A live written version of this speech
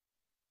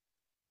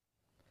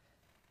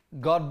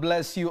God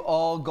bless you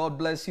all. God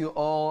bless you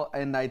all.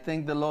 And I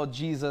thank the Lord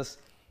Jesus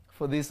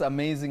for this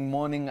amazing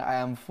morning. I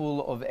am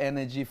full of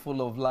energy,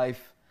 full of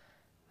life.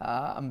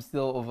 I'm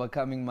still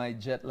overcoming my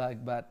jet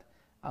lag, but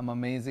I'm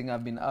amazing.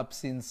 I've been up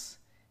since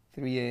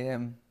 3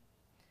 a.m.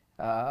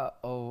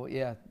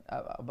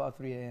 About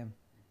 3 a.m.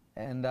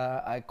 And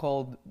I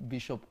called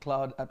Bishop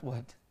Cloud at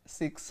what?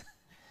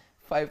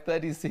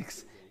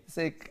 5:36.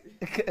 Say,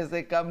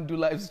 come do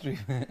live stream.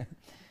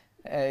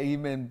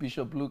 Him and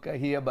Bishop Luke are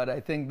here, but I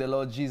thank the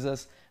Lord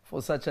Jesus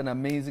for such an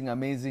amazing,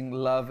 amazing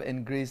love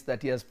and grace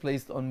that He has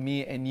placed on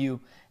me and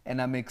you.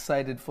 And I'm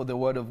excited for the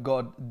Word of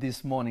God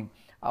this morning.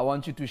 I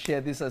want you to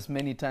share this as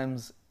many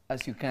times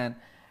as you can.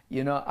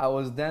 You know, I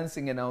was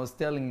dancing and I was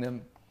telling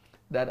them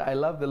that I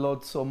love the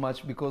Lord so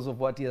much because of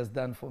what He has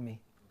done for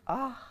me.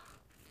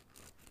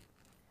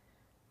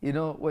 You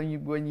know,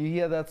 when you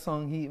hear that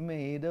song, He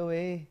made a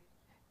way.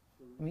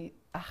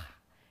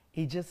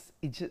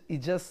 It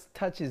just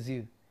touches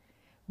you.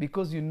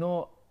 Because you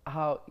know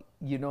how,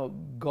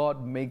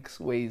 God makes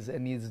ways,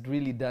 and He's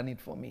really done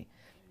it for me.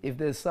 If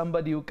there's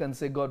somebody who can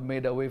say God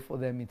made a way for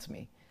them, it's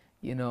me.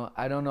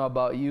 I don't know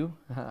about you.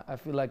 I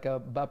feel like a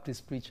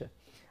Baptist preacher.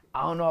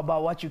 I don't know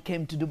about what you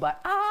came to do, but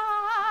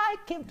I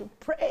came to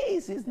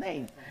praise His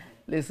name.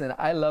 Listen,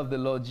 I love the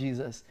Lord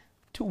Jesus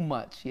too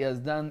much. He has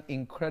done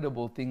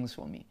incredible things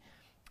for me.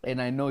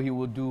 And I know He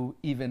will do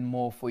even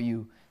more for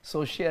you.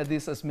 So share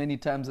this as many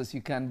times as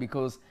you can,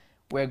 because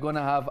we're going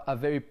to have a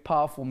very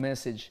powerful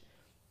message.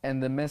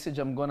 And the message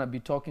I'm going to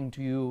be talking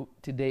to you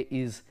today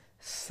is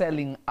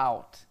selling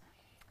out.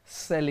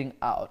 Selling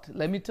out.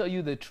 Let me tell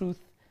you the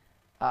truth.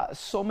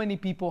 So many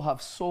people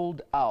have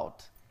sold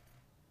out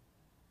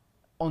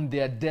on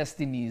their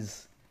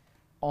destinies,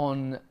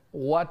 on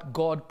what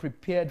God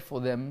prepared for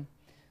them,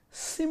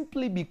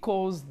 simply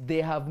because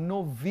they have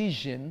no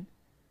vision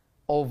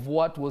of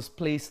what was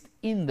placed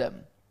in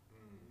them.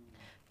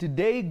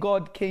 Today,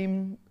 God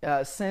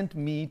sent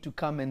me to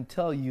come and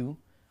tell you,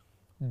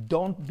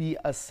 don't be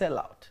a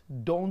sellout.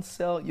 Don't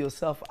sell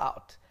yourself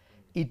out.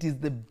 It is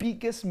the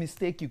biggest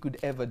mistake you could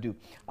ever do.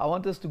 I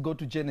want us to go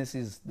to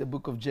Genesis, the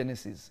book of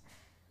Genesis.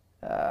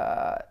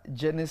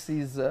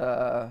 Genesis,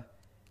 I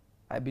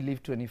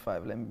believe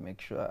 25. Let me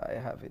make sure I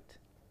have it.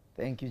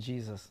 Thank you,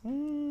 Jesus.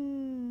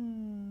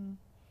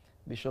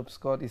 Bishop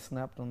Scott is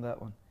snapped on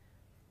that one.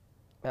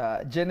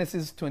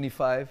 Genesis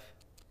 25.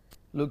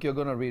 Look, you're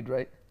going to read,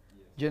 right?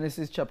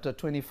 Genesis chapter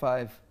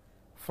 25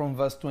 from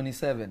verse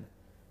 27.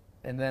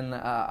 And then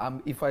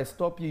if I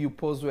stop you, you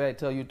pause where I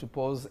tell you to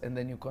pause, and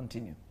then you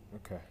continue.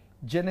 Okay.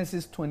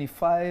 Genesis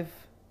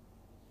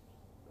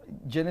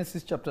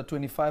chapter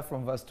 25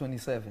 from verse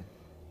 27.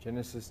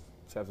 Genesis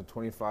chapter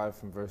 25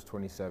 from verse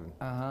 27.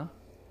 Are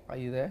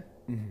you there?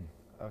 Mm-hmm.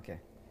 Okay.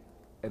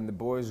 And the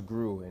boys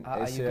grew. And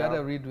you got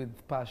to read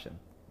with passion.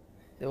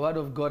 The word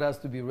of God has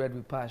to be read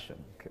with passion.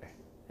 Okay.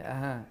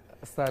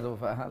 Start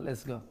over.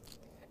 Let's go.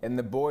 And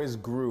the boys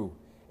grew.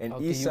 And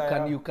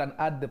okay, you can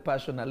add the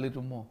passion a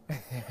little more.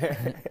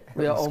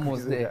 We are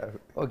almost there.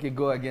 Okay,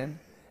 go again.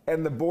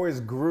 And the boys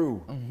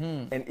grew.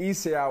 Mm-hmm. And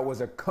Esau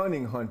was a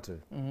cunning hunter,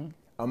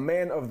 a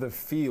man of the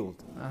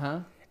field.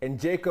 And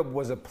Jacob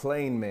was a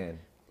plain man.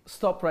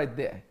 Stop right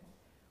there.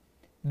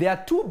 There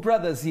are two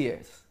brothers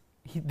here.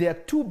 There are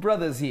two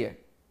brothers here.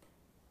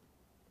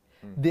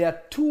 There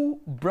are two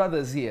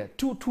brothers here.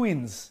 Two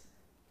twins,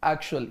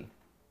 actually.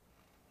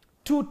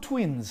 Two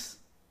twins.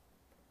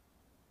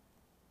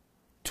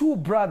 Two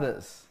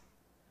brothers.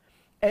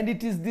 And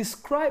it is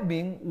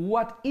describing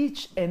what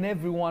each and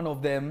every one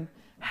of them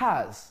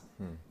has.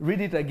 Read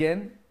it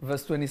again,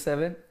 verse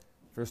 27.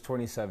 Verse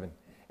 27.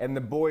 And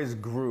the boys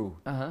grew.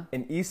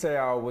 And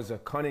Esau was a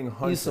cunning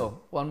hunter. Esau,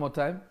 one more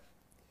time.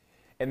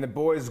 And the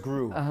boys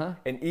grew.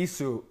 And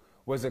Esau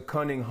was a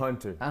cunning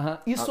hunter.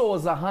 Esau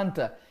was a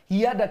hunter.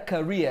 He had a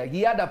career.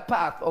 He had a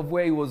path of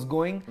where he was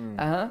going.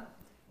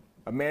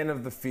 A man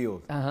of the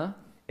field.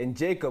 And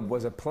Jacob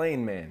was a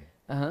plain man,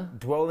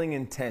 dwelling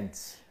in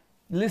tents.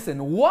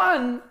 Listen,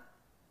 one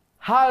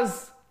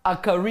has a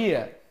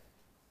career.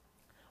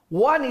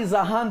 One is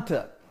a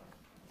hunter.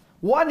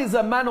 One is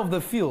a man of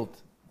the field.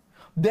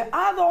 The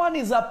other one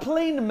is a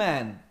plain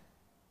man.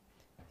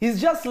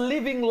 He's just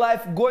living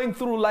life, going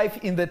through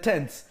life in the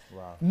tents.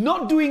 Wow.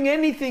 Not doing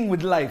anything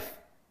with life.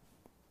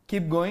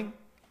 Keep going.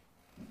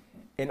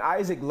 And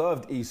Isaac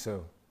loved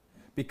Esau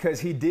because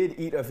he did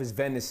eat of his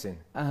venison.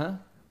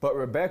 But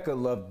Rebekah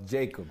loved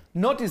Jacob.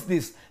 Notice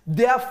this.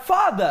 Their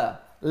father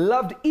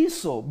loved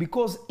Esau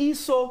because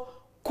Esau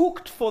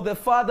cooked for the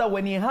father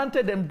when he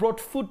hunted and brought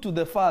food to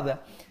the father.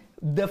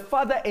 The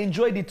father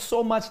enjoyed it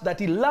so much that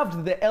he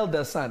loved the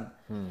elder son.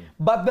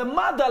 But the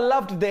mother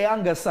loved the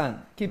younger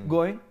son. Keep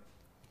going.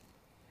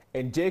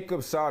 And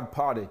Jacob sowed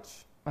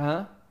pottage.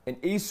 And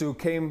Esau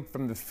came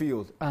from the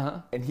field,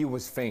 and he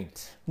was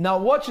faint. Now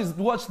watch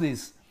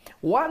this.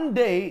 One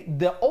day,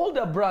 the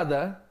older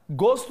brother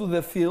goes to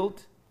the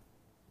field.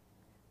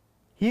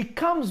 He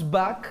comes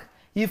back.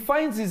 He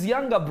finds his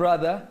younger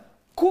brother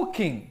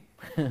cooking.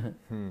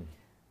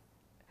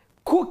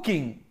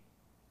 Cooking.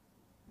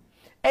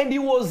 And he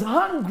was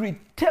hungry,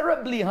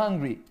 terribly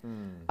hungry.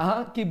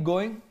 Keep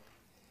going.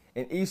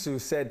 And Esau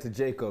said to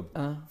Jacob,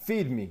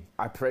 feed me,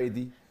 I pray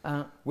thee,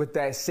 with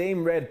that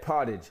same red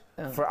pottage,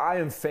 for I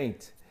am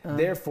faint.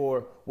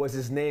 Therefore was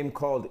his name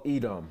called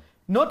Edom.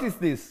 Notice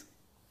this.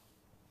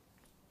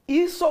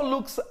 Esau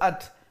looks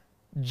at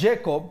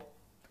Jacob,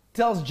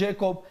 tells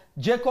Jacob,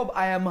 Jacob,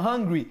 I am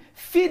hungry.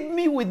 Feed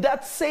me with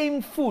that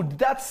same food,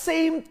 that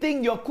same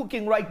thing you're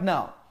cooking right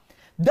now.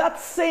 That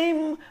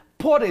same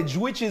pottage,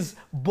 which is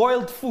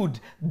boiled food.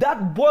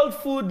 That boiled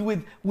food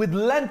with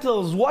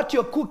lentils, what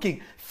you're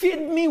cooking.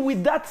 Feed me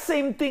with that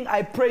same thing,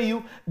 I pray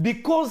you,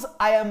 because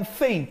I am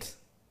faint.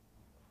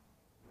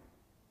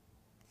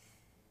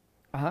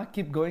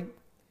 Keep going.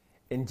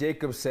 And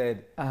Jacob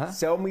said,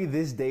 sell me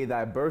this day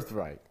thy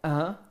birthright.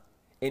 And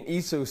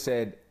Esau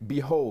said,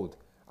 behold,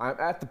 I am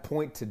at the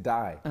point to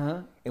die.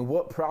 And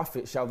what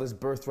profit shall this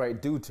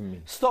birthright do to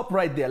me? Stop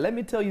right there. Let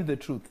me tell you the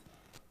truth.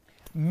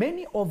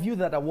 Many of you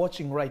that are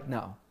watching right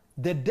now,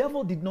 the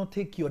devil did not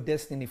take your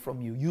destiny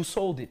from you. You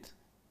sold it.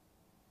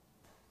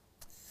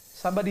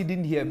 Somebody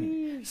didn't hear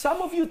me.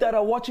 Some of you that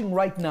are watching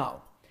right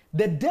now,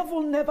 the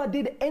devil never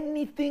did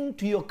anything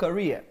to your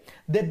career.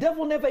 The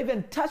devil never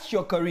even touched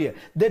your career.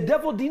 The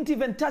devil didn't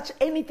even touch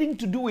anything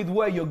to do with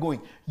where you're going.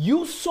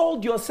 You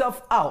sold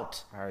yourself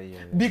out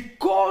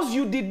because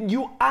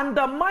you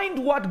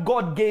undermined what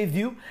God gave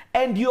you,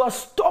 and your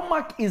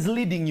stomach is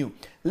leading you.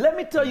 Let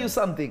me tell you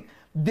something.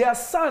 There are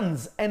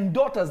sons and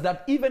daughters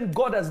that even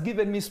God has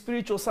given me,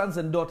 spiritual sons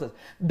and daughters,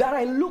 that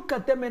I look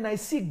at them and I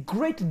see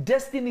great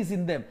destinies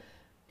in them.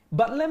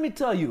 But let me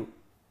tell you,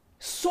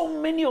 so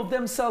many of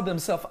them sell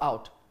themselves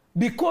out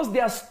because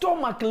their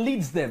stomach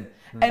leads them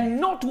and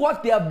not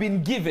what they have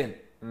been given.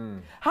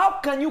 How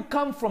can you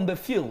come from the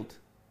field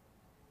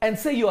and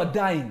say you are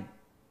dying?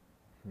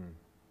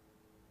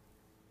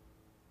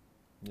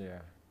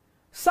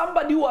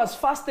 Somebody who has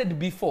fasted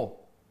before,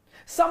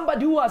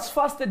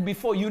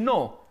 you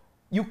know,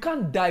 you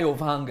can't die of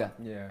hunger.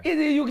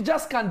 You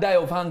just can't die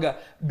of hunger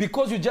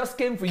because you just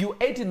came for, you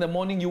ate in the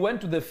morning, you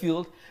went to the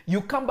field,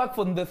 you come back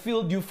from the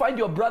field, you find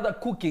your brother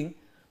cooking,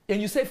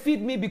 and you say,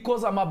 feed me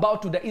because I'm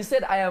about to die. He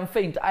said, I am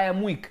faint, I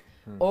am weak.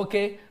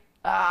 Okay,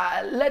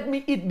 let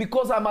me eat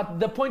because I'm at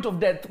the point of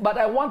death, but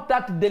I want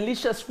that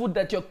delicious food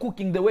that you're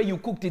cooking the way you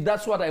cooked it.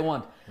 That's what I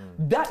want.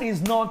 That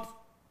is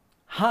not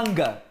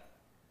hunger.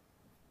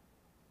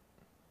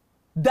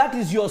 That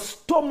is your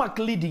stomach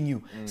leading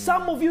you.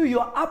 Some of you,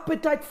 your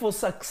appetite for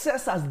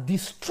success has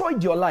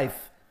destroyed your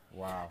life.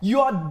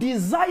 Your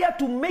desire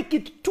to make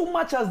it too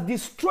much has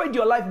destroyed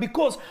your life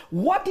because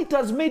what it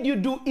has made you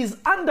do is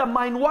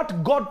undermine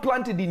what God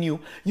planted in you.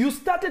 You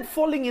started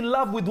falling in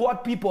love with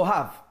what people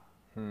have.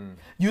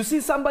 You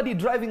see somebody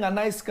driving a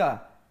nice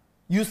car.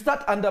 You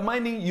start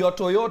undermining your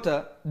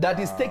Toyota that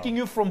is taking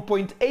you from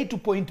point A to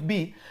point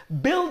B,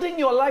 building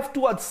your life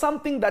towards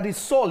something that is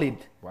solid.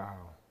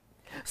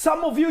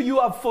 Some of you, you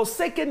have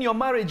forsaken your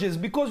marriages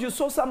because you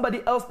saw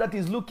somebody else that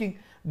is looking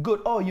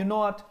good. Oh, you know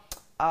what?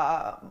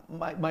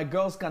 My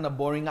girl's kind of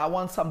boring. I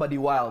want somebody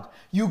wild.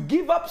 You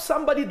give up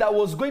somebody that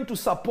was going to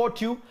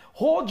support you,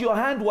 hold your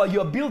hand while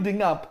you're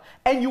building up,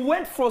 and you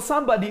went for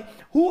somebody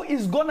who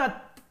is going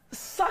to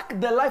suck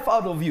the life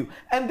out of you.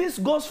 And this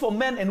goes for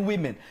men and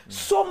women.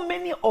 So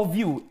many of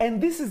you,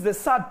 and this is the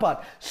sad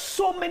part,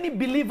 so many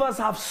believers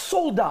have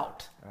sold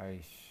out.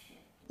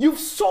 You've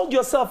sold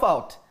yourself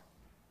out.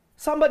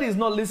 Somebody is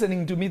not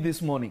listening to me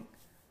this morning.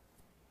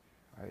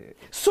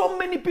 So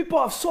many people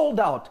have sold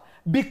out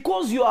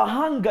because your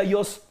hunger,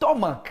 your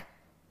stomach.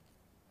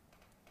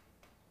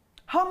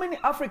 How many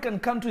African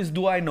countries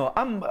do I know?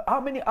 How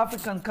many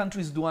African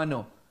countries do I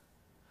know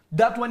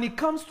that when it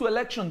comes to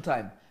election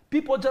time,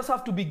 people just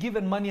have to be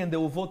given money and they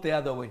will vote the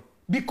other way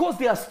because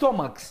their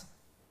stomachs.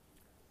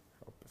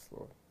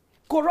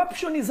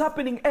 Corruption is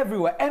happening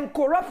everywhere, and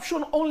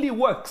corruption only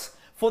works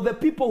for the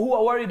people who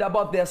are worried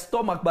about their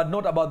stomach but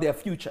not about their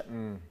future.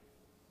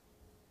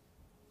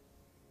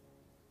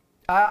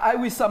 I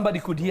wish somebody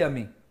could hear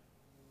me.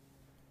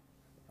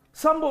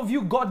 Some of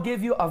you, God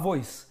gave you a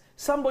voice.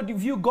 Some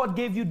of you, God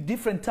gave you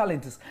different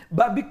talents.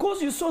 But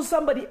because you saw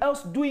somebody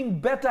else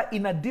doing better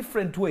in a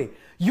different way,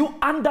 you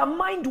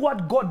undermined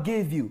what God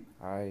gave you.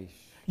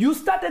 You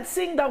started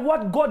seeing that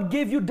what God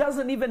gave you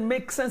doesn't even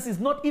make sense. It's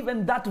not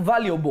even that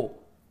valuable.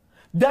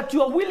 That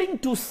you are willing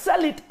to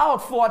sell it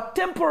out for a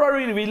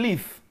temporary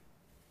relief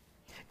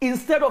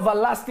instead of a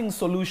lasting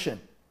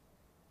solution.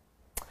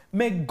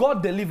 May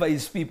God deliver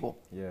his people.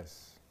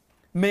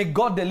 May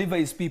God deliver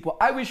his people.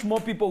 I wish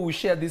more people would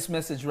share this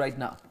message right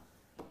now.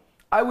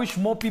 I wish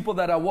more people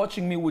that are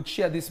watching me would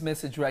share this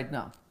message right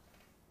now.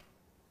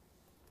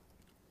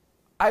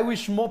 I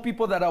wish more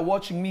people that are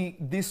watching me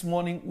this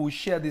morning would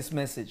share this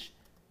message.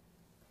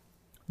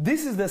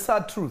 This is the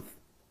sad truth.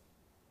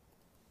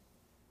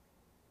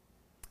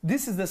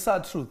 This is the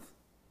sad truth.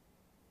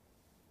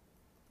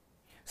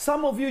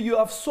 Some of you, you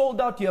have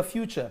sold out your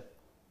future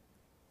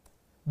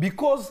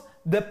because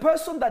the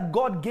person that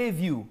God gave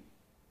you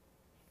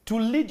to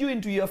lead you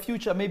into your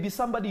future may be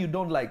somebody you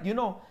don't like. You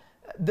know,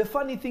 the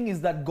funny thing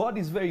is that God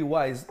is very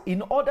wise.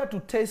 In order to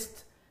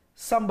test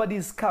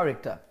somebody's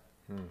character.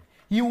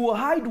 He will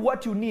hide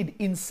what you need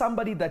in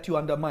somebody that you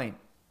undermine.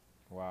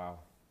 Wow.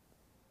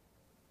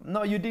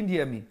 No, you didn't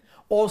hear me.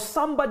 Or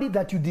somebody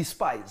that you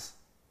despise.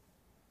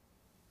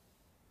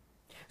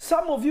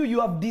 Some of you,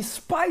 you have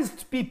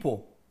despised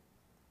people.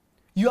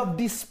 You have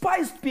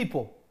despised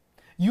people.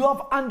 You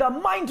have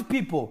undermined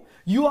people.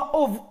 You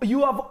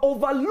have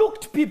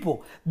overlooked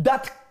people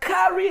that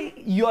carry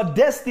your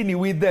destiny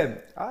with them.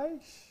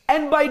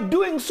 And by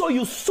doing so,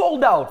 you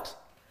sold out.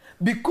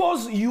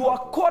 Because you are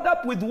caught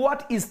up with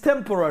what is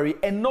temporary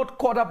and not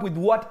caught up with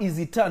what is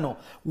eternal,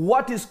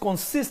 what is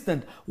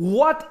consistent,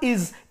 what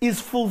is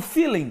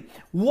fulfilling,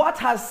 what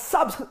has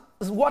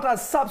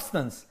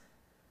substance,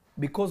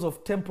 because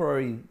of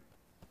temporary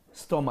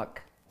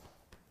stomach.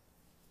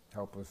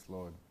 Help us,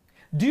 Lord.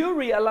 Do you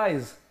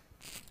realize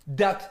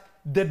that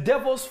the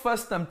devil's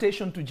first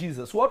temptation to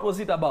Jesus, what was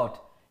it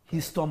about?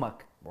 His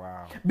stomach.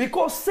 Wow.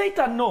 Because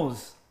Satan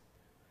knows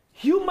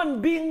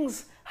human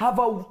beings have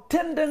a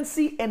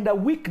tendency and a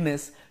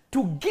weakness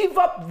to give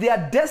up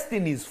their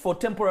destinies for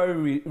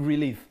temporary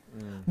relief.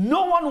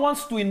 No one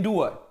wants to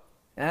endure.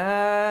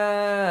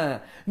 No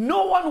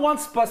one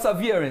wants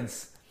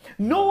perseverance.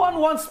 No one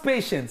wants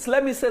patience.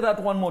 Let me say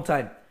that one more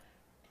time.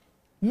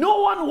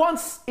 No one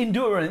wants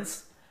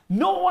endurance.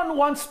 No one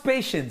wants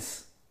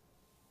patience.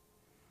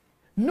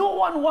 No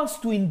one wants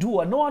to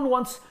endure. No one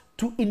wants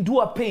to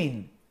endure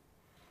pain.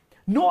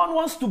 No one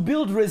wants to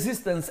build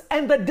resistance.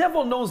 And the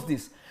devil knows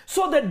this.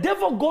 So the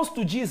devil goes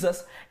to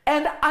Jesus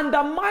and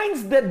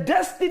undermines the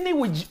destiny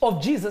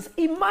of Jesus.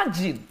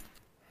 Imagine.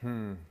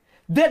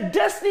 The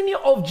destiny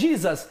of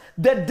Jesus,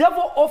 the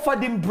devil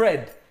offered him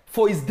bread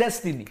for his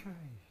destiny.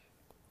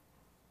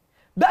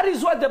 That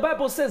is why the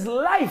Bible says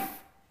life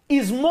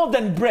is more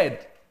than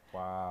bread.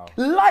 Wow.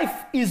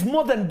 Life is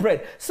more than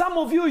bread. Some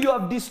of you, you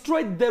have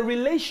destroyed the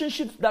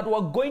relationships that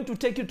were going to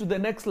take you to the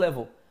next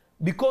level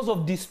because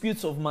of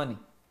disputes of money.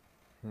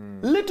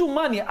 Little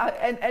money.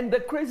 And the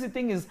crazy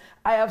thing is,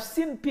 I have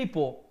seen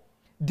people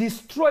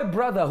destroy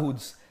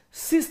brotherhoods,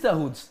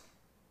 sisterhoods,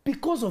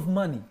 because of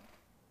money.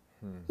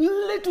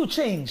 Little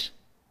change.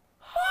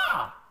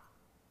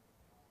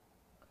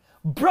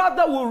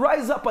 Brother will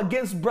rise up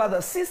against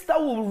brother. Sister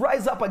will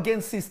rise up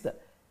against sister.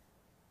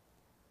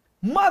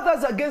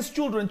 Mothers against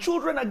children.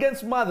 Children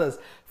against mothers.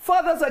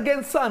 Fathers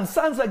against sons.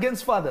 Sons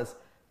against fathers.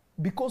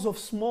 Because of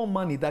small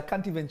money that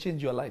can't even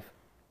change your life.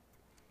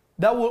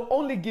 That will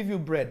only give you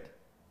bread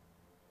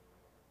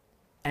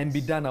and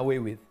be done away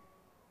with.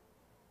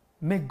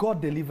 May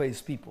God deliver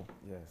his people.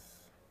 Yes.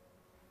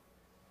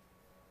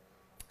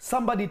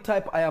 Somebody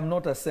type, I am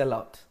not a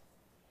sellout.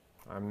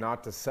 I'm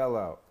not a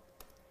sellout.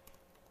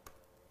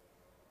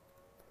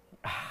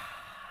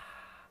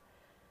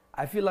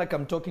 I feel like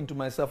I'm talking to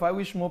myself. I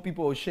wish more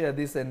people would share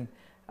this, and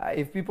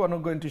if people are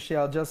not going to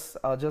share,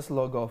 I'll just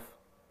log off.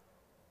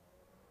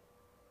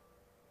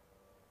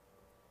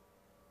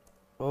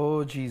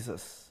 Oh,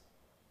 Jesus.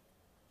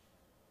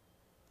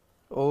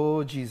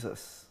 Oh,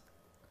 Jesus.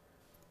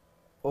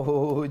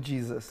 Oh,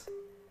 Jesus.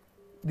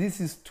 This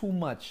is too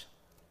much.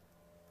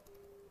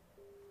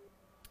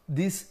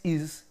 This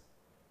is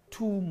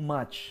too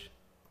much.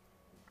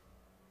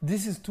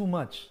 This is too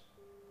much.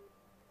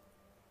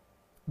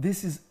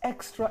 This is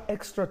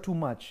extra too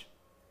much.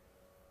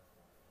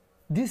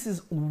 This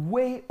is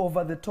way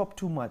over the top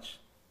too much.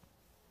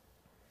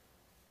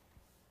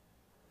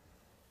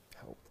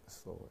 Help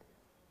us, Lord.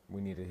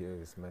 We need to hear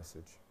this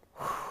message.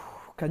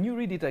 Can you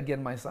read it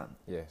again, my son?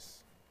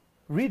 Yes.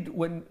 Read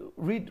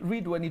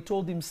when he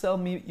told him, sell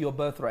me your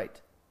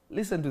birthright.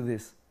 Listen to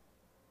this.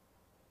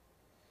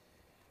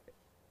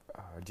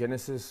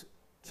 Genesis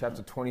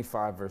chapter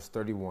 25, verse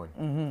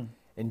 31.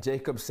 And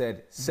Jacob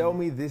said, sell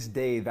me this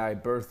day thy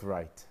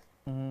birthright.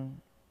 And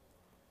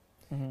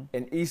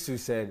Esau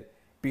said,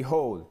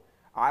 behold,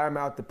 I am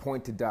at the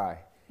point to die.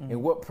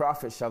 And what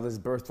profit shall this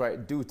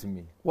birthright do to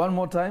me? One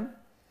more time.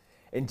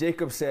 And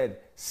Jacob said,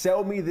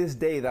 sell me this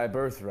day thy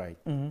birthright.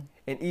 And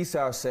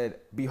Esau said,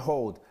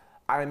 behold,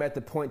 I am at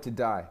the point to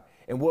die.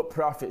 And what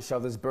profit shall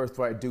this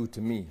birthright do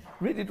to me?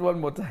 Read it one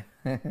more time.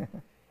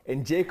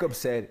 And Jacob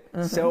said,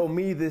 sell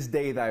me this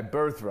day thy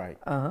birthright.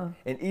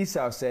 And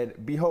Esau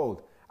said,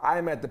 behold, I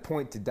am at the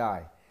point to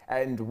die.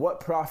 And what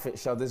profit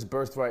shall this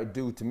birthright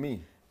do to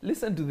me?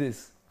 Listen to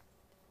this.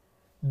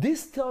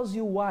 This tells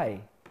you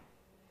why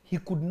he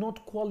could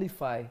not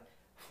qualify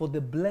for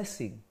the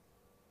blessing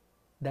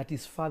that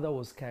his father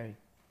was carrying.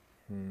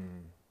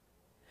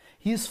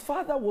 His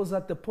father was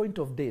at the point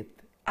of death.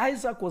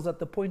 Isaac was at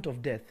the point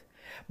of death.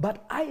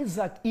 But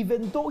Isaac,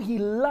 even though he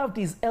loved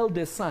his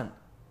eldest son,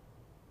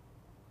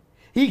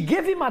 he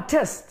gave him a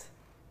test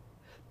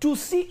to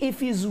see if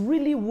he's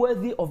really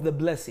worthy of the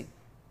blessing.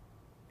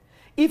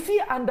 If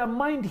he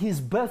undermined his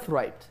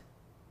birthright,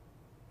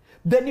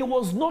 then he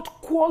was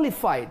not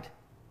qualified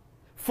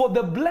for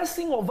the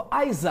blessing of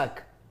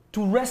Isaac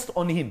to rest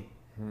on him.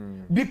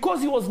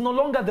 Because he was no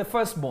longer the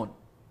firstborn.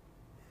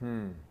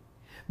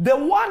 The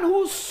one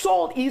who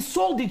he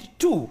sold it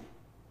to,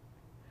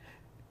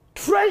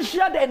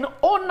 treasured and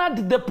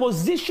honored the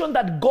position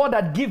that God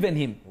had given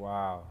him.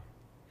 Wow.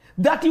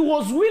 that he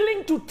was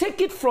willing to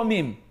take it from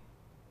him,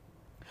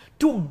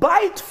 to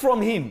buy it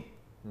from him,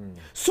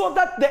 so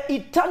that the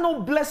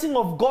eternal blessing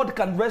of God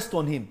can rest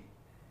on him.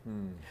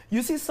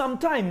 You see,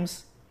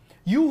 sometimes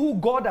you who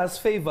God has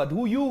favored,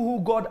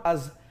 who God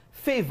has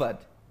favored,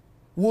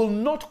 will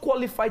not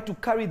qualify to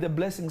carry the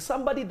blessing.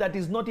 Somebody that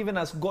is not even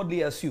as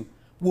godly as you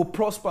will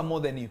prosper more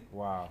than you.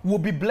 Wow. Will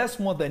be blessed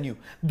more than you.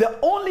 The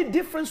only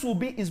difference will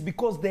be is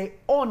because they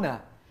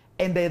honor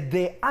and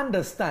they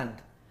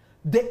understand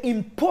the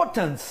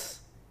importance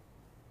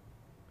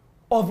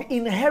of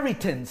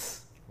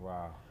inheritance.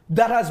 Wow.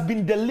 That has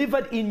been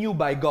delivered in you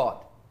by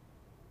God.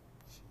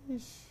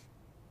 Sheesh.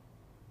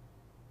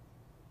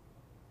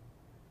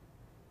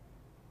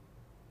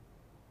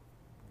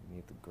 You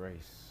need the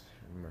grace.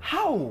 Mercy.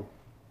 How?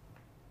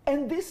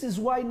 And this is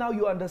why now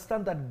you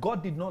understand that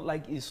God did not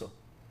like Esau.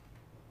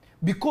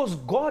 Because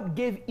God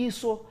gave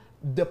Esau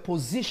the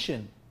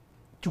position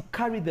to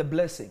carry the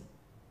blessing.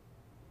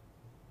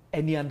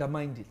 And he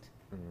undermined it.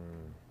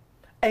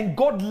 And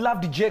God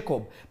loved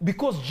Jacob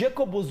because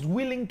Jacob was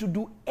willing to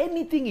do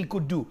anything he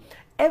could do,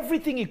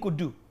 everything he could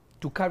do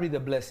to carry the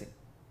blessing.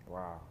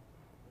 Wow.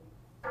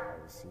 I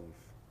receive.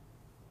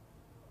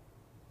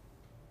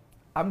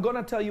 I'm going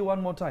to tell you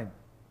one more time.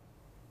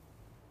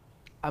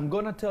 I'm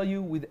going to tell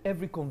you with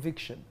every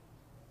conviction.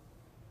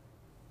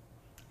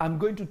 I'm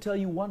going to tell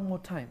you one more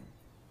time.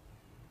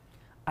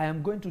 I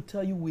am going to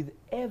tell you with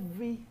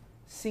every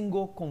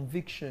single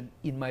conviction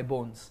in my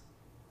bones.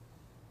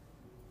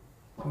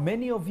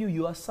 Many of you,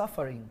 you are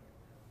suffering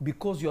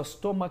because your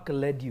stomach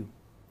led you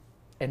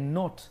and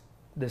not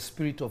the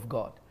Spirit of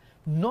God,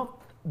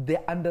 not the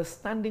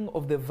understanding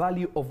of the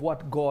value of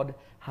what God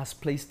has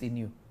placed in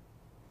you.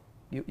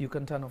 You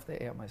can turn off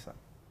the air, my son.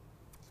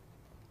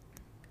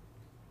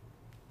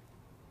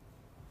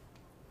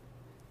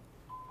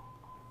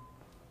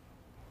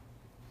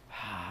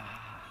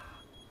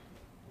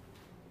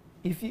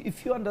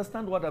 If you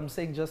understand what I'm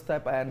saying, just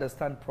type, I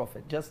understand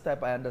prophet. Just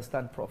type, I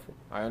understand prophet.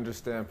 I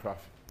understand,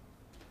 prophet.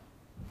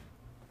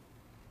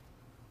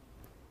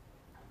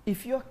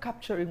 If you're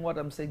capturing what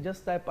I'm saying,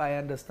 just type, I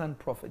understand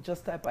prophet.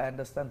 Just type, I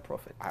understand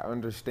prophet. I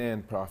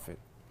understand, prophet.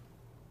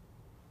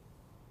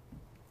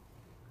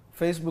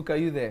 Facebook, are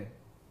you there?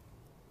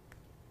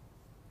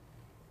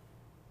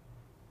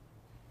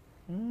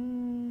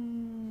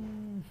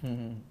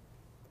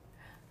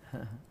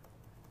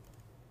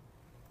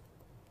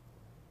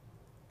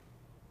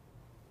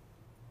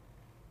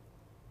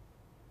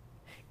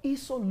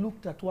 Esau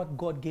looked at what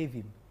God gave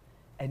him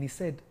and he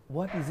said,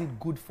 what is it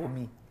good for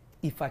me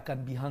if I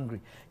can be hungry?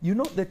 You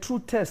know, the true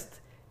test,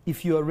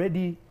 if you are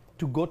ready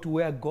to go to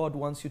where God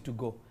wants you to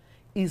go,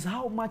 is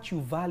how much you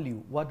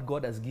value what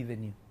God has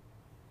given you.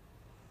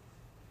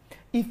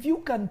 If you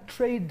can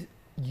trade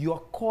your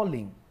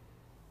calling,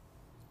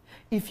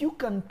 if you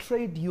can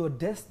trade your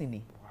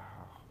destiny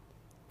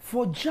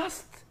for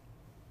just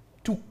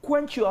to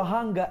quench your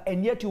hunger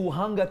and yet you will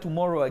hunger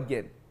tomorrow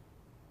again,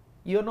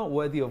 you're not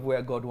worthy of where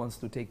God wants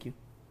to take you.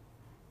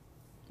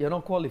 You're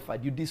not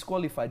qualified. You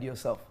disqualified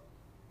yourself.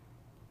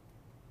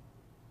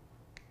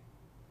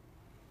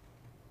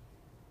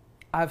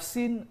 I've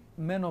seen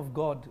men of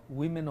God,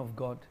 women of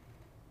God,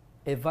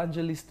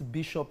 evangelists,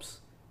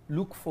 bishops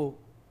look for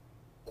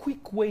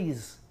quick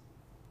ways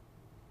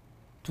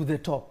to the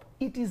top.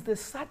 It is the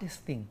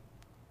saddest thing.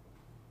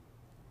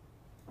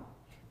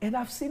 And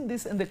I've seen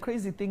this, and the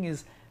crazy thing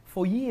is,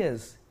 for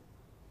years,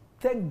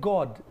 thank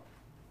God,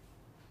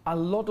 a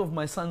lot of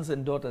my sons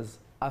and daughters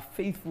are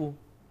faithful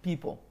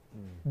people.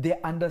 They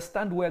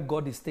understand where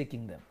God is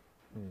taking them.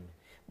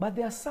 But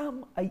there are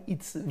some,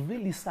 it's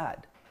really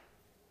sad.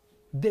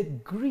 The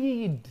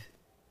greed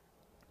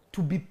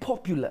to be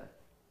popular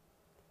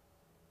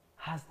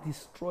has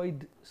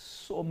destroyed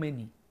so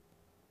many.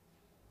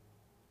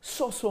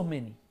 So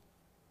many.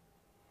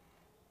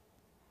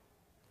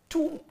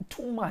 Too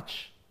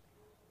much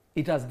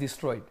it has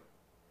destroyed.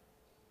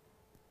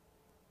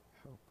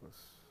 Help us,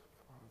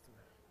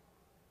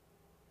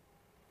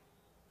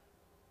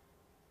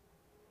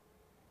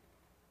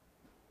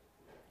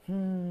 Father.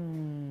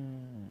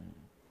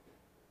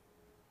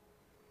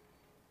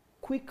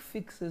 Quick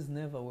fixes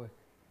never work.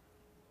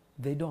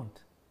 They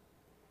don't.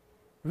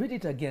 Read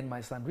it again,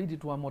 my son. Read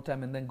it one more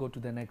time and then go to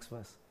the next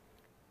verse.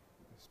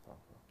 Yes,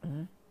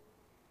 Papa.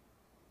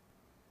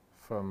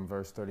 From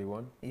verse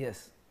 31?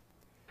 Yes.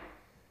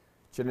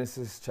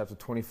 Genesis chapter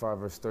 25,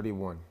 verse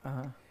 31.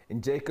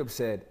 And Jacob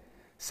said,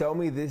 sell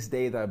me this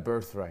day thy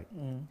birthright.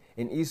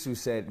 And Esau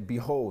said,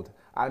 behold,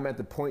 I am at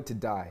the point to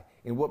die.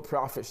 And what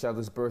profit shall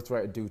this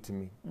birthright do to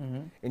me?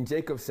 And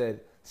Jacob said,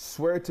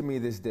 swear to me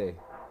this day.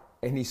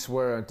 And he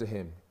swore unto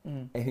him.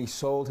 And he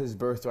sold his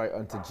birthright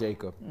unto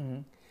Jacob.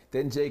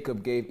 Then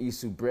Jacob gave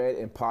Esau bread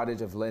and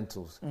pottage of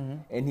lentils.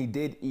 And he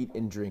did eat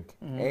and drink,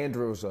 and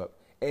rose up,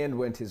 and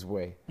went his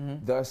way.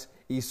 Thus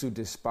Esau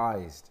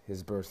despised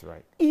his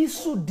birthright.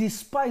 Esau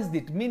despised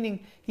it,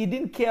 meaning he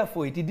didn't care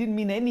for it. It didn't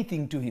mean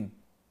anything to him.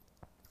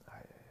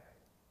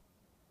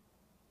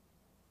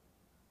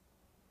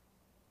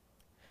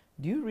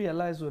 Do you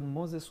realize when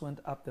Moses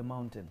went up the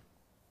mountain,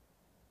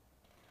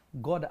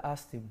 God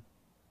asked him,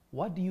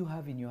 what do you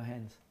have in your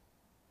hands?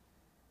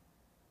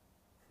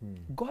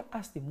 God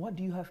asked him, what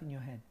do you have in your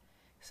hand?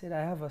 He said,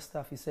 I have a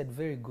staff. He said,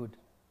 very good.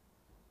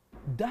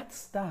 That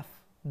staff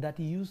that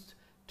he used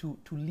to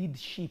lead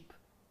sheep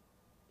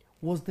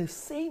was the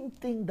same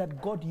thing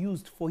that God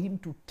used for him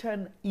to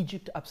turn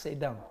Egypt upside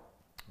down.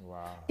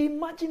 Wow.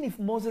 Imagine if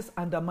Moses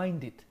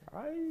undermined it.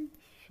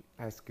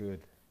 That's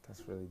good.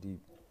 That's really deep.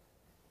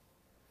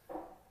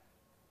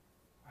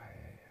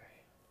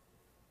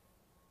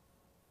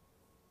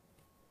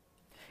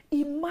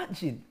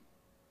 Imagine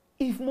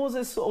if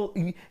Moses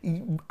he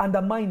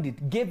undermined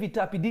it, gave it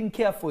up, he didn't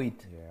care for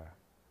it. Yeah.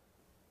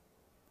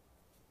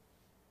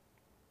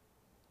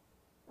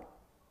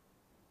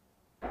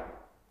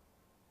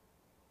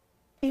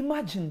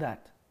 Imagine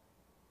that.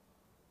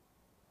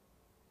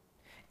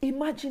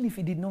 Imagine if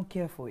he did not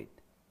care for it.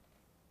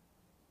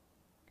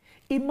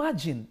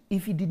 Imagine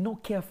if he did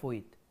not care for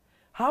it.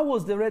 How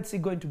was the Red Sea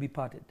going to be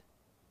parted?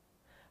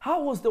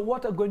 How was the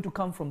water going to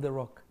come from the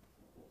rock?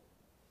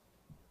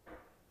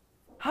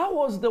 How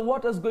was the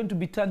waters going to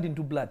be turned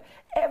into blood?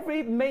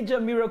 Every major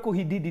miracle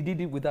he did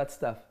it with that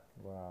stuff.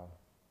 Wow.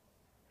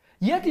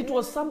 Yet it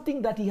was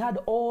something that he had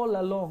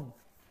all along.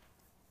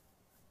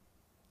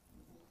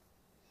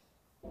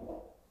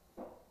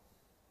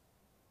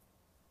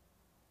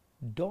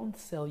 Don't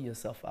sell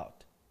yourself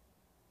out.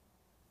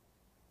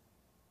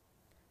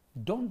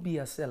 Don't be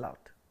a sellout.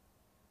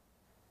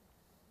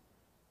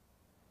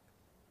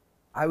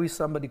 I wish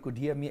somebody could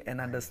hear me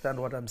and understand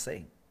what I'm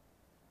saying.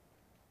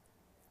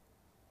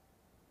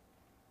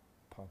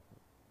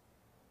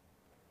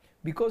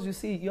 Because you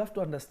see, you have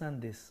to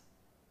understand this.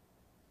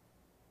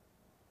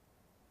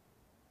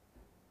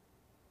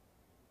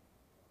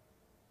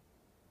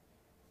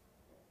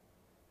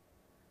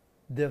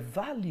 The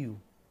value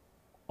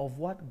of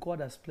what God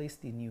has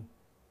placed in you,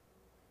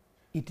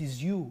 it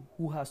is you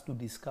who has to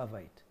discover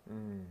it.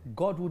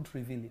 God won't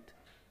reveal it.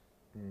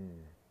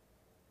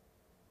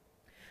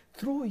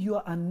 Through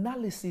your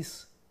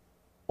analysis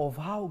of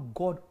how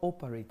God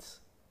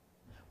operates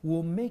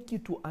will make you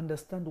to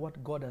understand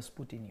what God has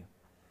put in you.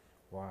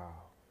 Wow.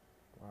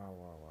 Wow,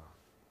 wow, wow.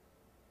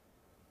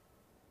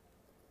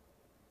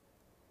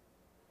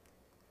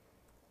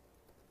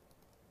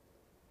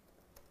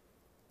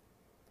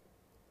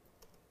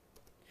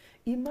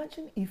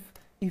 Imagine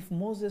if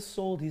Moses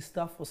sold his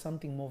stuff for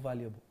something more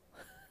valuable.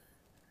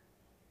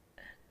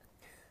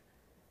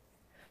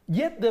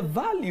 Yet the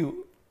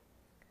value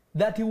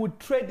that he would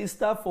trade his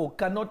stuff for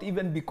cannot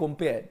even be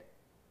compared.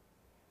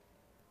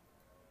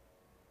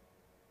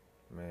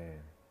 Man.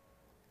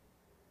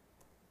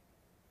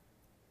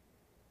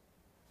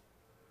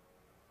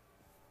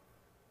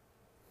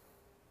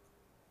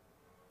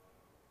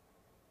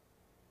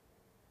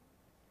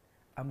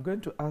 I'm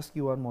going to ask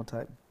you one more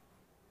time.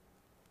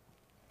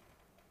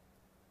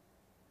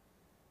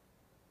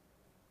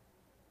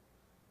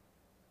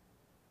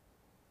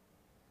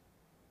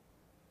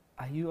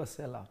 Are you a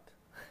sellout?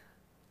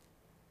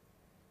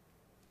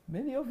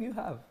 Many of you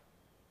have.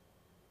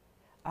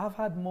 I've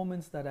had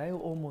moments that I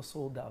almost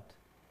sold out.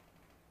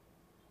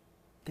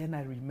 Then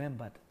I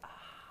remembered,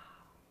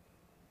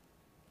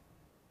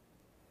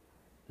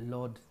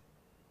 Lord,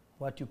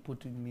 what you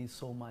put in me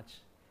so much.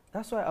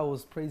 That's why I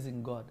was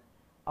praising God.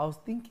 I was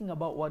thinking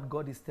about what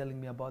God is telling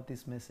me about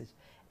this message.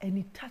 And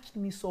it touched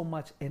me so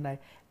much. And I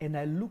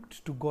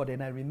looked to God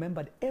and I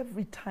remembered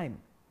every time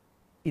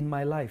in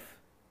my life,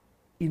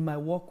 in my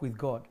walk with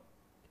God,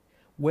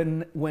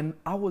 when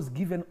I was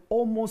given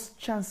almost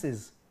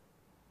chances,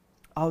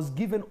 I was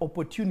given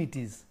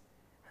opportunities.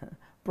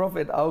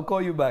 Prophet, I'll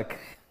call you back.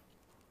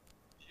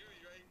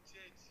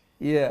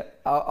 Yeah,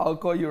 I'll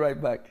call you right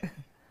back.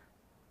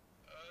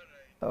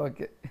 All right.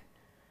 Okay.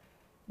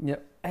 Yeah,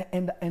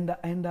 and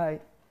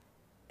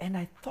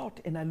I thought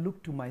and I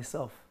looked to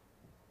myself.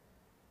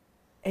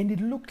 And it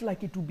looked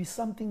like it would be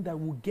something that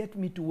would get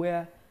me to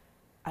where,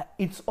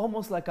 it's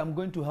almost like I'm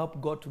going to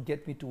help God to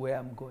get me to where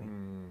I'm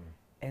going.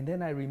 And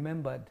then I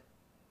remembered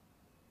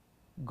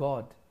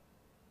God,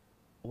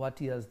 what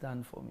He has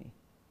done for me.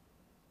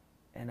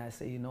 And I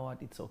say, you know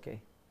what, it's okay.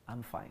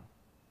 I'm fine.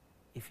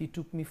 If He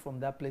took me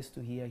from that place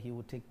to here, He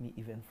will take me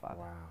even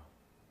farther. Wow.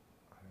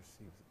 I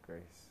receive the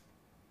grace.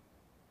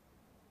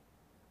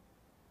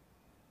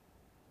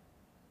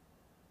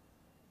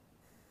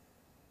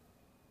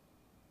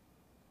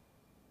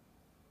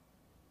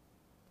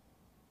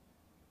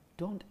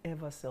 Don't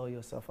ever sell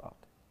yourself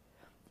out.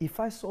 If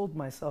I sold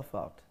myself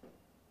out,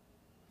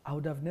 I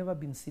would have never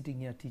been sitting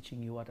here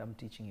teaching you what I'm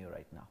teaching you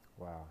right now.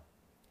 Wow.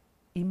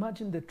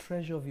 Imagine the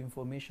treasure of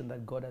information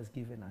that God has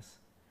given us.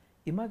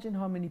 Imagine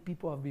how many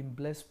people have been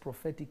blessed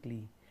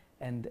prophetically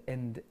and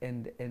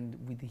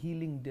with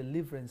healing,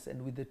 deliverance,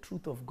 and with the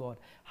truth of God.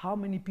 How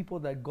many people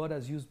that God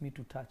has used me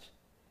to touch.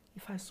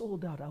 If I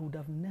sold out, I would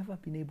have never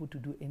been able to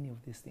do any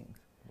of these things.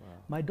 Wow.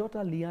 My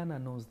daughter Liana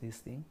knows this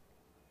thing.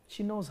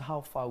 She knows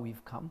how far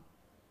we've come.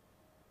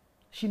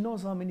 She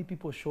knows how many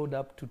people showed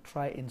up to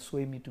try and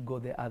sway me to go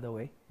the other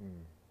way.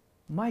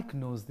 Mike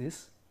knows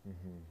this.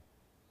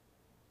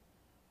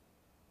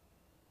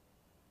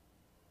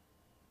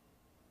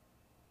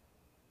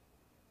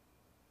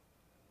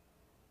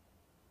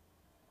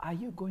 Are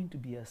you going to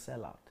be a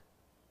sellout?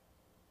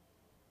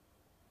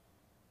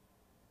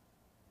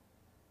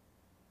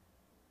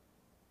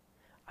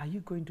 Are you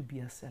going to be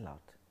a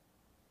sellout?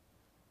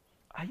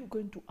 Are you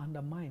going to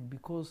undermine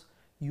because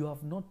you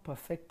have not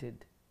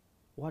perfected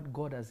what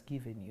God has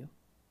given you?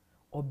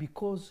 Or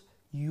because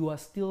you are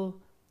still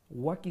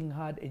working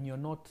hard and you're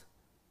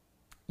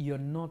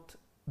not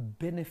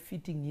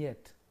benefiting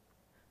yet?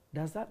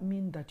 Does that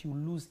mean that you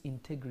lose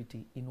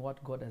integrity in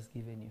what God has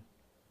given you?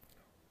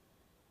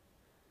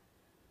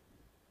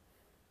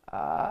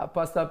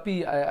 Pastor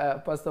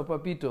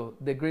Papito,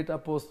 the great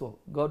apostle,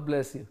 God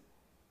bless you.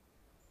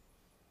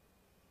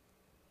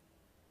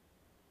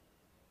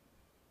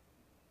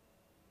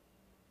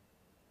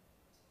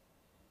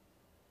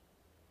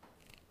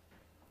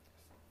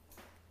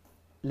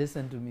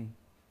 Listen to me.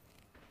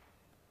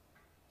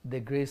 The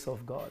grace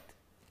of God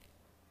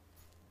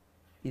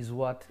is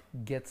what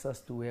gets us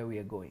to where we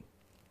are going.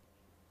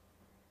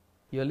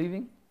 You're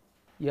leaving?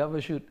 You have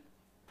a shoot?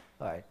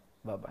 All right,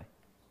 bye-bye.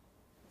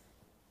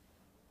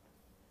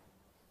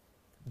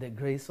 The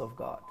grace of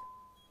God.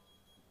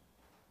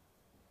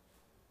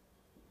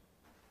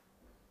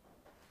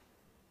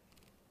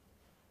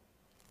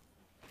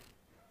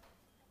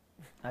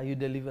 Are you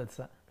delivered,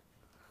 sir?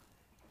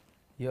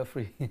 You're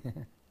free.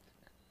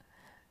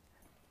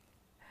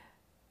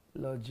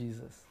 Lord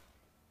Jesus.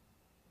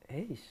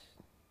 Eish.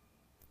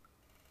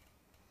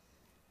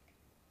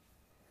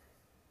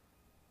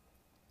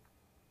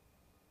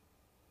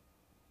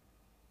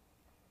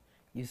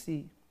 You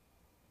see,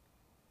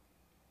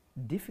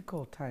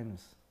 difficult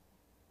times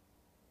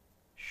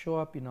show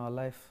up in our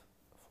life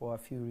for a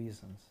few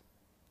reasons.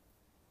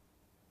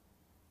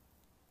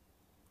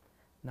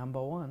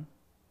 Number one,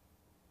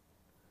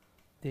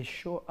 they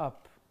show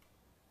up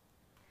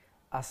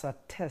as a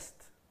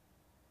test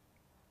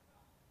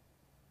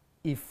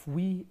if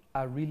we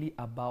are really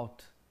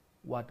about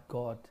what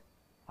God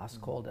has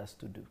called us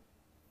to do.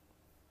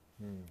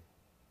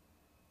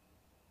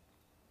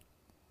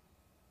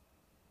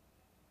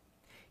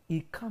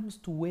 It comes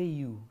to weigh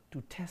you,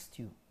 to test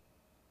you,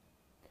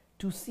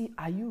 to see,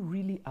 are you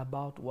really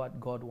about what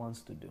God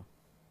wants to do?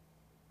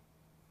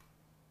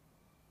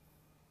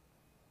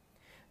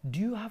 Do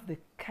you have the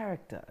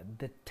character,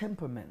 the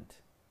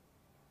temperament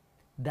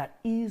that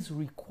is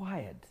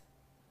required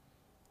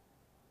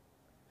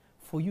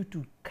for you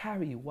to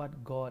carry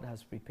what God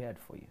has prepared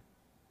for you?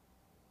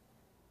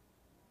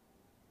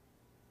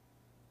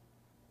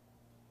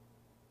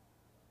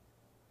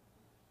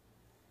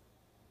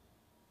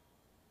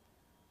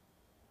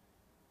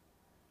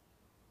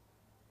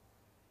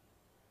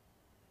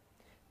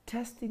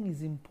 Testing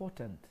is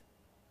important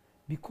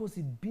because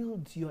it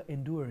builds your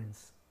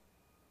endurance.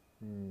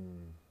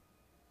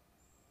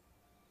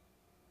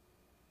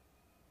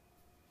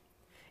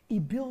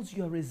 It builds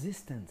your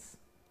resistance.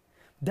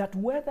 That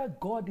whether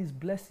God is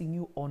blessing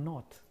you or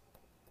not,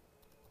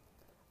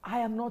 I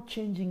am not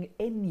changing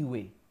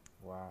anyway.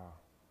 Wow.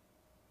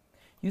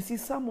 You see,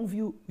 some of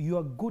you, you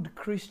are good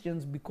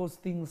Christians because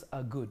things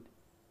are good.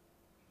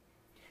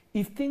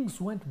 If things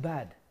went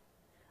bad,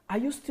 are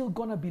you still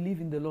going to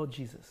believe in the Lord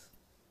Jesus?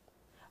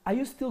 Are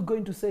you still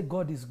going to say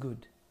God is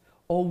good?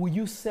 Or will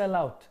you sell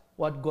out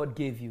what God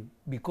gave you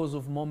because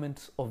of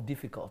moments of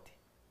difficulty?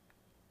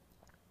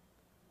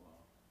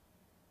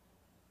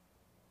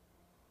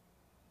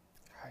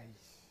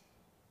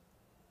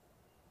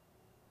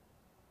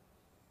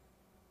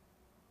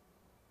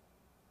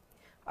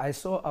 I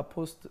saw a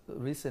post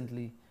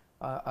recently,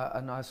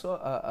 and I saw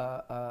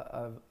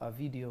a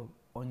video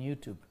on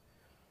YouTube,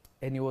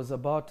 and it was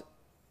about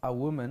a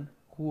woman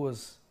who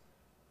was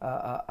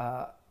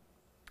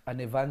an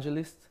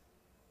evangelist.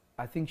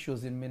 I think she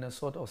was in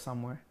Minnesota or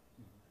somewhere,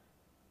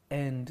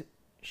 and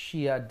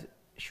she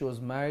was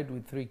married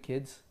with 3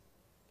 kids,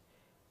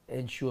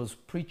 and she was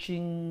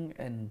preaching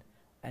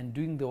and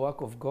doing the work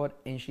of God,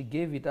 and she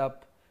gave it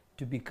up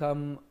to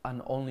become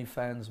an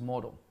OnlyFans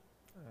model.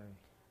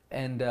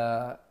 And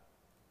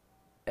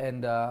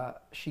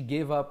she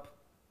gave up,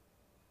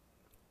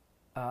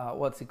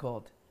 what's it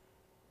called?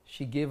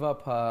 She gave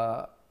up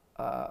her,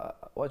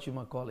 what you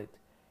might call it?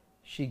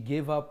 She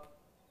gave up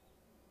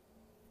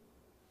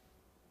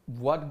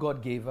what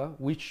God gave her,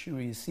 which she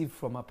received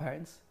from her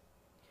parents.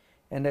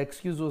 And the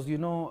excuse was,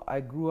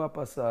 I grew up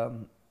as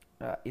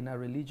in a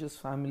religious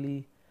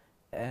family,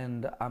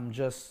 and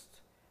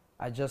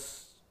I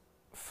just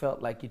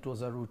felt like it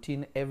was a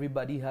routine.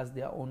 Everybody has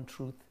their own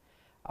truth.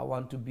 I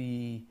want to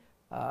be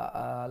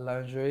a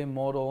lingerie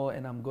model,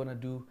 and I'm going to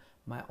do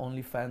my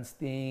OnlyFans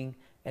thing,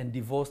 and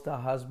divorced her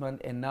husband,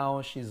 and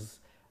now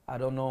she's, I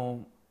don't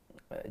know,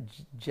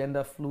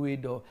 gender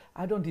fluid, or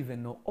I don't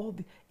even know.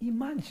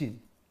 Imagine,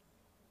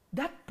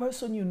 that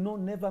person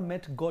never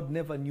met God,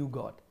 never knew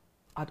God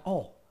at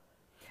all.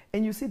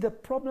 And you see, the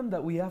problem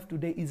that we have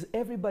today is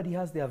everybody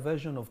has their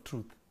version of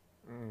truth.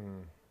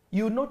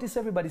 You notice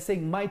everybody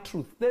saying, my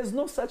truth. There's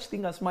no such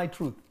thing as my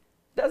truth.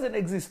 Doesn't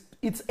exist.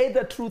 It's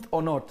either truth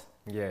or not.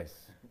 Yes.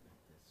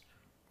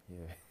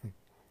 Yeah.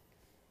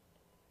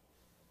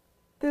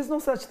 There's no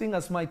such thing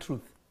as my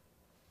truth.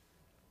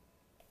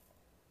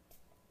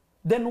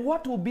 then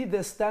what will be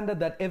the standard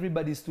that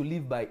everybody is to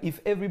live by if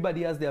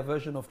everybody has their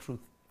version of truth?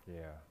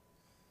 Yeah.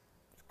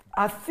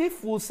 A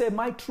thief will say,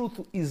 my truth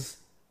is,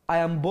 I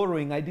am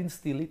borrowing, I didn't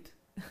steal it.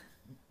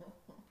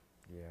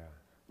 Yeah.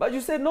 But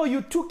you say, no,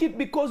 you took it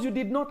because you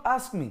did not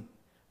ask me.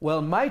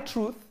 Well, my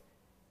truth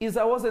is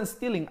I wasn't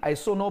stealing. I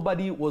saw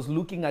nobody was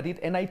looking at it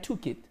and I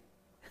took it.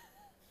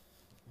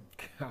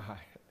 God.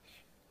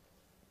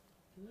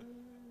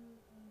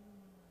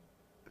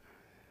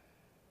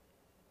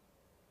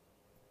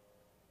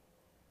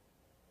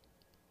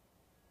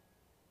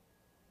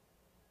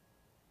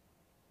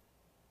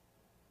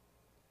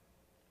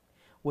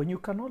 When you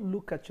cannot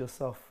look at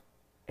yourself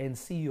and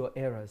see your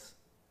errors,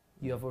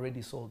 you have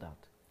already sold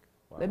out.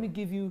 Wow. Let me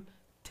give you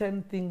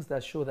 10 things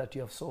that show that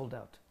you have sold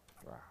out.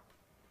 Wow.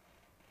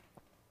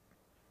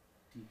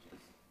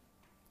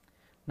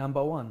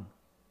 Number one,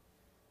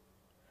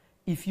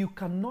 if you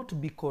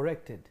cannot be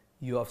corrected,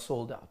 you have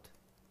sold out.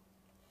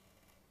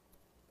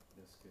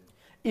 That's good.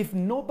 If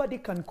nobody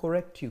can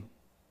correct you,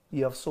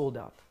 you have sold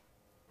out.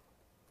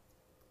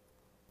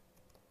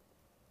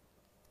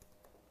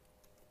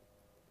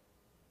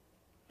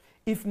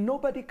 If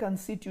nobody can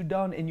sit you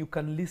down and you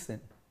can listen,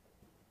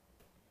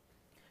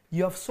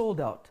 you have sold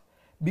out.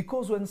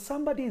 Because when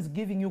somebody is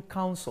giving you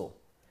counsel,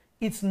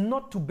 it's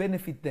not to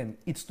benefit them,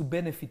 it's to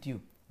benefit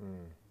you.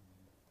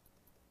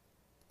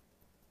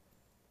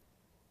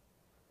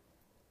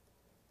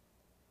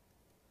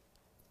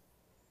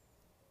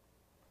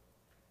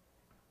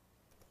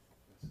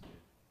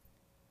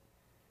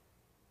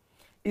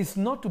 It's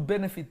not to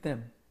benefit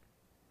them,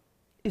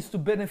 it's to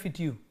benefit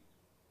you.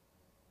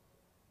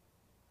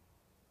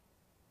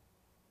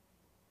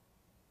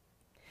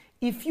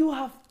 If you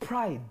have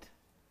pride,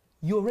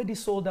 you already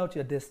sold out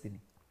your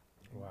destiny.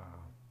 Wow.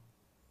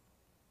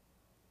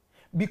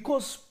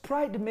 Because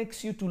pride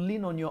makes you to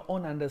lean on your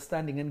own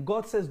understanding, and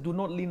God says, do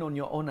not lean on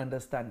your own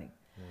understanding.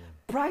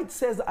 Pride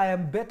says, I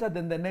am better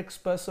than the next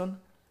person.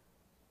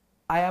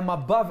 I am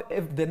above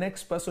the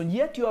next person,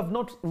 yet you have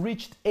not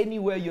reached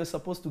anywhere you're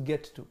supposed to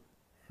get to.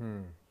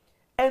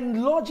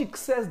 And logic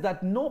says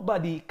that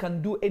nobody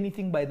can do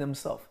anything by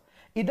themselves.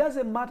 It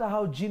doesn't matter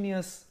how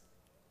genius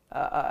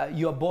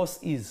your boss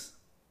is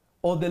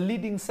or the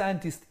leading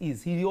scientist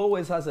is, he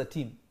always has a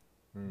team.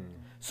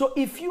 So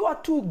if you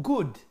are too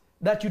good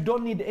that you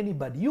don't need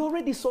anybody, you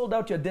already sold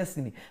out your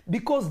destiny,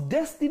 because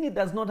destiny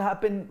does not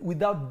happen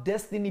without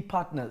destiny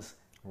partners.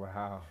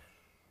 Wow.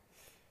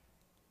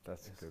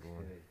 That's a good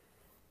one.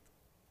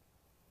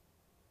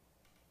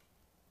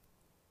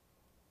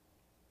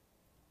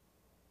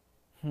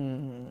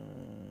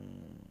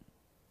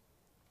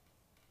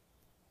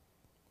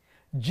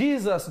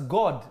 Jesus,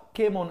 God,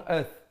 came on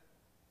earth,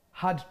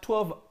 had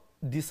 12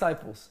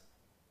 disciples,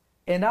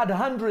 and had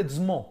hundreds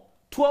more.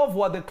 12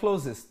 were the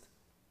closest.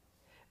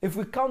 If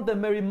we count the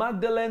Mary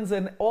Magdalenes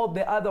and all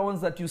the other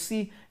ones that you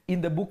see in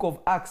the book of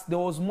Acts, there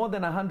was more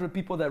than 100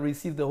 people that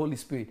received the Holy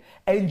Spirit.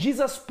 And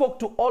Jesus spoke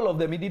to all of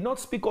them. He did not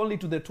speak only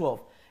to the 12.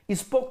 He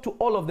spoke to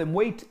all of them.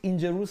 Wait in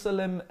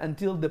Jerusalem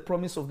until the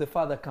promise of the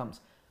Father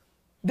comes.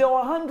 There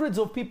were hundreds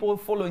of people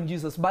following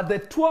Jesus, but the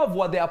 12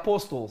 were the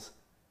apostles.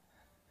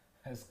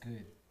 That's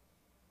good.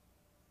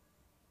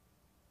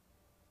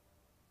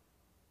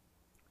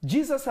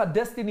 Jesus had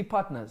destiny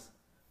partners.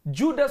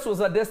 Judas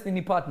was a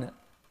destiny partner.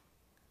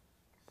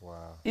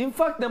 Wow. In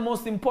fact, the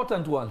most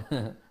important one.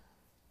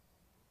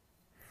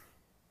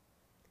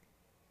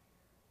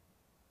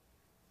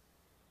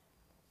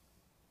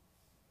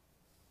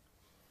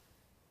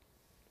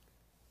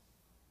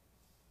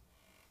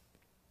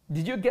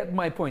 Did you get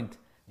my point?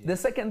 Yeah. The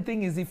second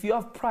thing is, if you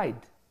have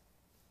pride,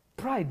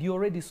 you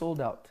already sold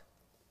out.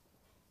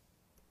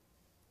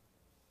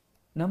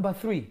 Number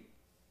 3,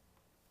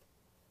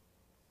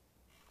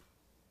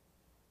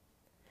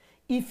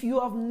 if you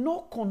have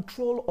no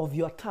control of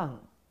your tongue,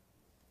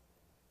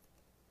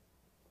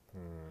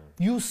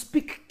 you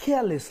speak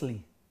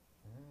carelessly,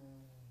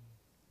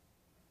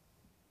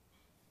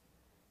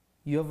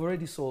 you have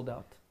already sold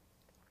out.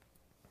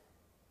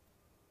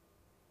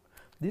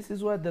 This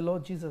is what the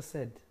Lord Jesus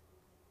said.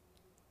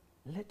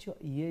 Let your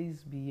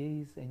yeas be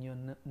yeas and your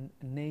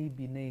nay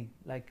be nay.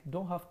 Like,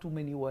 don't have too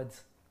many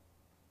words.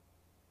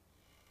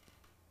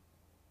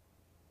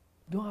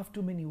 Don't have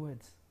too many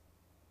words.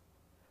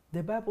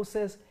 The Bible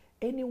says,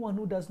 anyone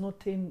who does not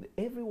tame,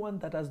 everyone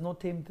that has not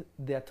tamed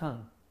their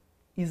tongue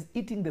is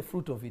eating the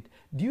fruit of it.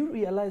 Do you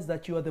realize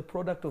that you are the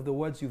product of the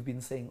words you've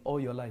been saying all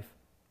your life?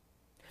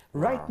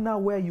 Wow. Right now,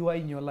 where you are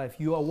in your life,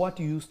 you are what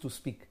you used to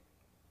speak.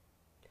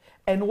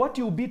 And what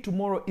you'll be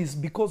tomorrow is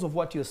because of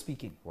what you're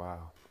speaking.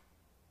 Wow.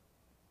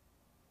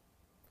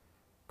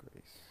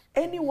 Grace.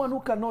 Anyone who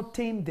cannot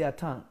tame their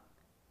tongue,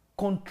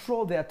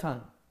 control their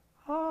tongue,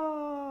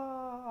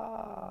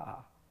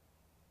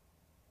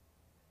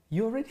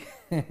 you already...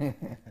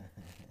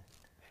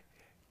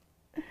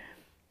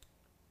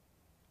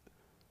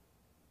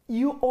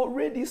 You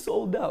already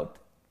sold out.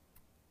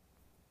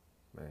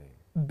 Man.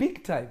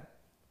 Big time.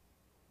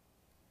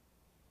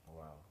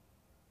 Wow.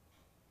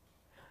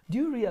 Do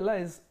you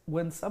realize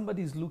when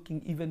somebody is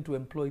looking even to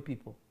employ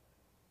people,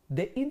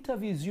 The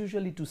interview is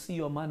usually to see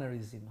your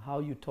mannerism, how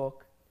you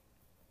talk,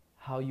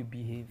 how you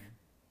behave.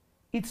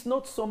 It's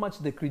not so much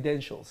the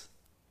credentials.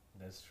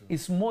 That's true.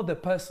 It's more the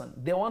person.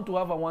 They want to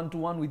have a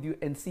one-to-one with you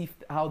and see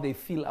how they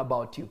feel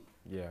about you.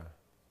 Yeah.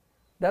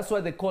 That's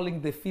why they're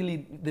calling the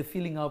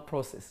feeling out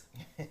process.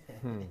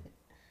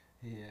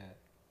 Yeah.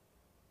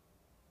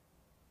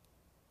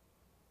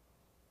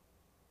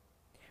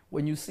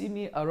 When you see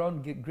me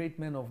around great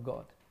men of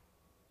God,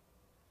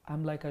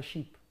 I'm like a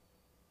sheep.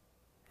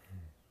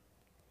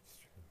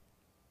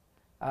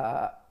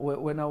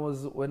 When I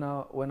was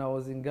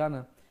in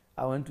Ghana,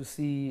 I went to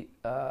see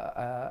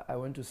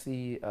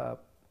a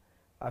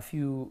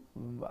few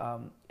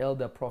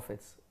elder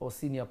prophets or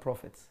senior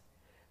prophets.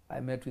 I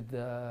met with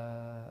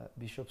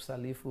Bishop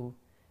Salifu,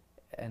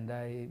 and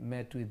I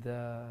met with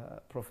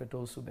Prophet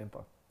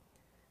Osubempa.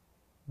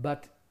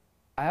 But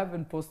I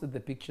haven't posted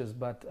the pictures,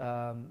 but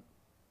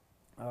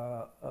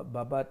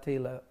Baba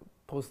Taylor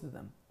posted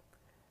them.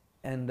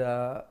 And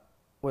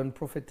when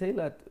Prophet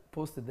Taylor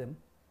posted them,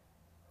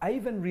 I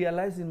even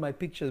realized in my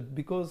pictures,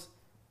 because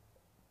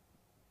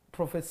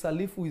Prophet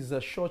Salifu is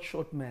a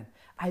short man,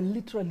 I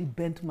literally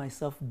bent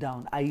myself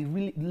down. I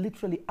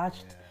literally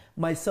arched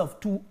myself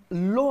to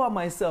lower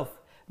myself,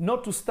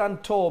 not to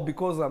stand tall,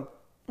 because I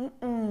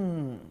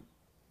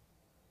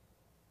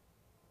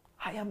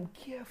am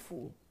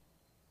careful.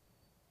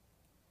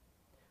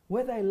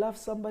 Whether I love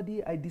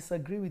somebody, I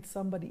disagree with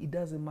somebody, it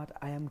doesn't matter.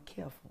 I am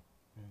careful.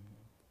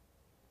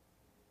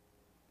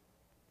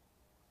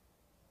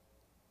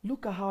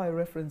 Look at how I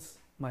reference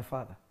my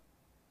father.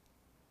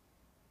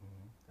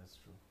 That's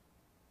true.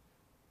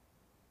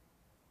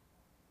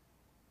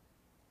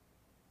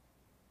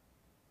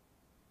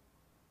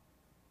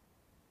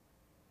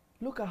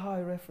 Look at how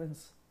I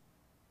reference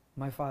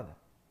my father.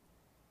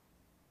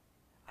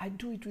 I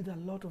do it with a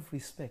lot of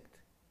respect.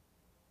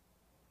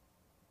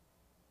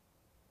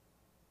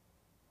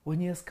 When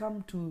he has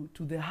come to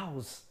the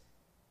house,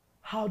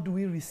 how do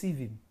we receive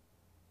him?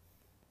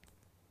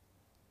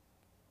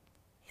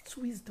 It's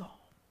wisdom.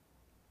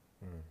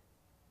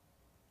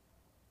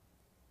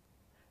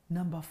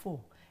 Number 4,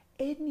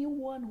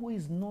 anyone who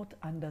is not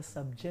under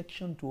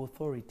subjection to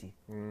authority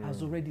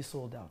has already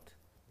sold out.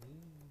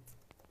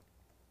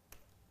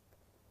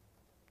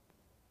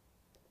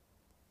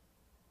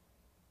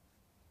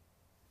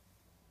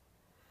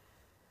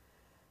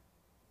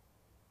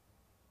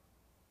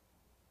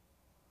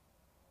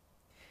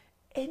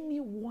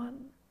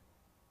 Anyone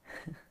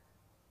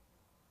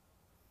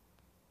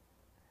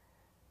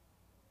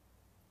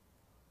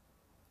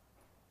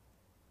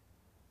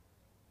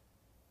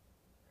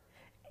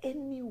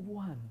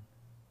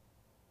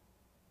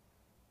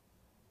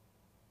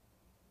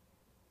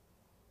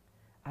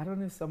I don't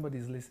know if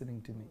somebody's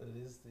listening to me.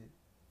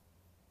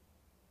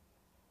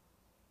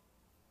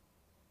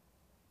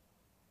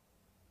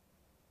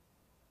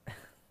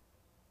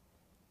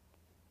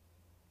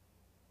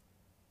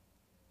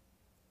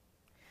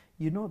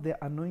 You know,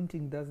 the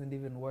anointing doesn't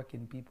even work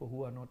in people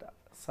who are not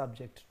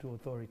subject to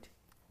authority.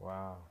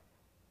 Wow.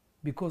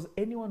 Because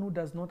anyone who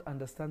does not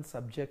understand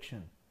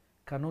subjection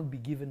cannot be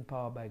given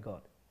power by God.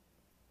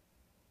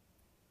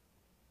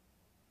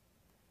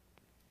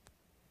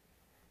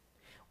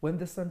 When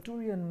the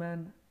centurion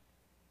man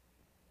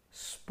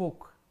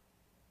spoke,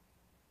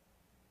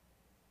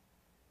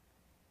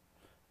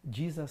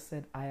 Jesus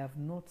said, I have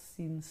not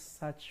seen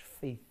such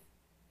faith.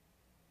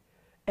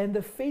 And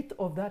the faith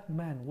of that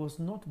man was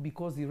not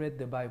because he read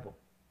the Bible.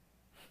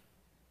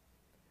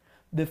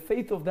 The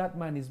faith of that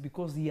man is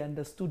because he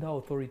understood how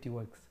authority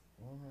works.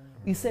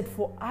 He said,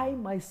 for I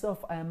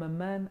myself, I am a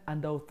man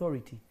under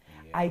authority.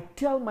 I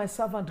tell my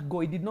servant, go.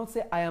 He did not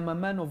say, I am a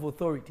man of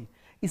authority.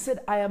 He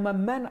said, I am a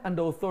man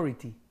under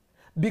authority.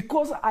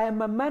 Because I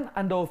am a man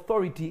under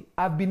authority,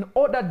 I've been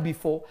ordered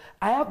before,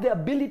 I have the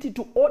ability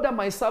to order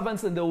my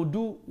servants and they will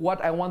do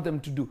what I want them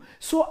to do.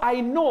 So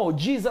I know,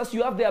 Jesus,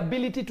 you have the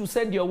ability to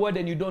send your word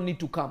and you don't need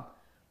to come.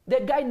 The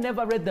guy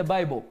never read the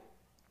Bible.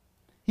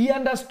 He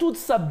understood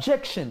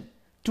subjection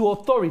to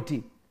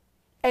authority.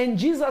 And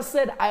Jesus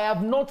said, I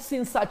have not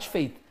seen such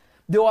faith.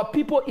 There were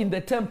people in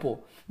the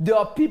temple. There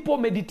were people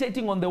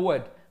meditating on the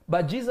word.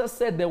 But Jesus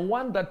said the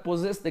one that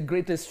possessed the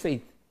greatest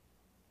faith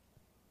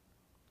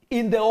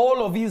in the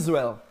whole of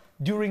Israel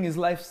during his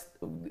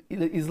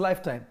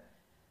lifetime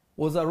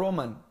was a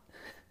Roman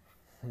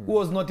who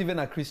was not even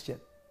a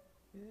Christian.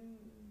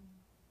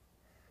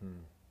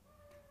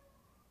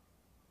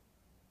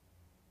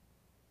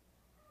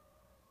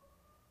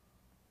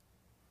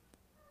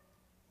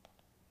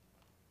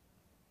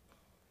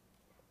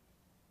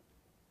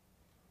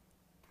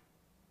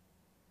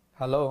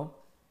 Hello?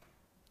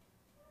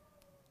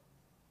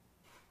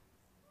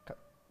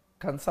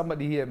 Can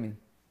somebody hear me?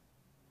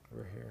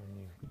 We're hearing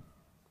you.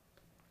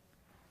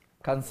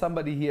 Can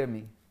somebody hear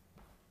me?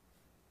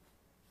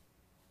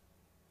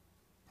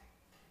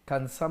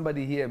 Can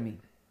somebody hear me?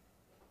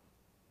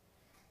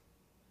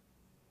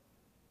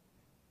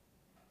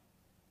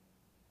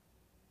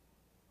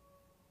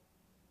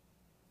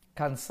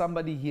 Can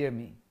somebody hear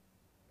me?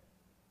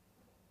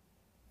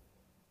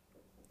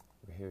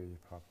 We hear you,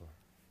 Papa.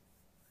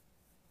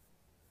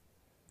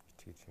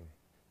 teaching.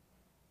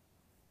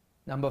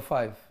 Number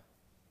 5.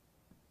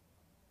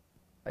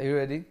 Are you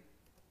ready?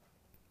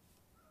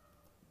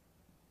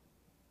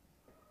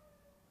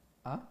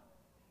 Huh?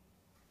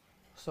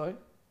 Sorry?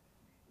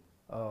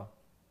 Oh.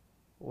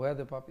 Where are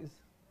the puppies?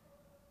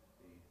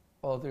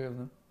 All 3 of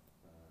them?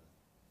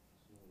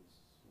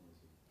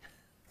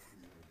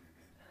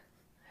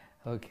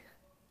 Okay.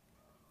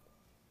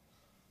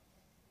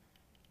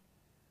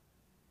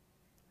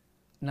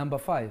 Number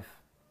 5.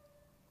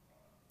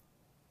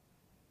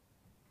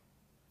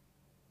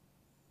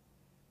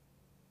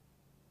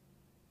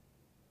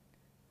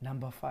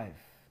 Number 5.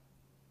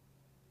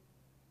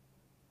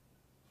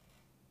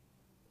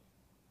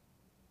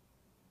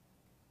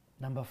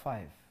 Number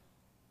 5.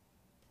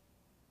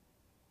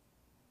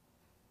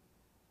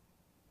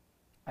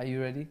 Are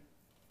you ready?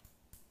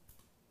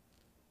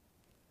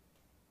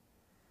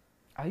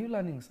 Are you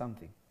learning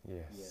something?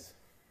 Yes.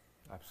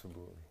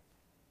 Absolutely.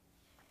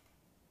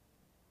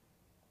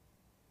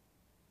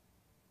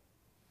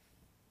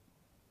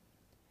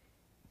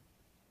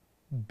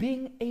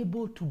 Being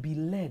able to be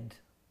led,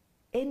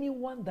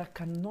 anyone that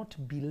cannot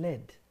be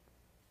led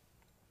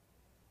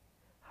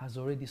has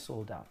already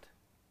sold out.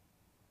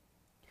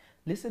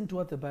 Listen to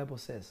what the Bible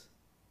says.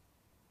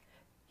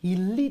 He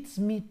leads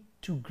me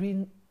to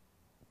green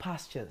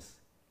pastures.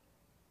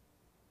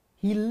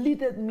 He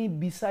leadeth me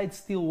beside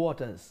still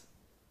waters.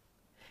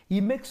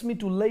 He makes me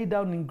to lay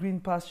down in green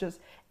pastures,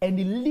 and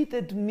he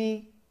leadeth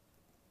me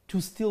to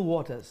still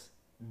waters.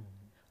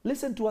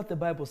 Listen to what the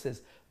Bible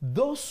says.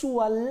 Those who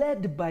are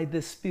led by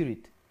the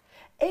Spirit,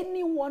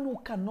 anyone who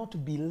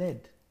cannot be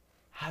led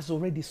has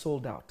already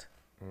sold out.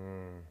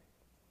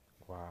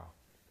 Wow.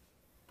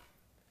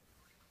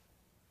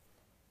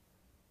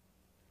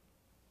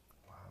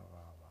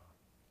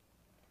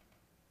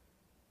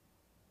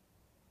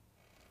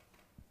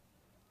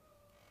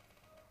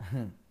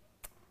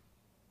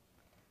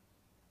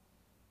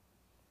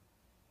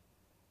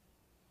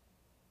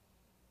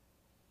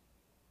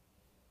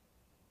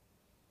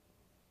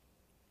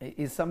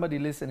 Is somebody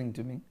listening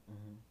to me?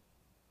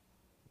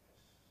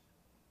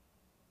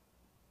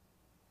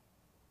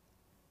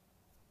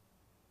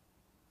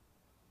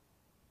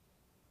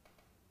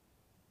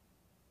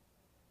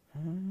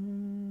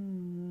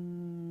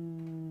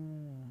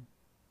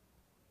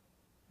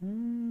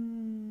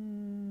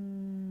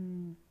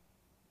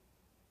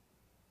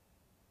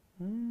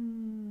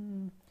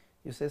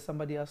 You say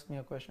somebody asked me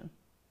a question?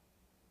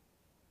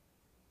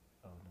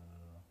 Oh,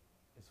 no.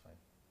 It's fine.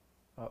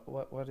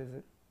 What is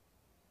it?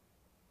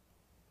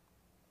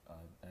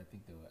 I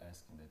think they were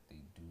asking that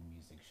they do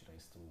music. Should I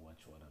still watch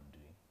what I'm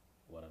doing,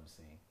 what I'm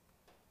saying?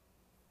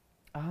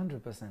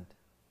 100%.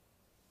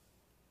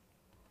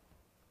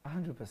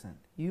 100%.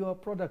 You are a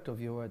product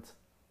of your words.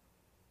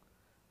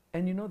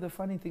 And you know the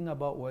funny thing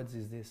about words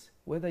is this.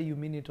 Whether you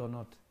mean it or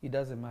not, it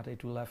doesn't matter.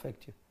 It will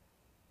affect you.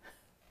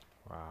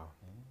 Wow.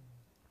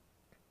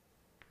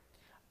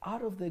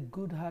 Out of the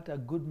good heart, a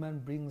good man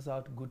brings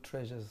out good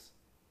treasures.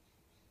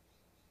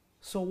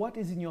 So what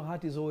is in your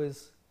heart is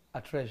always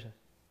a treasure.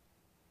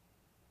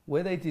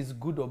 Whether it is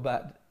good or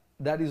bad,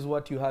 that is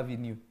what you have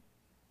in you.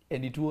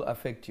 And it will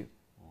affect you.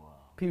 Wow.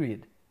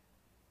 Period.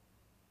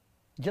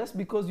 Just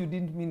because you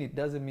didn't mean it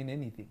doesn't mean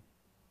anything.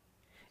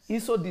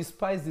 Esau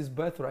despised his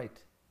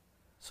birthright.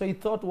 So he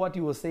thought what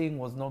he was saying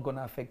was not going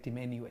to affect him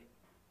anyway.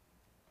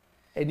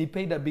 And he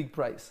paid a big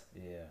price.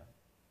 Yeah.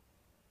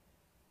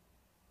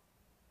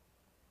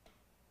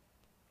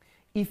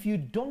 If you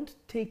don't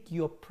take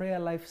your prayer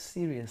life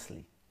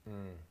seriously,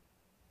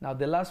 now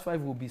the last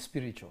 5 will be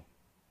spiritual.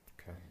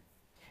 Okay.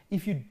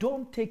 If you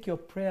don't take your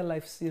prayer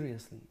life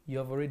seriously, you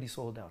have already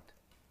sold out.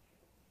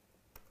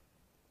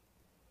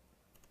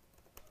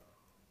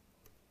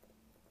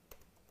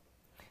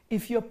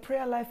 If your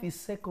prayer life is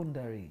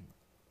secondary,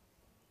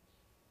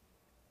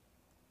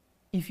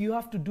 if you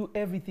have to do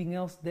everything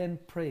else, then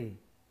pray.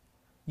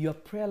 Your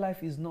prayer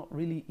life is not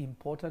really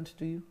important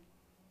to you.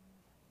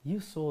 You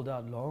sold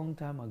out long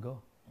time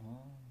ago.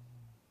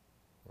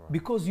 Right.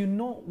 Because you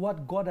know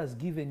what God has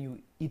given you.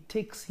 It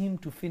takes Him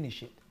to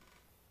finish it,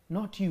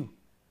 not you.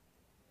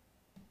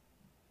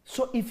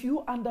 So if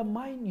you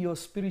undermine your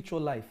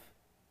spiritual life,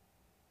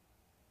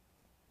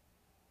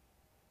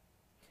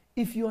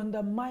 if you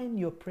undermine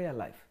your prayer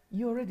life,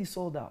 you already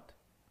sold out.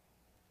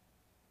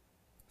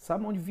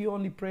 Some of you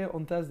only pray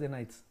on Thursday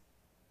nights.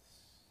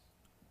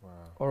 Wow.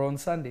 Or on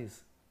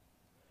Sundays.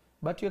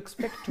 But you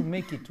expect to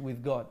make it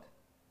with God.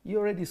 You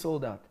already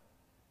sold out.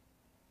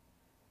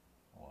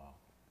 Wow.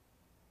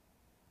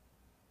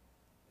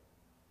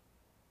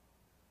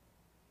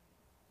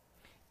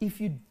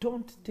 If you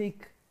don't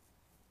take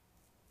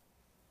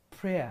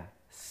prayer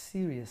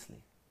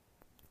seriously,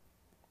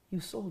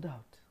 you sold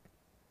out.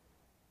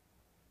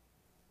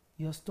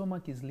 Your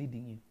stomach is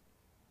leading you.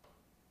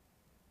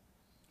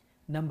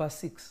 Number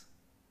 6.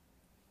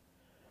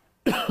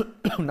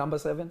 Number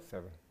 7.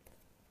 7.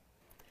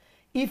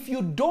 If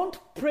you don't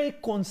pray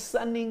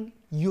concerning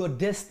your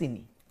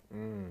destiny,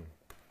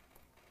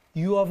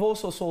 you have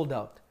also sold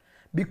out.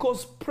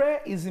 Because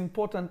prayer is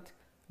important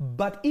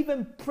But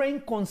even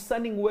praying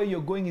concerning where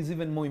you're going is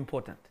even more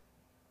important.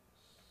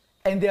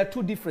 And there are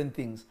two different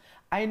things.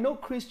 I know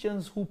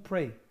Christians who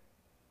pray,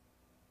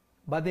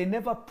 but they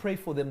never pray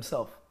for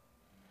themselves.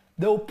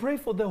 They'll pray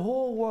for the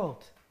whole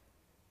world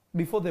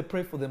before they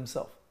pray for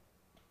themselves.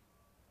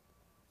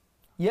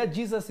 Yet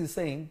Jesus is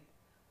saying,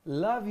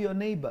 love your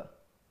neighbor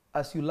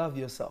as you love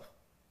yourself.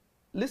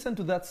 Listen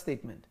to that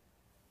statement.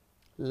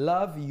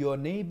 Love your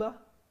neighbor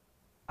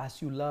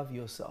as you love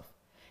yourself.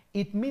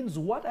 It means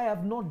what I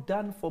have not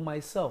done for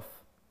myself,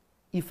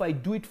 if I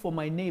do it for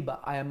my neighbor,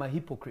 I am a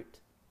hypocrite.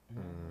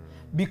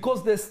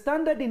 Because the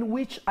standard in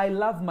which I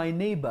love my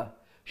neighbor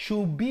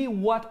should be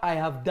what I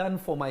have done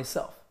for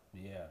myself.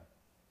 Yeah.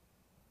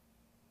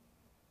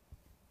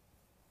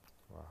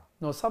 Wow.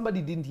 No,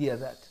 somebody didn't hear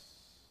that.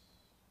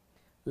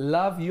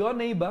 Love your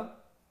neighbor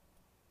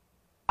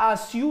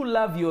as you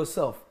love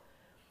yourself.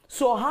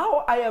 So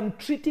how I am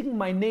treating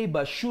my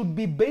neighbor should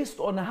be based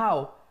on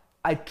how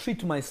I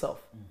treat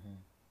myself.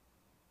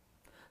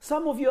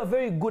 Some of you are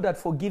very good at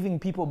forgiving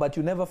people, but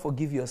you never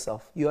forgive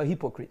yourself. You are a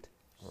hypocrite.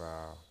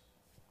 Wow.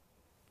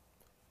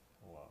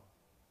 Wow.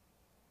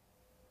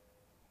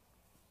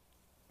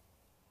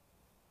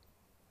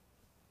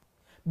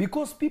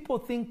 Because people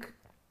think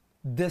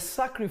the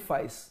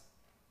sacrifice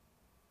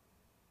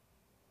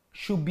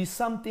should be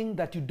something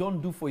that you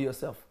don't do for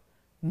yourself.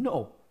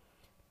 No.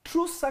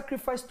 True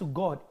sacrifice to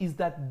God is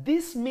that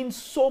this means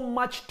so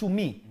much to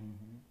me.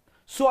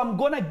 So I'm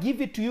going to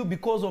give it to you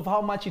because of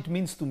how much it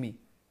means to me.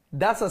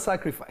 That's a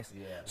sacrifice.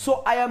 Yeah.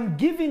 So I am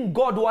giving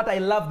God what I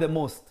love the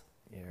most,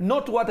 Yeah.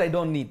 not what I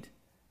don't need.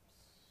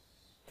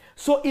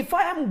 So if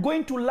I am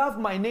going to love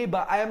my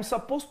neighbor, I am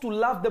supposed to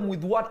love them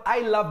with what I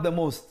love the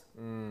most.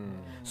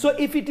 So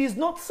if it is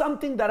not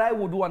something that I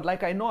would want,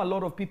 like I know a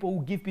lot of people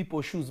who give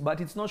people shoes,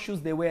 but it's not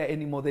shoes they wear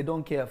anymore, they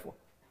don't care for.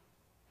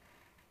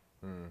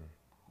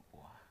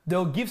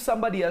 They'll give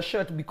somebody a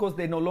shirt because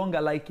they no longer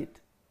like it.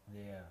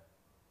 Yeah.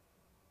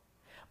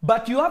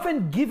 But you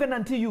haven't given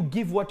until you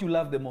give what you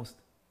love the most.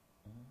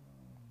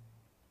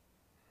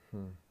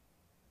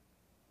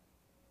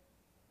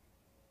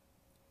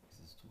 This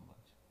is too much.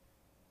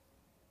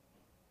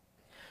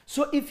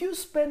 So if you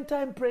spend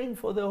time praying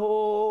for the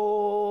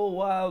whole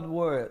wild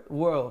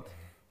world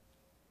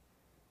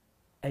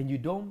and you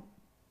don't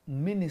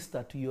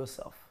minister to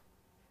yourself,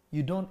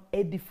 you don't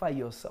edify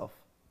yourself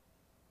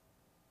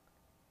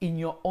in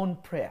your own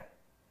prayer.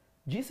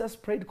 Jesus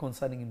prayed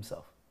concerning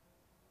himself.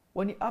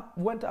 When he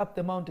went up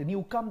the mountain, he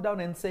would come down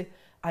and say,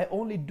 I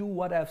only do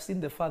what I have seen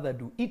the Father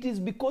do. It is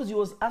because he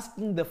was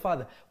asking the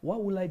Father,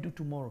 what will I do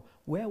tomorrow?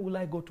 Where will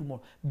I go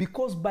tomorrow?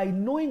 Because by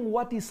knowing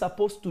what he's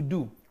supposed to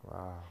do,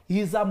 Wow.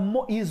 he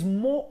is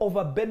more of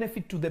a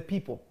benefit to the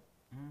people.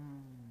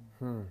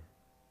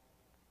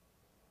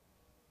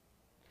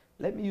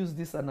 Let me use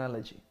this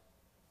analogy.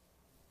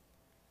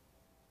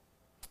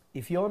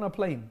 If you're on a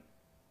plane,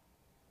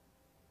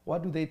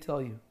 what do they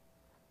tell you?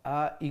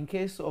 In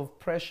case of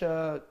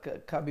pressure,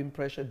 cabin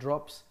pressure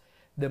drops,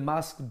 the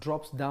mask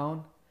drops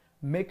down,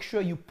 make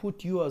sure you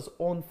put yours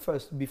on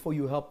first before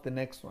you help the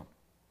next one.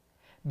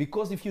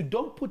 Because if you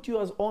don't put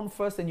yours on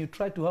first and you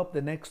try to help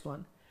the next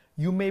one,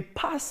 you may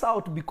pass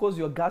out because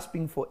you're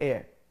gasping for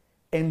air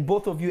and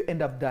both of you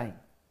end up dying.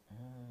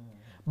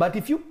 But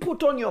if you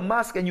put on your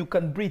mask and you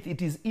can breathe,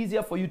 it is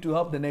easier for you to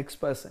help the next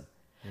person.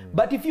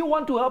 But if you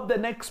want to help the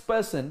next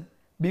person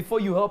before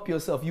you help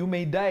yourself, you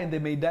may die and they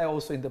may die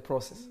also in the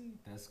process.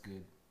 That's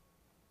good.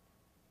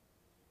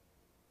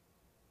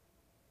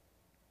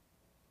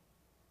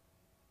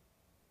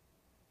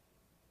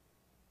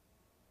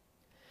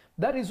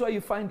 That is why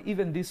you find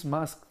even this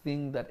mask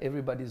thing that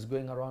everybody is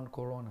going around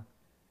corona.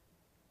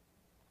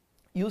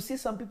 You see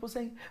some people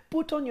saying,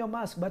 put on your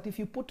mask, but if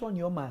you put on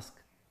your mask,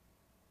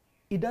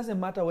 it doesn't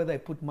matter whether I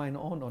put mine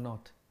on or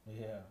not.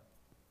 Yeah.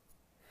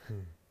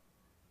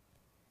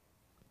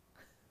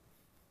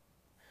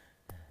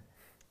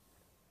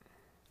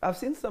 I've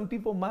seen some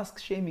people mask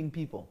shaming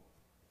people.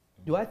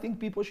 Do I think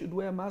people should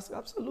wear masks?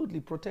 Absolutely.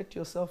 Protect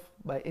yourself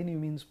by any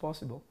means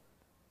possible.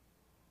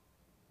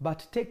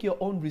 But take your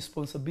own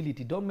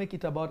responsibility. Don't make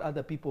it about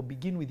other people.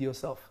 Begin with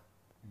yourself.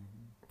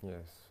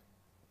 Yes.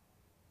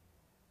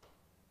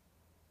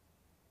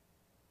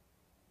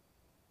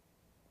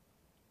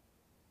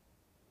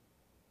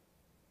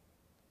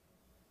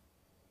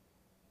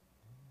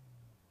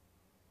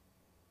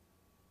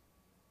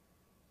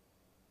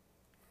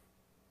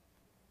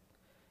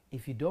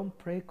 If you don't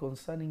pray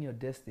concerning your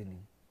destiny,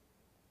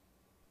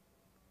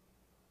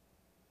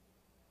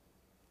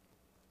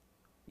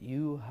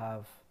 you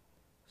have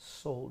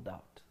sold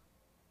out.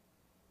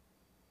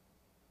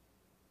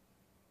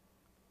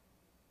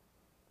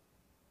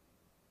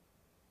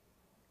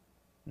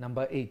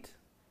 Number 8.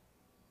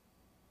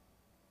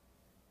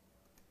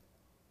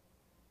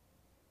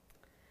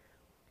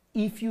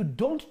 If you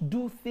don't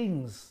do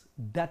things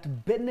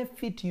that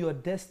benefit your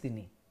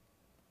destiny,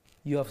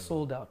 you have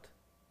sold out.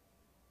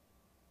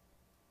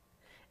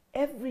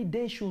 Every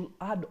day should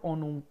add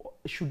on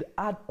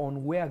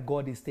where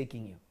God is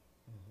taking you.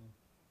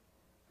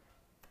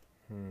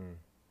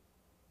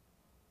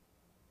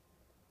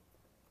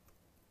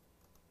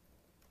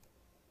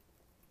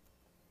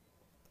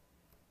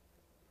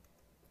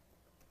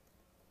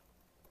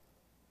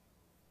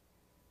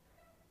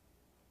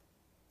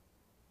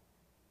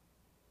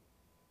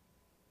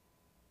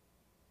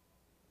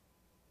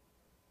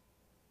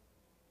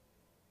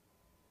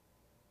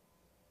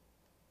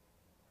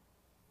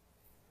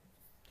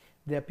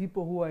 There are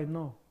people who I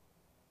know,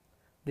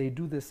 they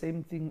do the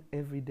same thing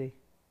every day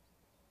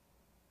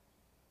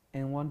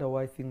and wonder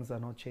why things are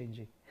not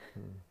changing.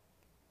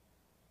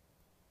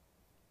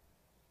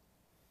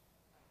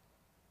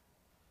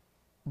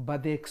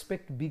 But they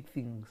expect big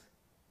things.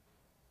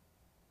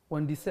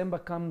 When December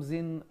comes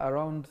in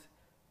around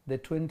the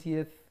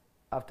 20th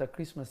after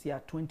Christmas,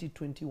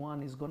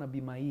 2021 is going to be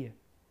my year.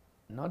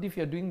 Not if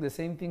you're doing the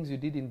same things you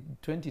did in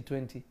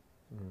 2020.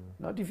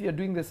 Not if you're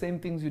doing the same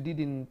things you did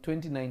in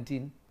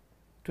 2019,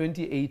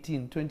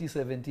 2018,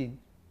 2017.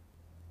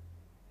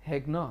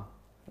 Heck no.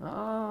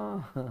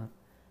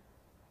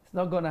 It's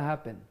not going to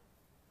happen.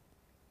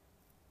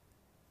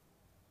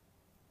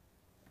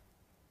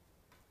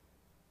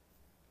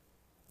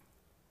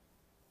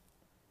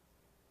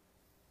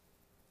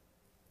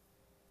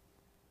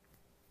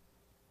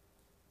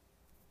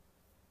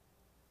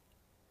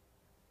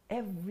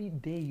 Every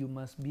day you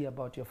must be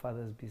about your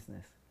Father's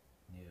business.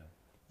 Yeah.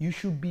 You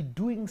should be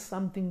doing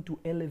something to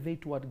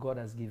elevate what God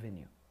has given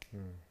you.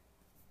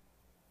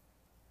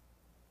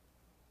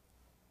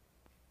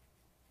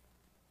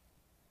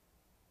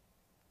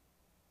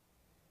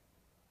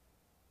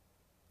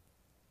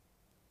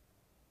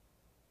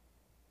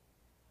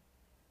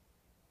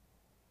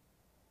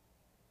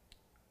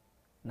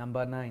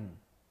 Number 9.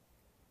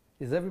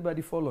 Is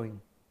everybody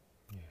following?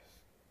 Yes.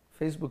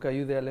 Facebook, are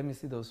you there? Let me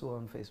see those who are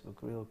on Facebook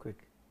real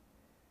quick.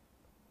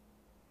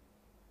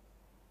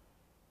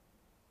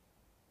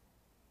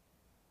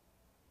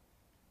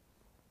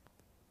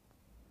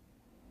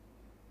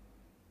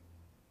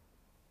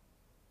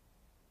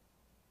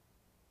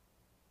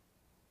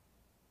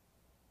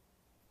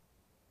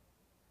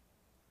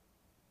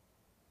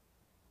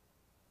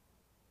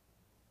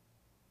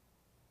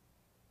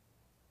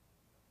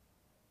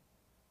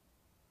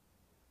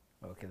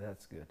 Okay,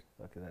 that's good.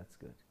 Okay, that's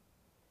good.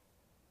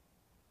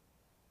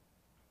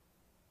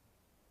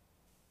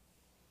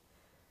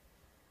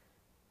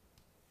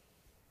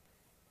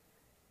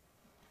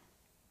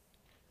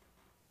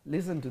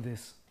 Listen to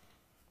this.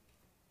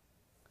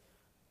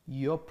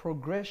 Your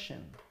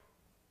progression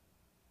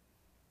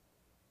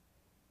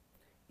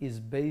is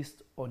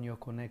based on your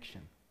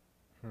connection.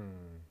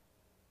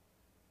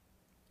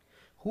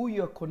 Who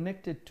you're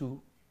connected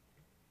to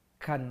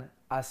can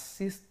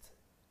assist,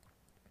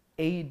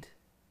 aid,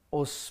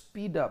 or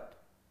speed up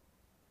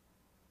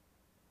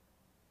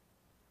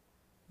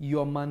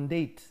your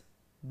mandate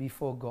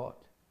before God,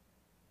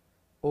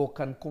 or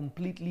can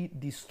completely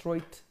destroy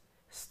it,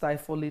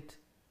 stifle it,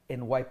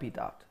 and wipe it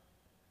out.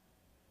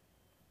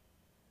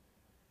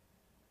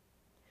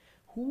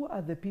 Who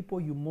are the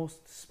people you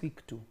most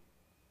speak to?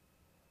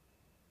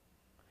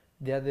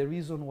 They are the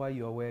reason why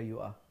you are where you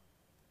are.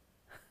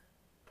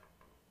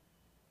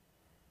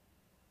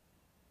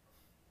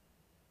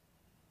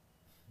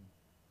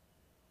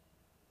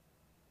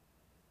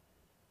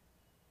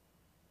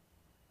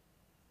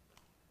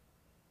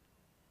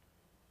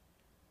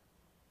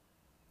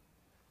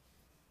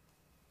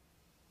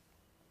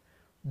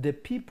 The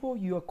people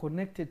you are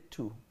connected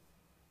to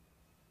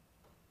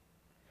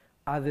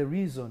are the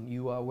reason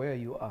you are where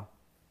you are.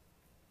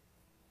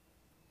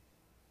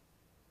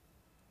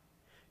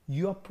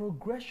 Your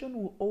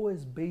progression will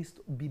always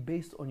be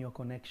based on your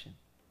connection.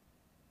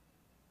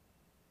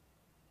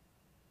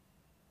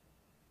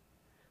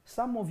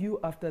 Some of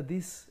you, after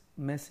this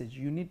message,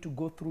 you need to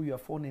go through your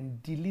phone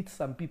and delete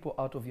some people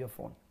out of your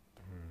phone.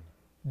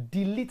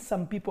 Delete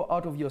some people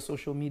out of your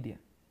social media.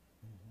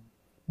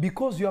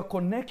 Because your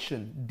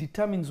connection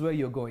determines where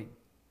you're going.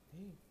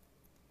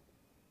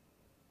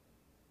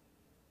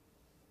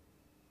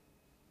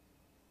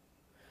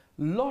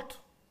 Lot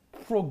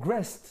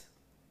progressed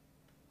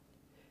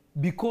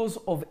because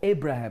of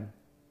Abraham.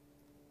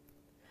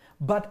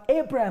 But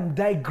Abraham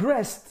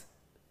digressed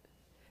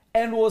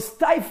and was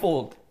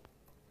stifled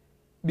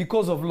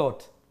because of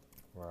Lot.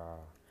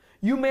 Wow.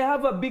 You may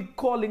have a big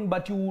calling,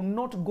 but you will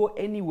not go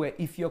anywhere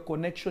if your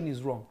connection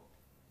is wrong.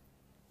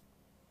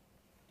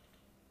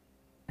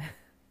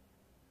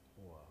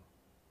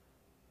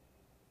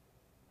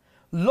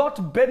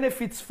 Lot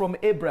benefits from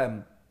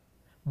Abraham,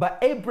 but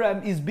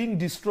Abraham is being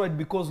destroyed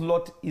because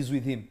Lot is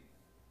with him.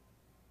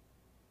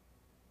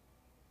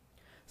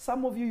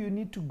 Some of you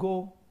need to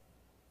go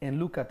and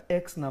look at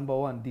X number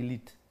 1,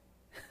 delete.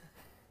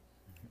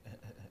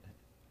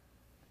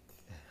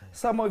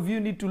 Some of you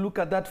need to look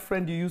at that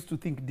friend you used to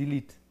think,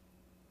 delete.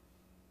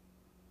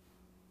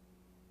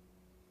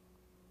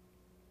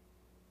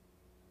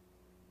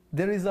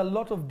 There is a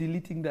lot of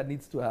deleting that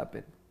needs to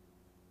happen.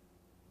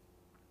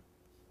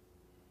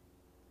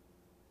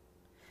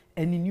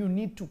 And you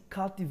need to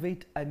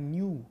cultivate a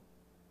new.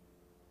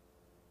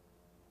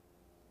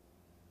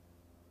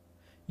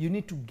 You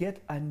need to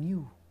get a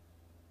new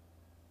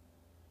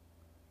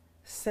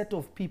set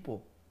of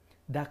people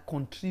that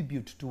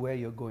contribute to where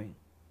you're going.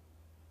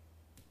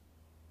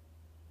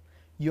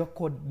 Your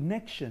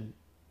connection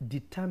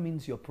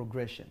determines your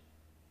progression.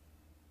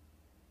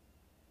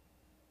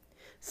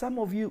 Some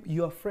of you,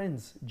 your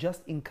friends,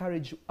 just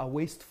encourage a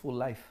wasteful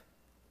life.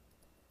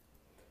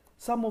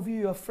 Some of you,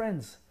 your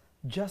friends,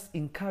 just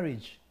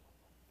encourage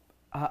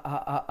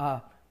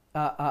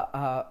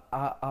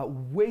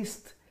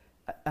waste,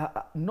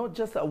 not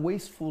just a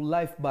wasteful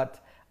life, but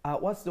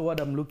what's the word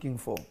I'm looking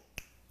for?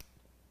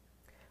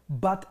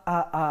 But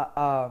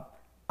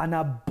an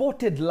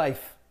aborted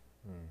life.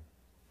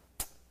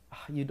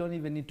 You don't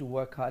even need to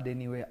work hard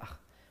anyway.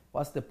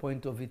 What's the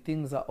point of it?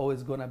 Things are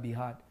always going to be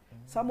hard.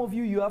 Some of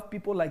you, you have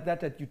people like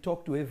that you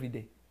talk to every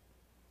day.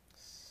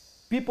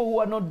 People who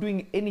are not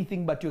doing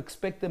anything, but you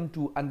expect them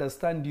to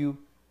understand you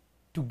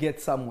to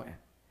get somewhere.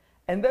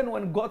 And then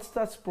when God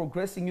starts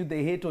progressing you,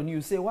 they hate on you.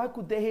 You say, why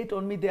could they hate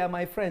on me? They are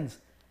my friends.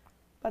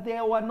 But they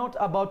were not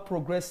about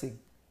progressing.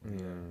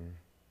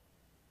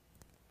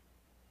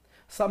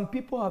 Some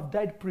people have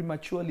died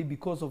prematurely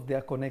because of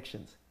their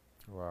connections.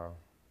 Wow.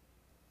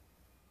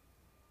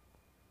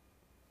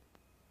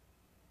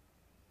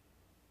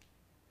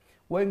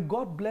 When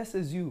God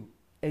blesses you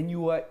and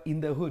you are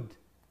in the hood,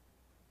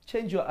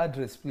 change your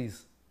address,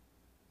 please.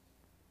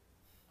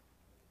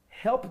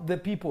 Help the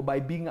people by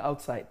being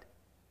outside.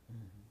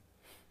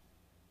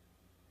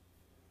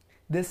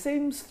 The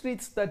same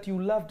streets that you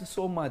loved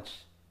so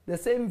much, the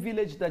same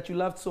village that you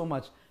loved so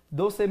much,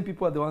 those same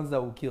people are the ones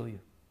that will kill you.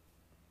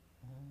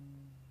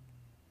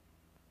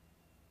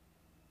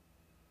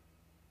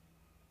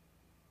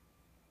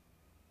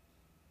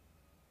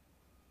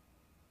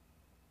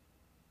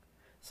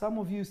 Some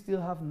of you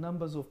still have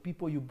numbers of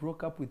people you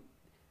broke up with,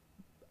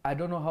 I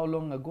don't know how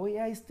long ago.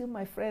 Yeah, he's still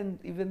my friend,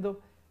 even though,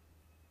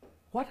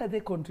 what are they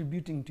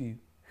contributing to you?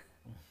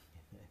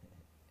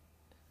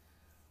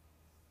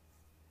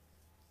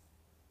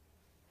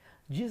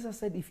 Jesus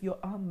said, if your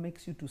arm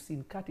makes you to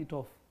sin, cut it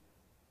off.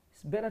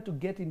 It's better to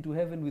get into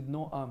heaven with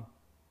no arm.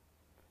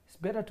 It's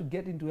better to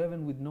get into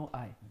heaven with no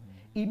eye.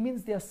 It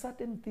means there are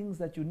certain things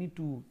that you need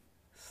to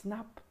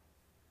snap.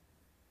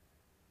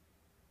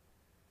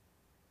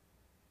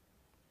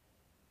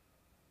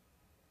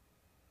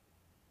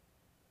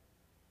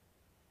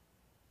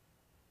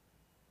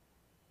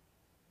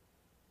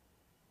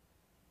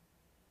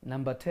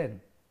 Number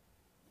 10.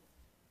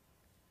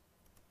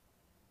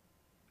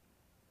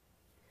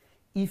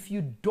 If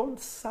you don't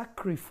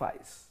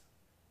sacrifice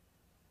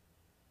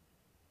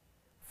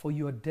for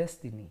your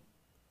destiny,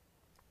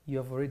 you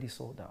have already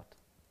sold out.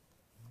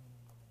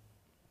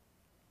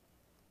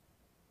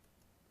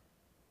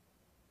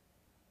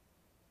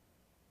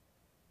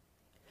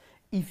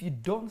 If you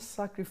don't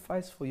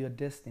sacrifice for your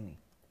destiny,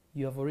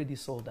 you have already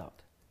sold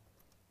out.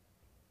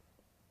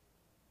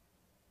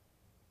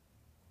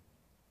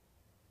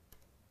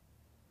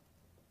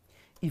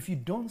 If you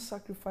don't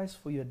sacrifice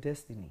for your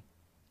destiny,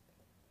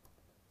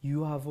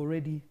 you have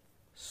already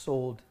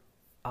sold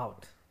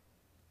out.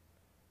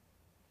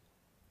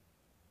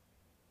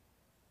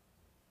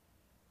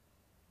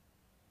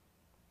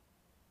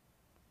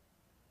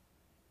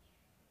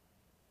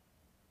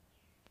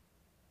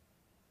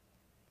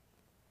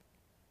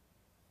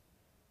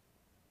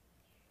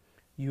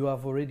 You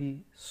have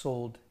already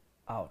sold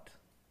out.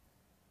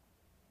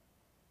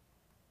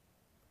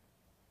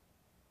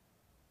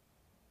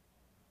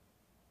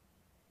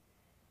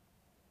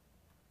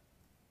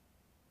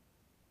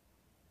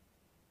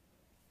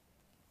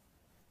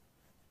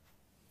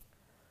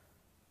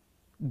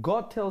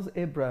 God tells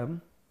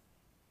Abraham,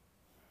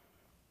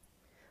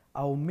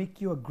 I will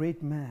make you a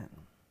great man.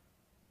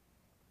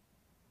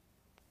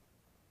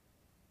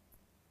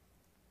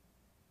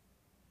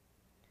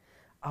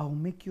 I will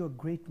make you a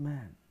great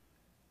man.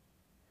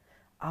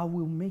 I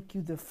will make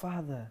you the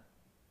father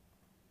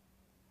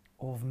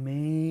of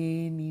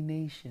many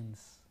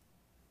nations.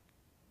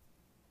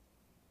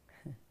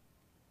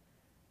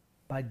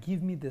 But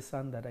give me the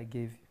son that I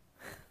gave you.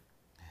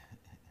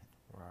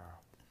 Wow.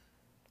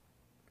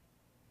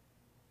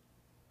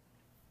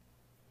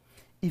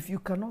 If you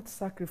cannot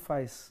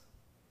sacrifice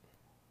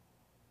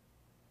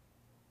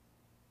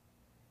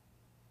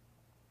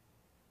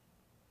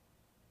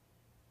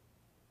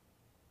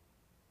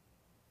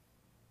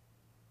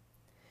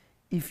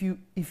if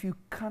you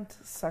can't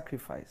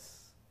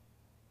sacrifice,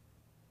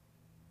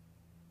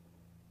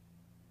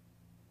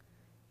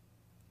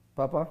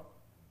 Papa?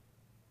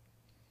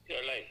 You're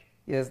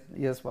alive.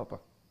 Yes, Papa.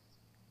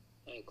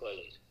 I call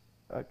it.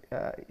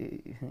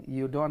 Okay,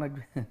 you don't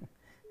agree? Let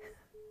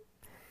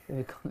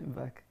me call him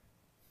back.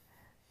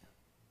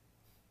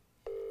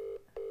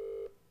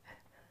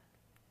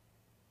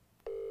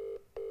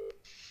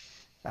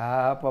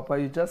 Papa,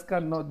 you just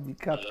cannot be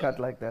cut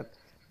like that.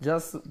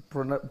 Just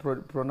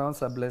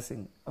pronounce a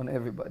blessing on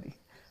everybody.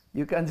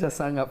 You can't just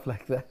hang up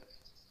like that.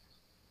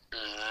 They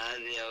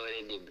are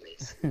already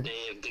blessed. They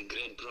have the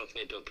great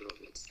prophet of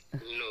prophets,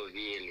 Love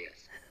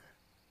Elias.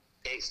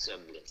 Extra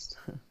blessed.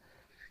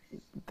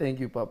 Thank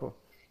you, Papa.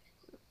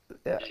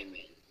 Yeah.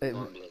 Amen.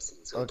 More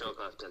blessings. We'll talk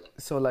after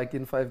that. So like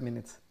in 5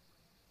 minutes?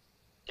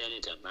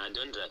 Anytime.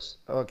 Don't rush.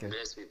 Okay.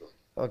 Bless people.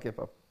 Okay,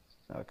 Papa.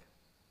 Okay.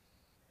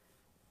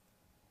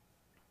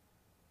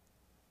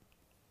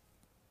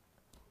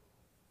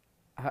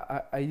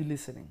 Are you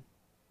listening?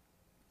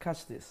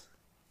 Catch this.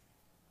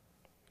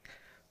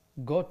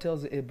 God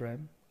tells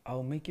Abraham, I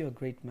will make you a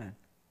great man,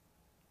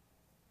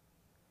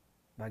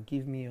 but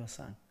give me your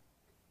son.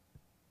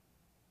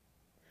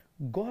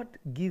 God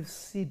gives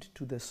seed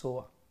to the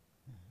sower.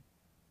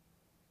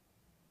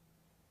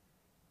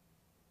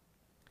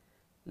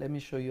 Let me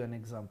show you an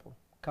example.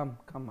 Come,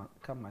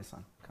 my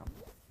son. Come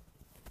here.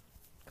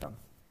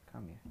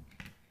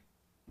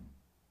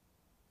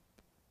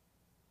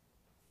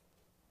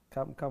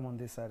 Come on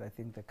this side. I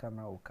think the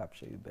camera will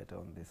capture you better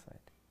on this side.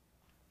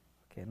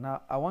 Okay,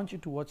 now I want you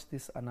to watch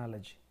this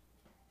analogy.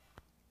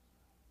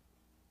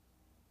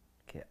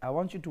 Okay, I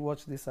want you to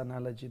watch this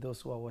analogy,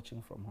 those who are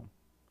watching from home.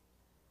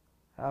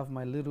 I have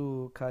my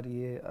little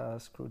Cartier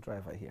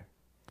screwdriver here.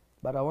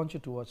 But I want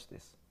you to watch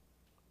this.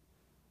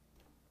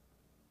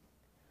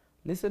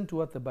 Listen to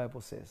what the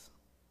Bible says.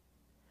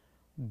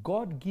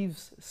 God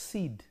gives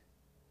seed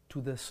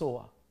to the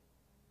sower.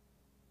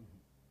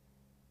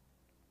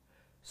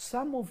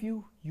 Some of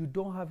you, you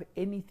don't have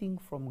anything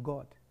from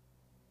God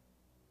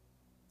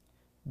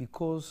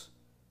because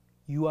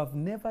you have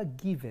never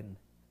given,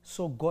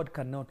 so God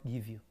cannot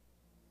give you.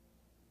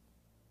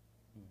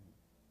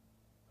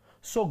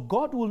 So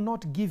God will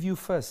not give you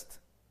first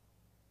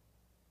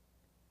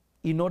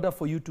in order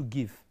for you to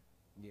give.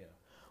 Yeah.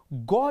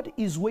 God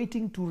is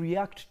waiting to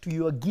react to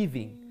your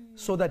giving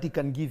so that He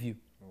can give you.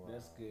 Wow.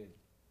 That's good.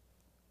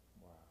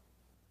 Wow.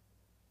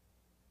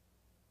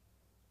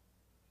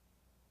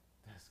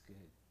 That's good.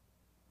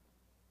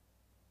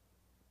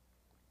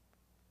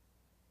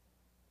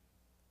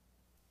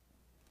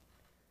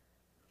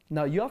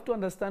 Now you have to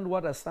understand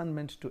what a son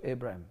meant to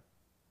Abraham.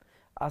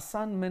 A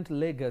son meant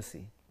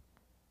legacy.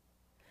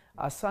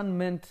 A son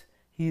meant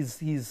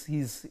his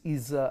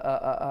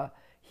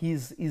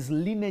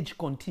lineage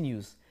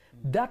continues.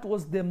 That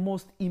was the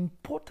most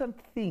important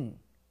thing.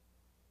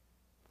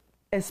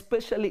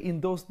 Especially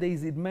in those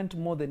days, it meant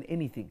more than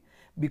anything.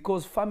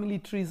 Because family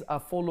trees are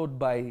followed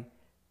by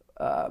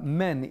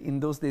men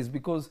in those days.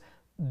 Because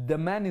the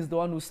man is the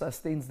one who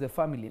sustains the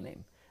family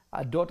name.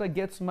 A daughter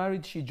gets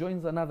married, she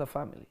joins another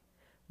family.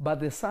 But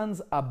the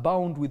sons are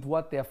bound with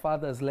what their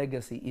father's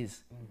legacy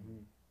is. Mm-hmm.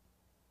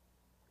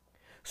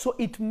 So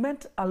it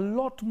meant a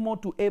lot more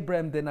to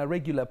Abraham than a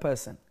regular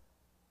person.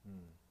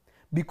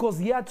 Because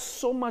he had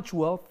so much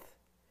wealth,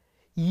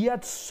 he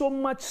had so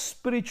much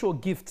spiritual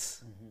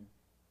gifts,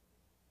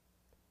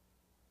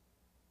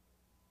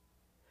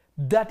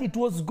 that it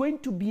was going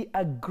to be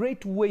a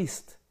great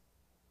waste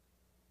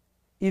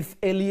if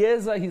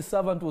Eliezer, his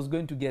servant, was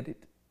going to get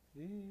it.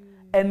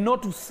 And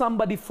not to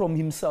somebody from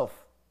himself.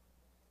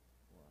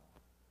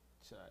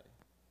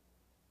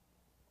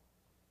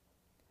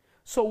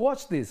 So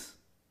watch this.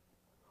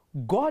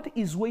 God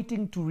is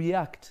waiting to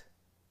react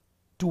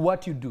to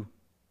what you do.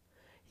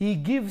 He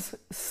gives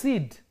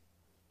seed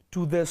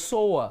to the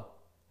sower.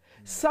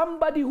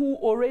 Somebody who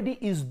already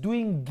is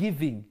doing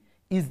giving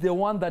is the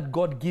one that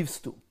God gives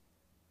to.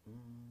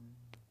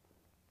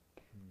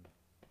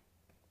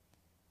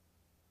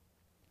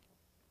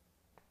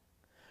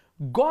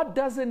 God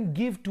doesn't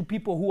give to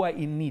people who are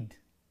in need.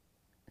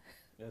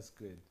 That's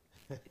good.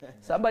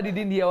 Somebody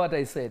didn't hear what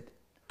I said.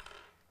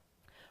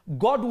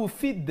 God will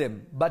feed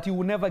them, but He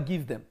will never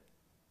give them.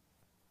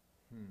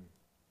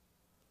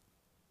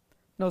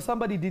 No,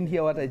 somebody didn't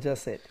hear what I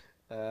just said.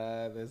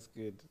 That's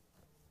good.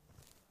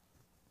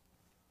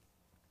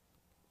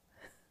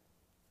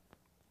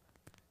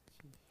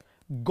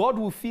 God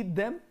will feed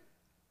them,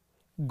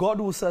 God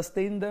will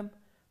sustain them,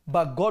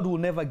 but God will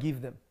never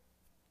give them.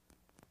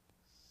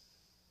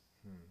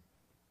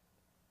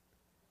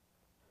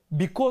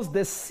 Because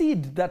the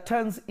seed that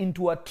turns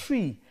into a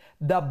tree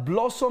that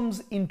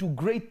blossoms into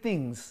great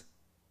things,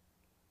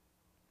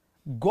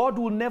 God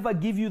will never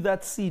give you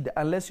that seed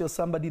unless you're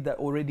somebody that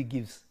already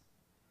gives.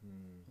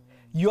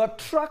 Your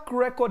track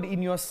record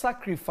in your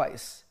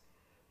sacrifice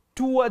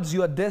towards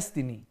your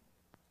destiny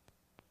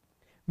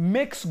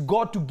makes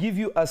God to give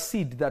you a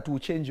seed that will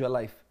change your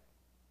life.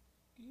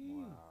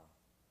 Wow.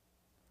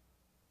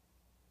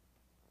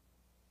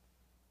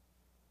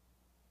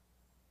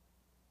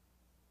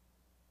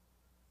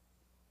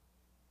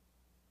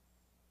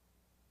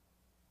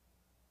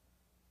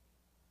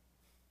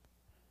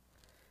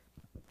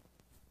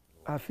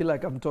 I feel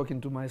like I'm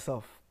talking to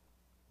myself.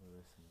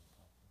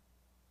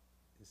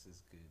 This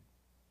is good.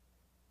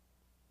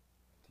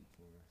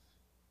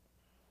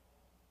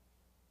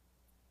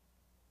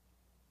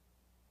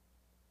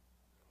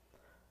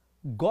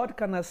 God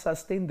can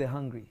sustain the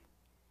hungry.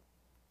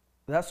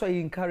 That's why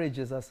He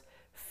encourages us,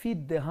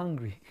 feed the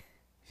hungry.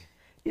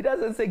 He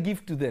doesn't say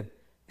give to them.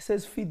 He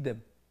says feed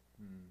them.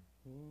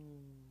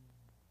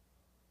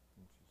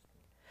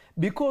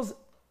 Because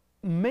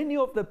many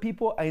of the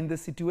people are in the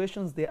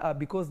situations they are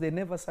because they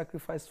never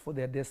sacrificed for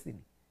their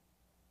destiny.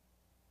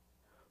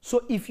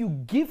 So if you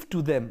give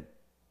to them,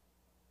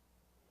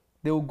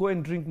 they will go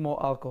and drink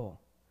more alcohol.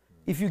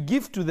 If you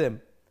give to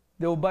them,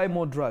 they will buy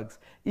more drugs.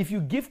 If you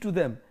give to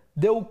them,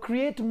 they will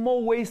create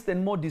more waste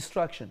and more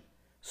destruction.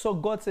 So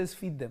God says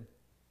feed them.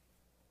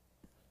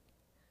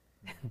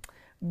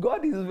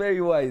 God is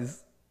very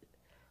wise.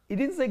 He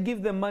didn't say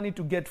give them money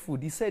to get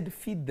food. He said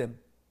feed them.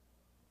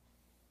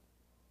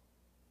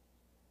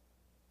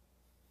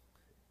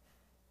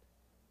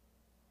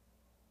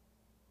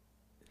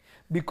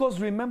 Because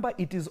remember,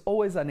 it is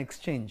always an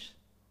exchange.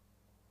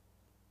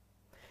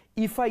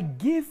 If I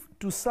give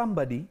to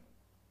somebody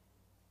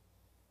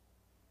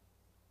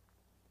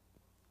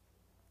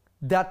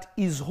that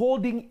is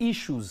holding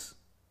issues,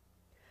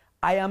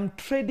 I am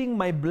trading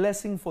my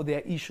blessing for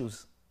their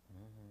issues.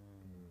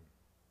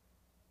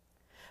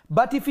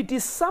 But if it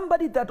is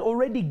somebody that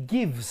already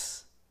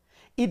gives,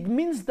 it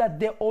means that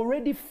the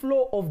already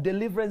flow of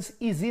deliverance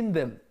is in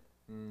them.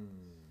 Wow.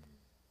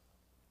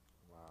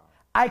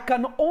 I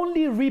can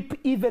only reap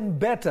even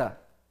better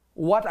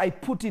what I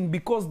put in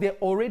because they're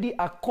already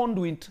a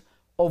conduit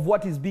of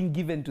what is being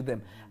given to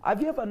them.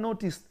 Have you ever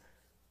noticed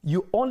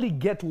you only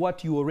get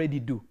what you already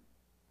do?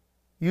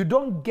 You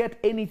don't get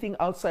anything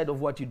outside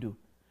of what you do.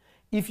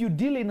 If you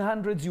deal in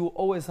hundreds, you will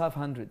always have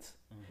hundreds.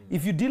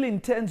 If you deal in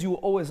tens, you will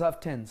always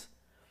have tens.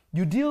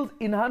 You deal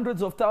in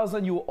hundreds of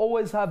thousands, you will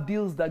always have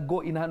deals that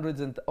go in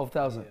hundreds of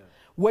thousands. Yeah.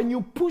 When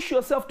you push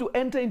yourself to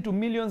enter into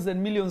millions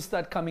and millions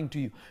start coming to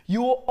you,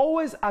 you will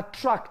always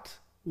attract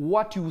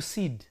what you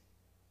seed.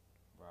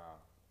 Wow.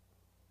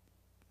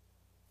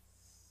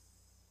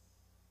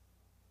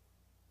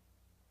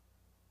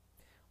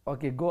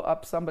 Okay, go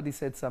up. Somebody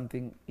said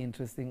something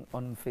interesting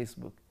on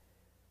Facebook.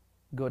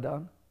 Go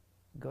down.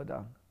 Go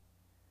down.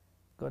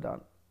 Go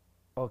down.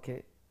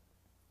 Okay.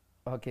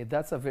 Okay,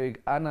 that's a very...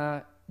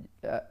 Anna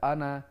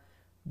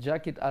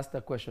Jacket asked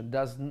a question.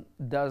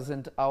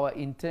 Doesn't our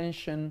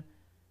intention,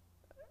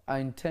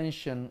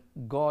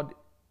 God...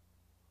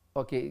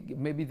 Okay,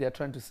 maybe they're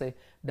trying to say,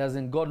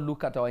 doesn't God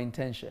look at our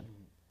intention?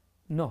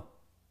 No.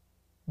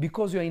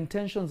 Because your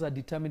intentions are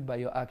determined by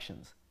your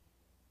actions.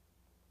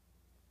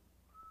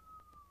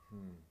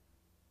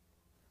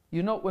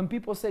 You know, when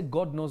people say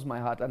God knows my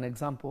heart, an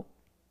example.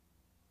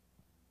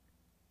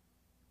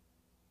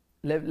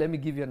 Let me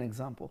give you an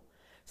example.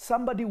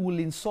 Somebody will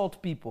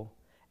insult people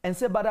and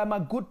say, but I'm a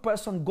good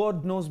person,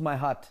 God knows my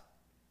heart.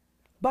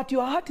 But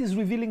your heart is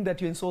revealing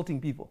that you're insulting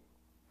people.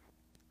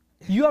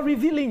 You are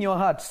revealing your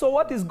heart. So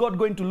what is God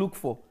going to look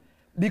for?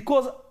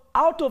 Because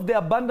out of the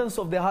abundance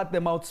of the heart,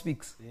 the mouth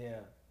speaks. Yeah.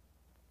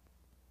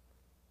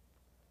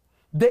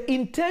 The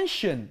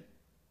intention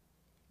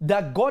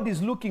that God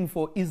is looking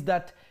for is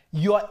that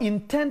your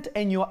intent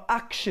and your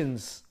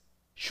actions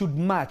should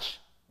match.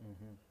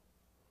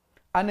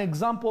 An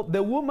example,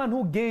 the woman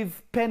who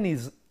gave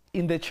pennies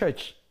in the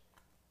church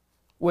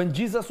when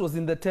Jesus was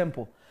in the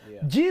temple. Yeah.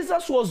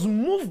 Jesus was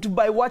moved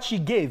by what she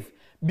gave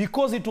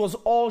because it was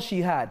all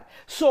she had.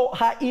 So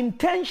her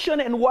intention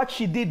and what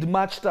she did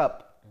matched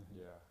up.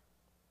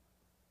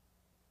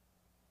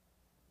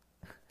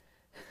 Yeah.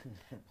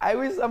 I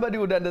wish somebody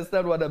would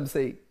understand what I'm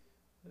saying.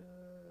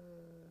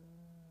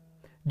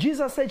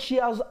 Jesus said, she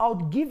has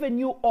outgiven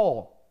you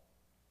all.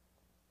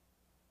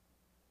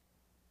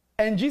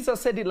 And Jesus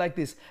said it like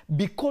this,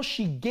 because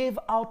she gave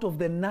out of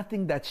the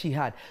nothing that she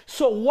had.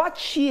 So what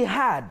she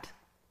had,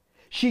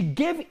 she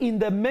gave in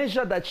the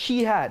measure that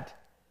she had,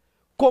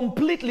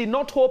 completely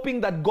not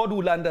hoping that God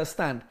will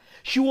understand.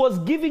 She was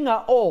giving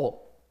her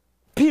all,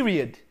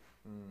 period.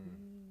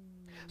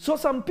 So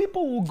some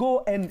people will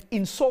go and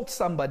insult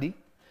somebody,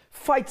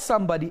 fight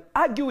somebody,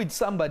 argue with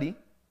somebody,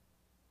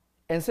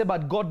 and say,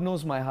 but God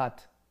knows my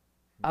heart.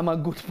 I'm a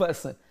good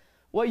person.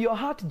 Well, your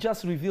heart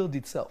just revealed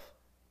itself.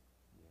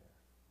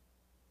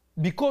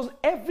 Because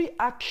every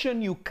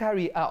action you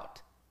carry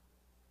out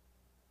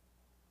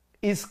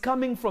is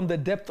coming from the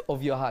depth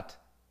of your heart.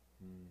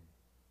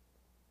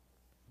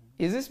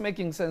 Is this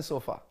making sense so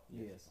far?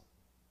 Yes.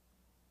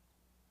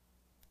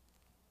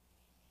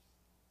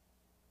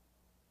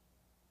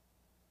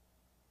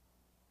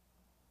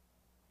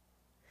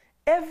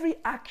 Every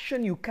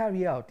action you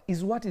carry out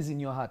is what is in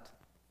your heart.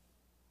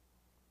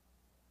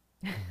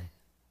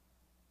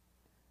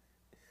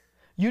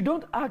 You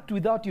don't act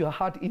without your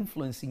heart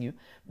influencing you.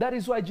 That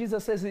is why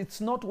Jesus says it's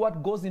not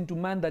what goes into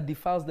man that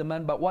defiles the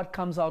man, but what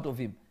comes out of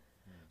him.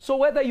 So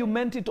whether you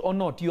meant it or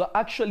not, you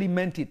actually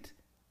meant it.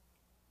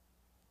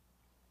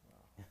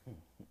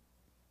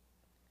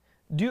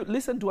 Do you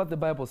listen to what the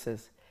Bible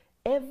says?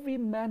 Every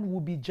man will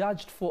be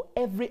judged for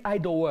every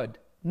idle word,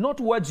 not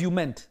words you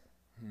meant.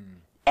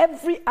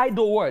 Every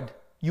idle word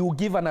you will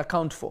give an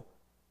account for.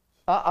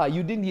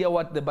 You didn't hear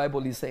what the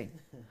Bible is saying.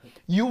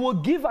 You will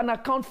give an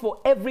account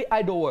for every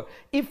idle word.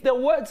 If the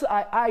words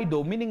are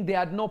idle, meaning they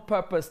had no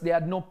purpose, they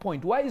had no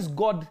point, why is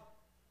God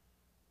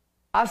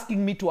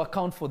asking me to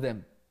account for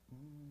them?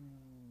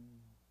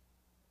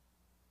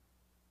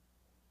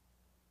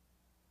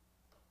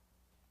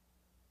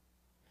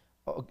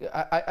 Okay.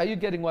 Are you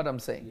getting what I'm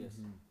saying? Yes.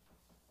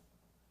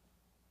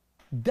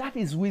 That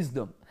is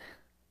wisdom.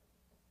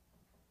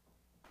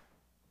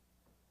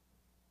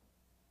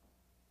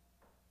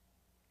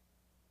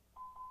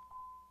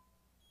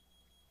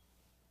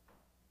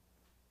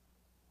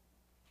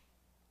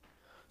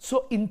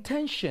 So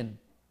intention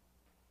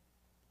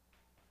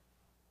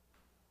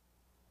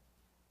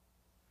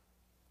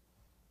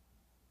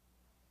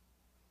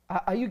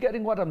are you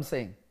getting what I'm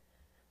saying?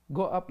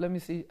 Go up, let me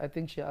see. I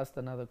think she asked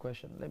another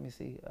question. Let me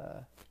see.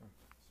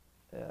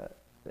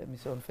 Let me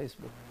see on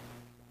Facebook.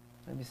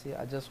 Let me see.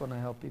 I just want to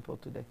help people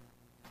today.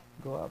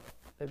 Go up.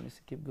 Let me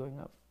see. Keep going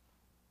up.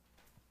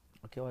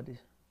 Okay, what is?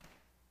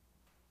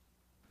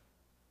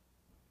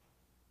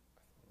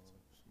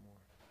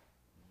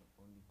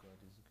 Only God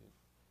is good.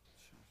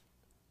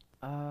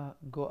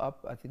 Go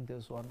up. I think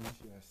there's one more.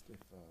 She asked if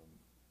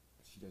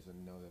she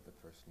doesn't know that the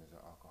person is an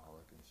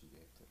alcoholic and she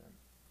gave to them.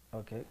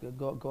 Okay,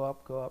 go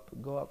up, go up,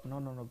 go up. No,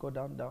 go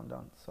down, down,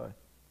 down. Sorry.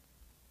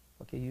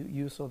 Okay,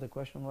 you saw the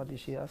question. What did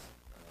she ask?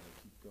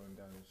 Keep going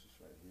down. It's just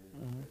right here.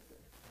 Mhm. Right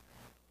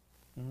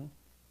there. Mm-hmm.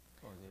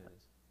 Oh, there it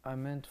is. I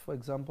meant, for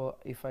example,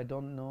 if I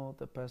don't know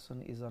the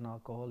person is an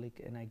alcoholic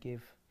and I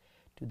give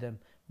to them.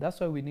 That's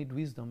why we need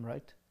wisdom,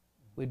 right?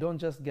 We don't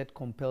just get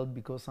compelled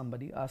because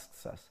somebody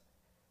asks us.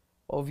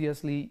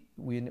 Obviously,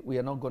 we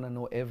are not going to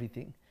know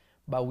everything,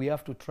 but we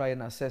have to try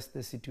and assess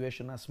the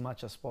situation as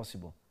much as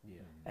possible.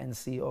 Yeah. And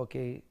see,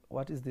 okay,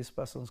 what is this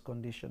person's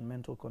condition,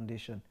 mental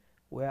condition?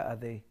 Where are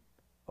they?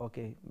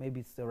 Okay, maybe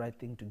it's the right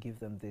thing to give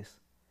them this.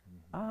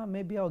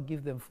 Maybe I'll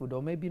give them food,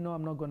 or maybe no,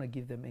 I'm not going to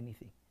give them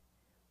anything.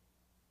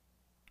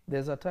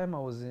 There's a time I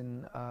was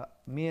in,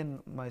 me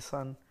and my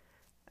son,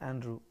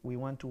 Andrew, we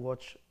went to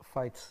watch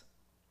fights,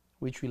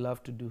 which we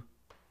love to do.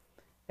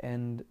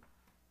 And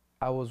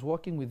I was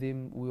walking with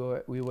him,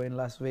 we were in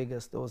Las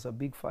Vegas, there was a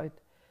big fight.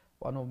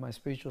 One of my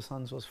spiritual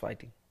sons was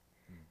fighting.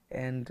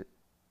 And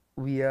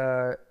we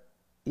are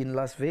in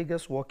Las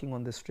Vegas walking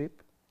on the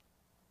strip.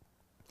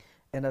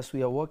 And as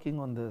we are walking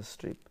on the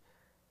strip,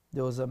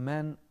 there was a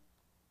man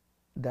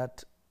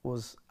that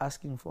was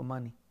asking for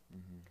money.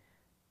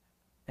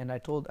 And I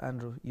told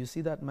Andrew, you see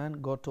that man?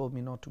 God told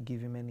me not to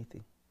give him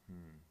anything. He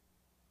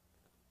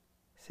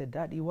said,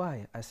 Daddy,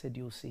 why? I said,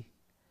 you'll see.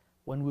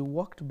 When we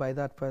walked by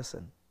that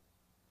person,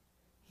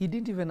 he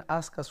didn't even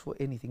ask us for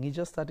anything. He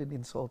just started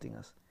insulting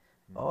us.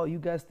 Oh, you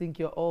guys think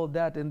you're all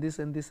that and this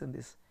and this and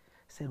this. I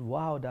said,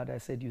 wow, Dad. I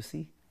said, you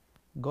see,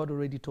 God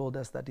already told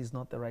us that he's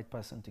not the right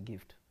person to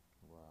give to.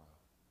 Wow.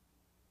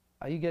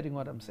 Are you getting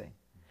what I'm saying?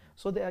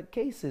 So there are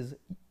cases,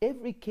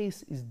 every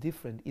case is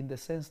different in the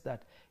sense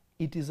that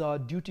it is our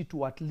duty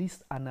to at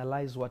least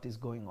analyze what is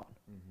going on.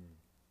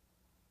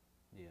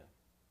 Yeah.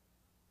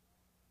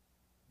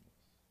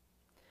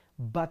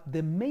 But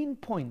the main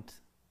point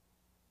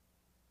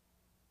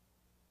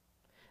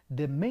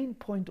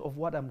of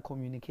what I'm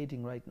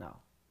communicating right now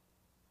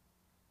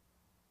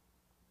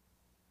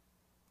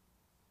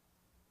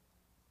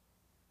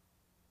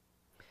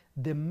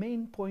the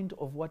main point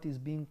of what is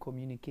being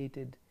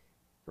communicated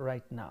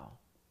right now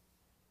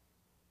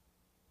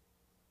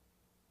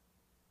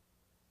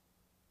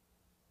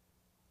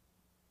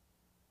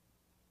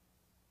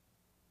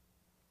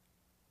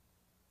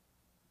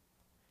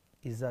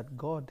is that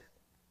God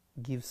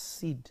gives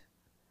seed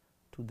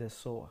to the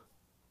sower.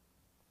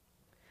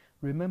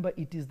 Remember,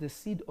 it is the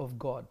seed of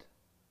God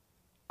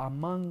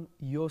among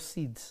your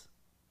seeds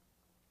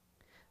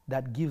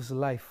that gives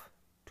life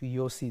to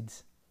your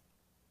seeds.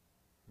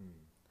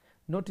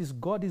 Notice,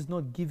 God is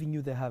not giving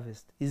you the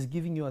harvest. He's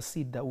giving you a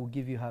seed that will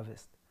give you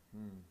harvest.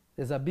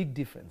 There's a big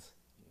difference.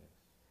 Yes.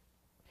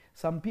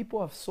 Some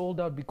people have sold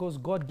out because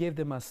God gave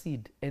them a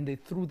seed and they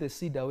threw the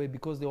seed away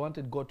because they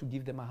wanted God to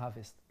give them a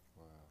harvest.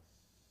 Wow.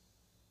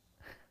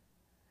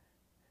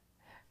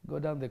 Go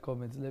down the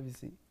comments, let me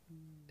see.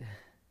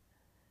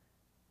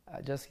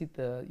 I just hit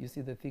you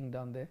see the thing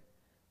down there?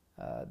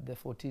 The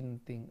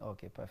 14 thing.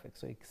 Okay, perfect.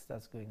 So it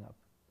starts going up.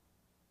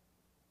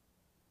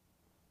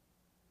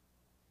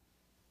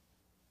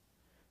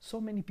 So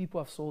many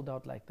people have sold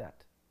out like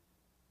that.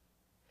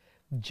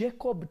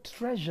 Jacob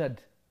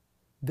treasured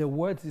the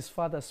words his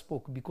father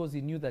spoke because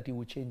he knew that he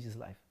would change his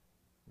life.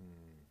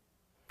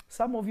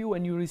 Some of you,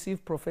 when you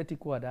receive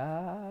prophetic word,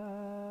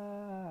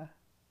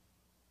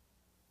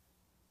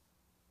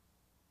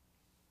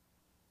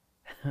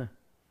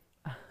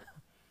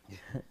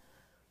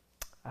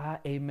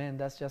 amen,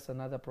 that's just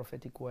another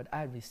prophetic word.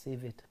 I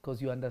receive it because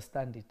you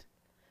understand it.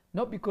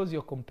 Not because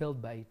you're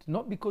compelled by it.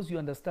 Not because you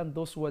understand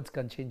those words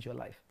can change your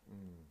life.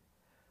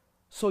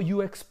 So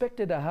you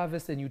expected a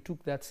harvest and you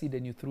took that seed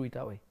and you threw it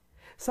away.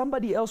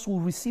 Somebody else will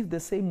receive the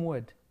same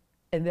word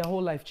and their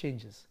whole life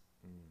changes.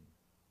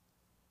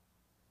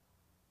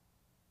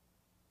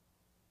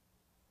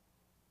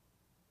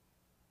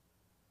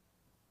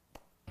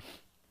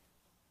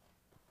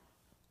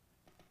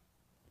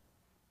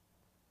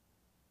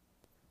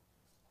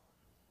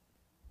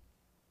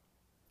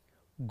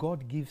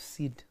 God gives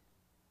seed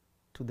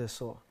to the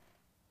sower.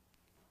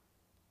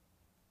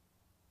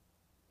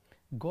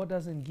 God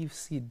doesn't give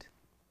seed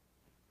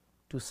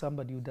to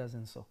somebody who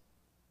doesn't sow.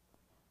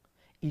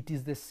 It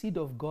is the seed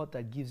of God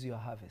that gives you a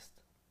harvest.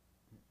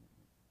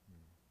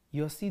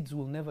 Your seeds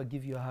will never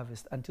give you a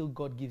harvest until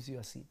God gives you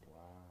a seed.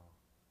 Wow.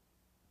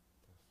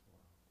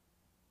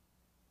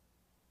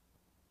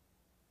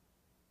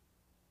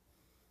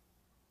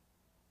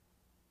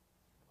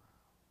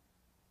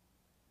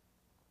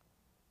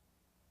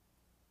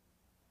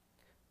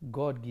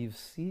 God gives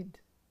seed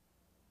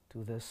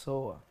to the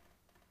sower.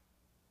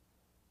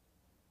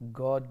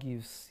 God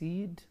gives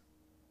seed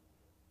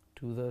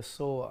to the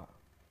sower.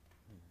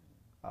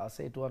 I'll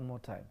say it one more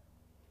time.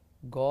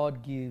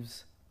 God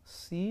gives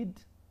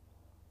seed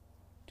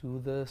to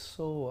the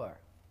sower.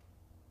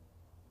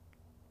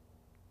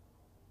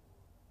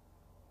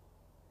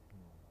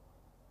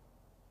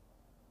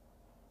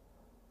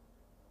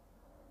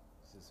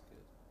 This is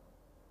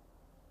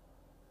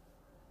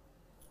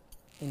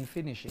good. In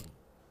finishing,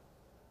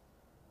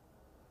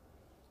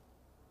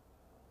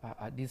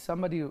 did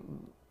somebody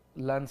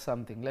learn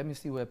something? Let me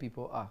see where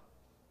people are.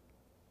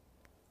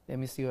 Let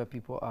me see where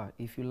people are.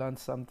 If you learned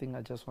something,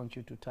 I just want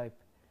you to type,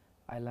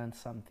 I learned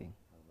something.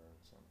 I learned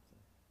something.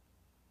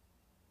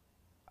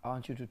 I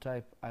want you to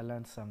type, I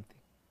learned something.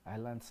 I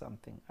learned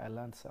something. I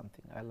learned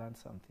something. I learned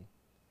something.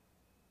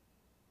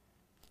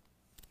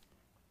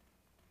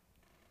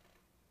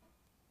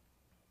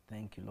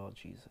 Thank you, Lord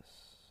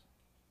Jesus.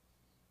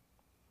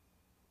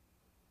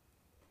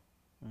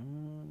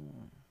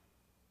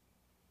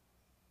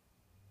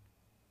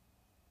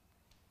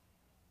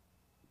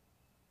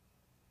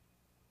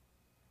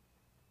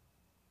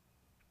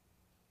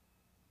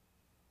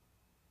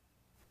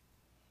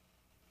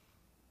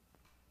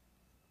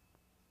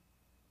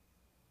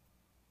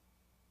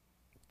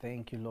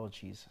 Thank you, Lord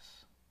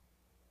Jesus.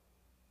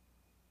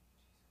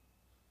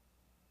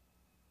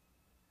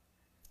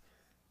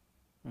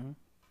 Comments.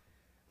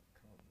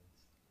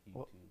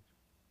 What-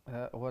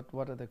 YouTube.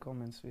 what are the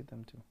comments? Read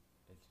them too.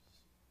 It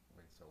just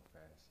went so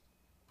fast.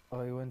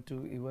 Oh, it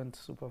went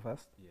super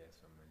fast. Yeah,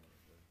 so many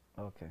of them.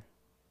 Okay.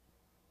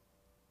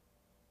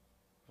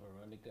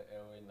 Veronica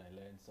Erwin, I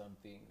learned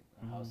something.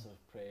 House of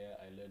Prayer,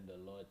 I learned a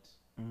lot.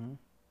 Mm-hmm.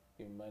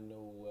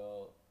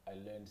 Emmanuel, I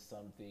learned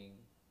something.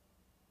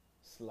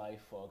 Sly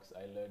Fox,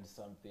 I learned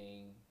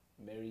something.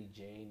 Mary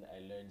Jane, I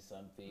learned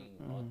something.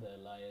 Arthur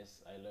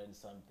Elias, I learned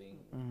something.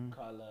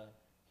 Carla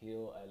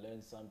Hill, I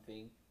learned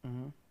something.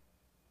 Mm-hmm.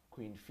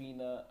 Queen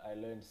Fina, I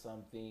learned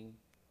something.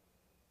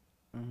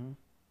 Mm-hmm.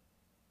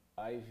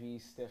 Ivy,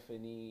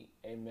 Stephanie,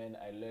 amen,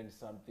 I learned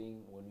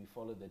something. When we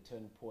follow the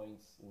 10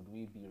 points, would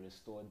we be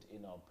restored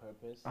in our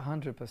purpose?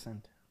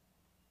 100%.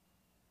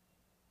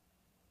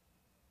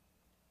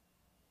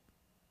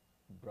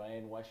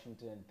 Brian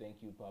Washington,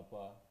 thank you,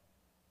 Papa.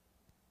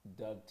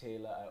 Doug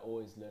Taylor, I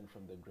always learn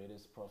from the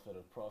greatest prophet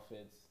of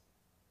prophets.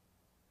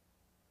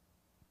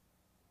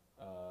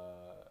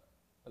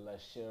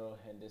 Lashero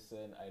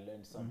Henderson, I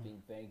learned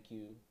something, thank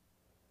you.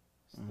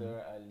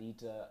 Stir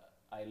Alita,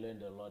 I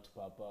learned a lot,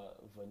 Papa.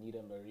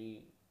 Vanita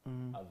Marie,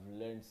 I've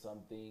learned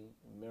something.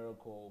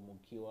 Miracle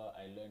Mukiwa,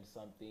 I learned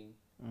something.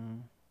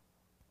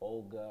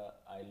 Olga,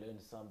 I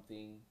learned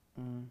something.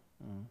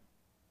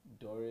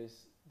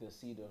 Doris, the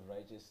seed of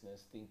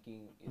righteousness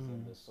thinking is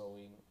in the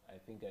sowing. I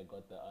think I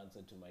got the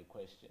answer to my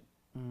question.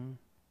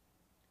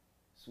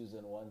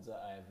 Susan Wanza,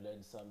 I have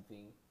learned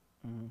something.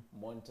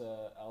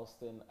 Monta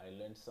Alston, I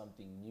learned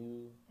something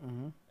new.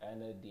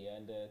 Anna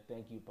Deander,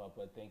 thank you,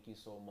 Papa. Thank you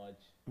so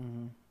much.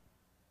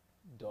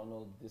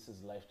 Donald, this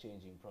is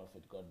life-changing,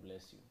 Prophet. God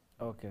bless you.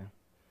 Okay.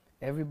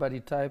 Everybody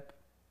type,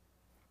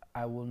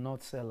 I will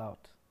not sell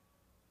out.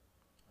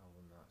 I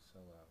will not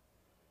sell out.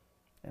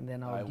 And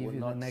then I I'll give will you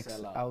the not next,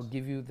 sell out. I'll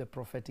give you the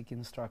prophetic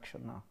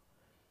instruction now.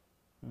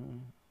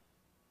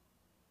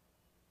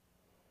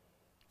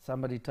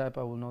 Somebody type,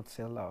 I will not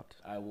sell out.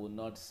 I will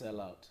not sell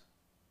out.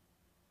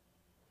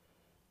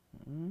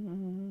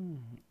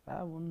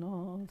 I will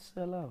not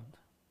sell out.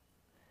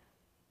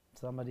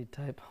 Somebody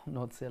type, I will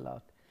not sell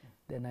out.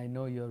 Then I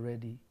know you're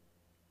ready.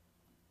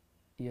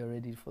 You're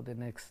ready for the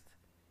next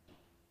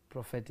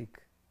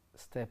prophetic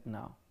step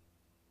now.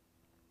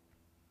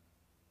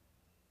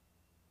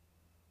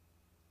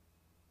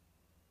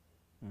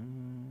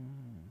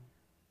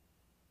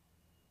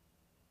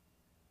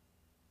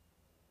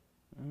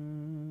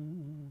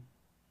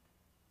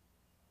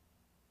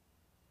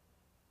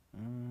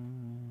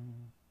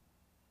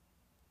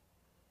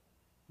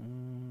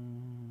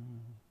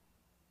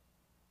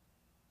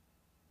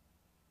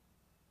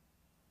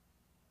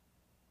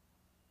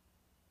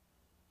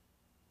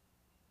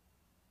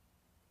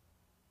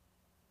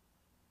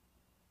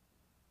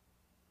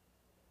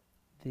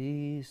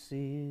 This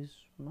is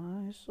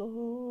my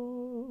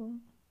soul.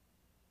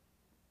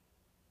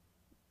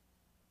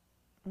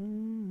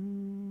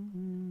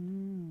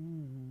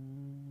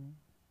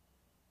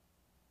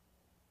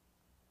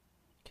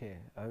 Okay,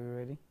 are we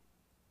ready?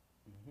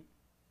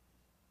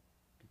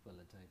 People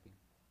are typing.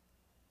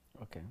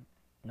 Okay.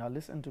 Now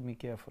listen to me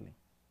carefully.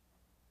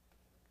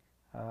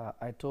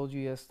 I told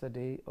you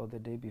yesterday or the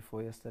day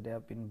before yesterday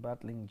I've been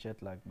battling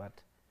jet lag,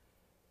 but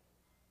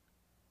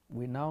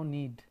we now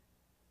need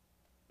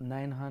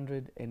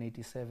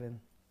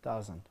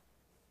 987,000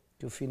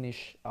 to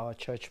finish our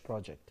church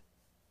project.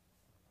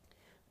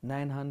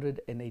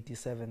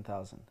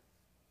 987,000.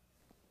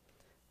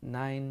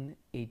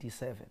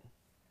 987.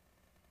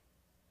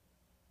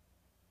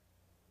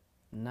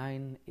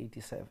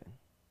 987.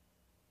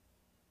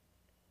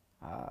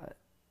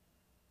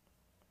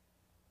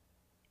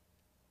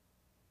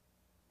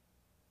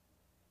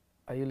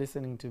 Are you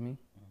listening to me?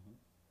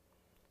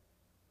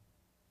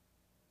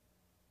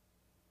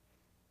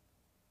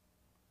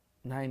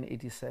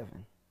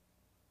 987.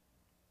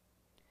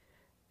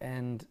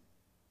 And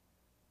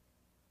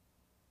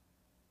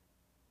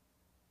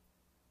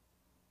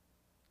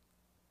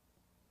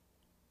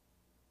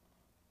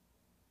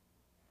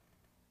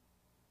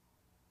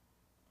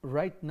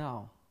right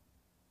now,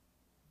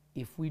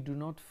 if we do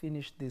not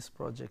finish this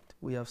project,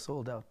 we have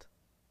sold out.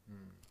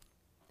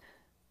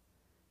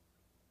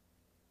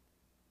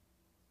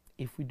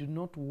 If we do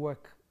not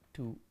work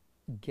to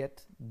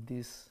get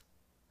this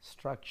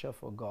structure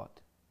for God,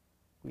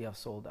 we have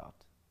sold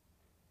out.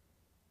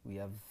 We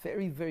are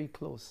very, very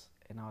close,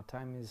 and our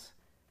time is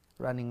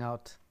running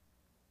out,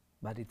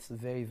 but it's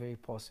very, very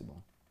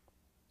possible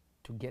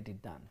to get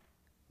it done.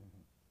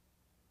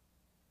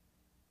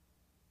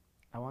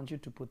 I want you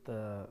to put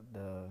the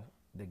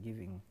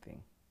giving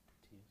thing.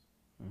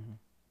 Mm-hmm.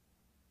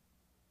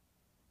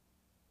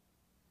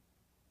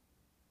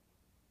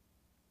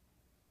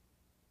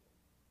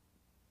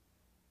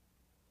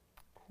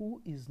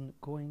 Who is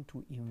going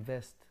to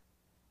invest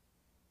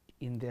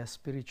in their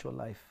spiritual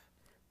life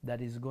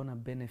that is going to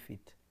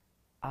benefit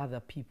other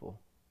people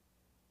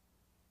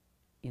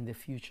in the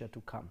future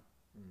to come?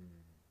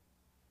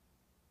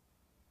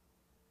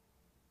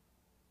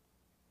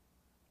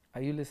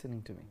 Are you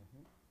listening to me?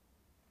 Mm-hmm.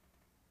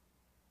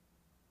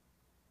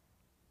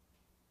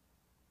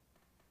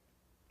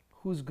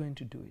 Who's going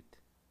to do it?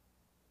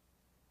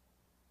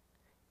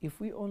 If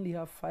we only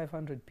have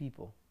 500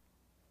 people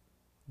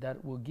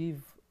that will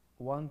give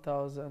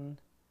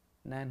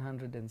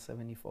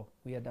 1,974,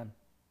 we are done.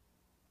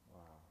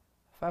 Wow.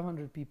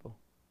 500 people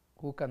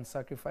who can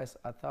sacrifice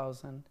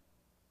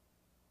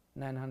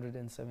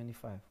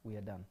 1,975, we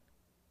are done.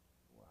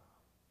 Wow.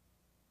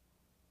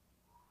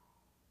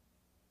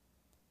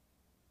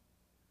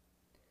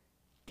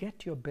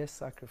 Get your best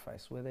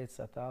sacrifice, whether it's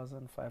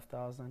 1,000,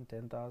 5,000,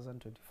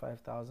 10,000,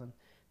 25,000,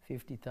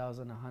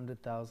 50,000,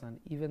 100,000,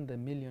 even the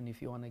million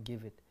if you want to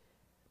give it.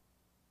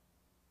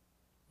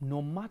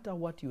 No matter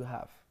what you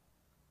have,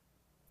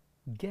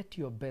 get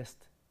your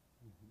best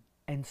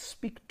and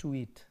speak to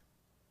it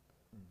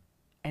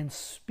and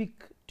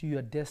speak to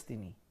your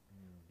destiny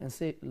and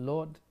say,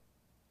 Lord,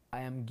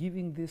 I am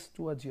giving this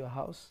towards your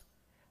house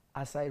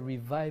as I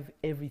revive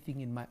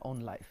everything in my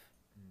own life.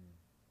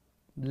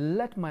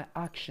 Let my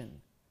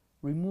action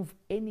remove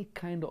any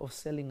kind of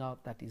selling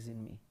out that is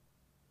in me.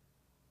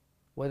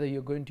 Whether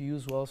you're going to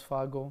use Wells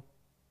Fargo,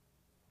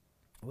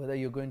 whether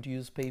you're going to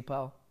use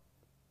PayPal,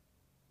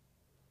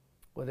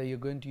 whether you're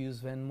going to use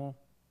Venmo,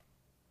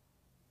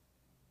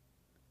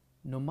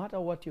 no matter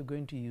what you're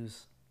going to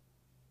use,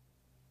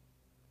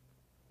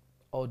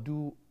 or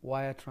do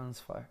wire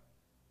transfer,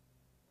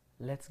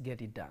 let's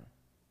get it done.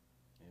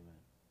 Amen.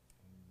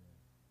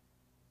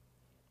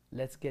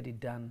 Let's get it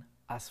done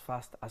as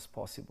fast as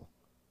possible.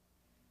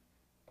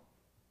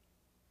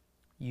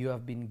 You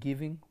have been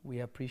giving, we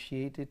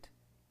appreciate it,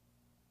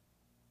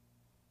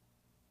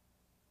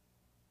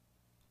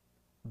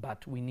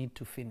 but we need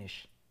to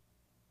finish.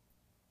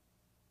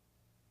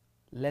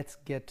 Let's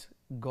get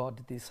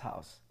God this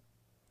house.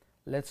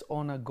 Let's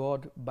honor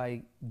God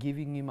by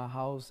giving him a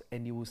house,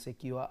 and he will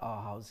secure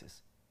our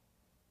houses.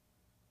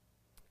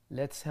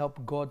 Let's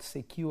help God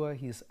secure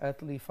his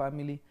earthly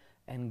family,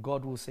 and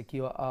God will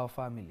secure our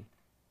family.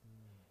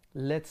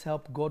 Let's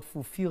help God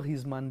fulfill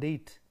his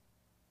mandate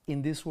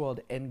in this world,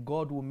 and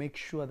God will make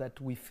sure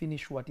that we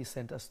finish what he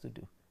sent us to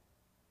do.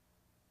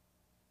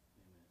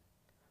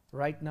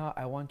 Right now,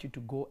 I want you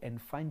to go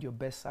and find your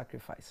best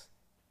sacrifice.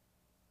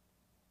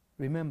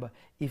 Remember,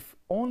 if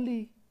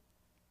only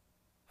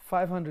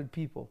 500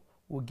 people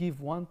will give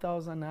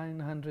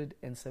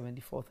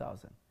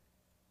 1,974,000,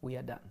 we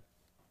are done.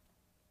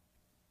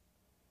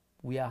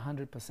 We are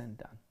 100%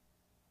 done.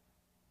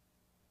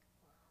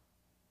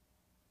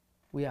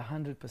 We are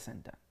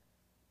 100% done.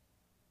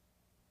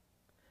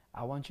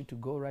 I want you to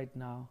go right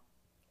now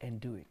and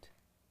do it.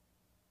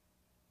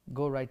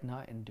 Go right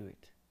now and do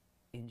it.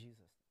 In Jesus'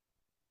 name.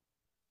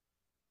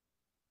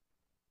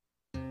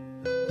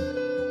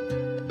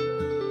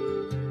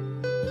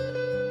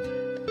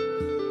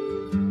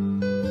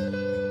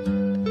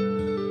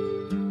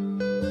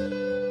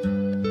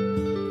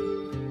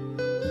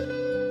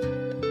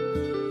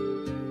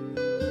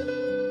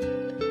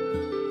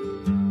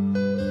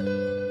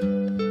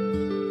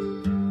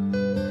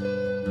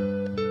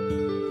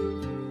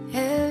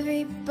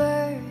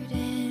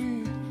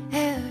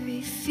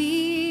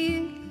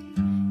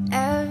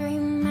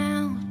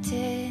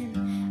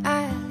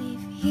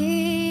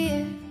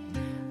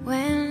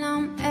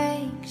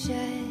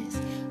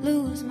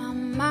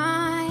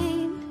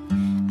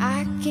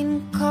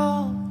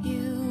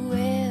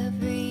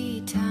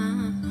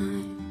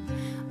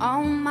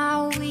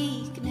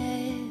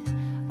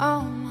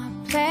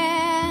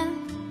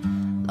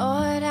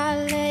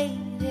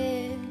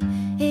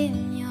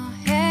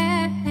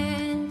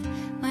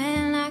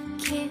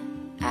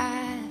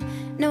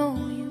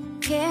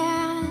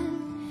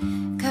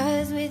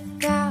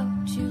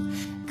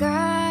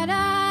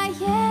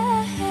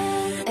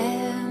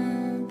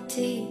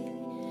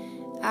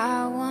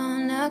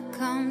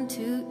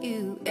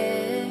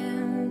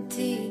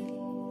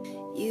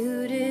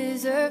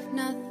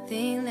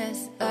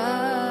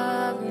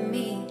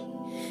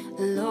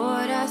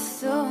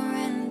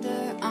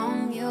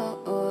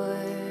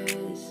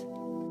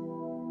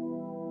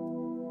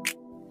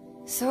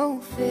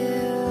 So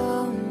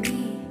fill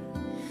me,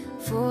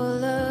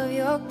 full of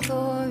your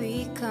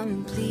glory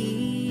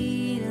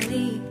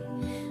completely.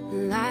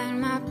 Light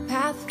my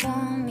path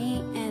for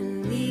me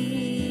and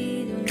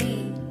lead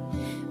me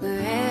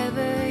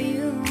wherever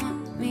you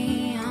want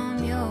me.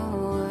 I'm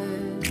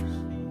yours.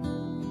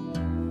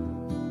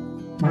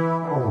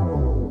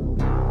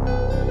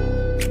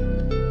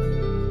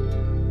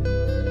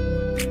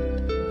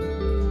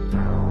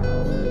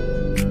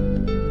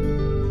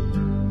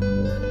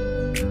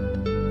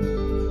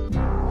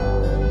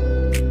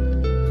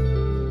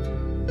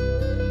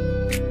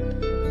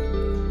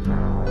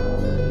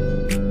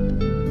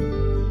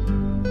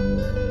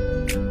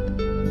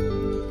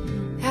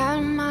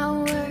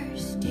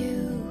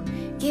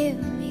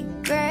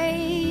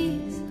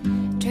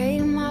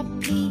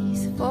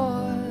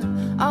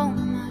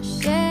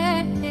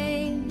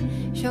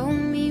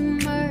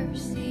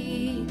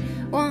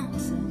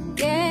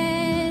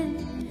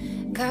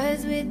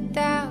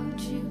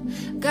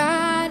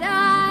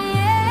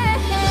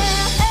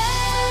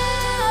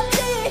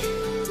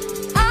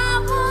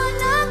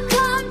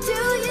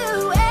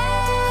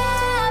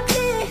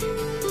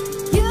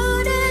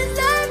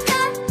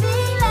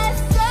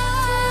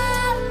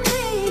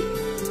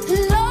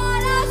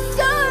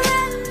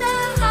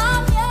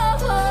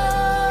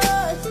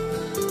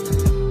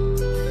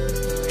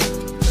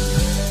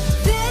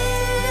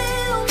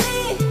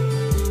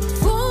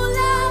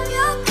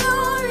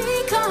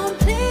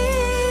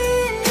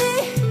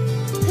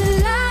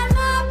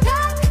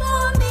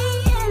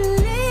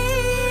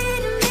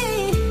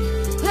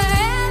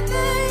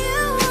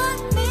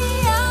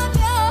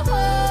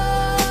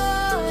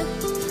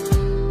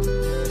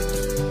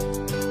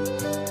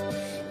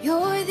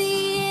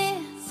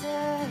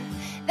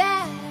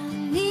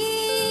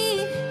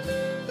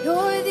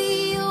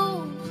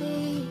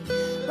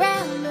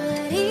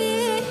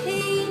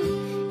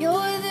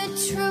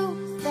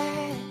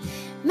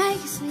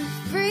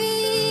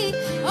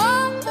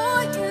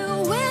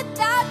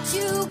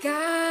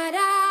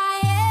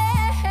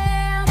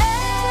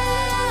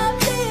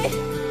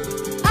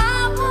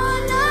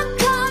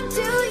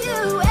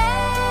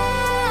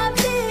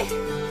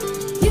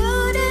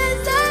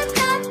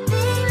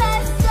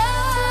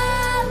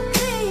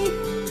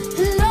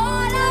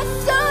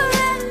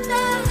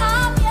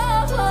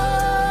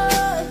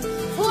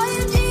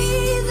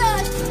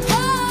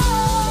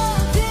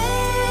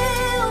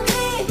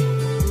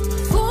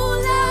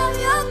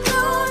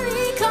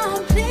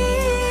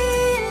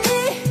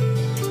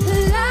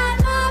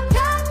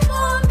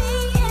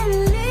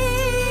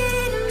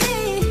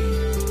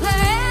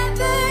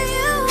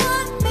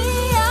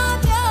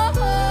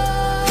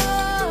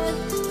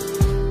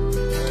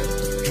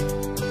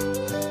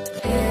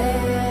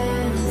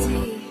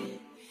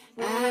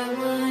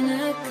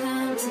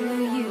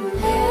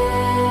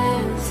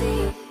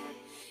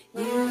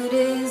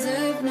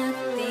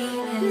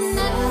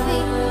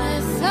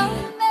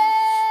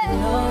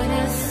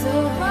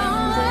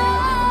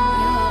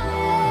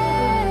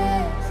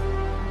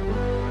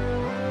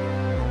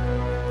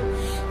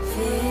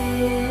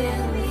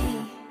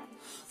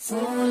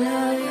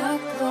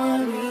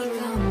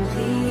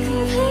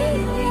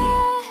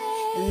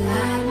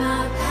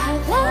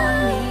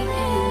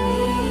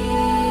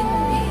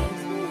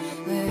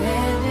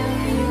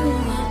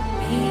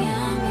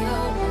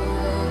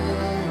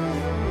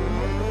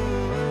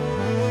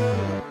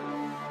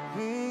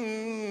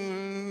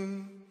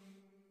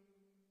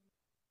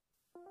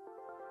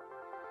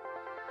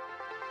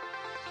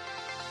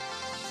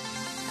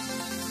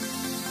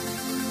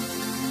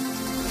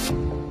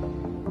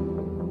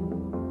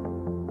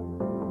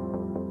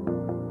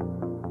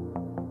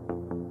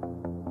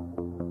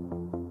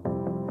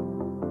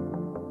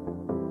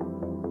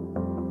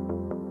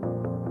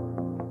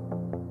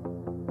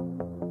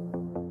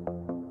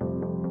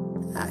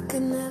 I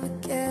could never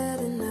get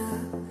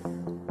enough.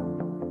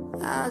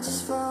 I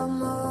just fall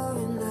more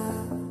in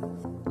love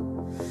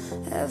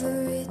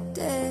every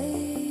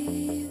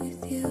day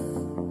with you.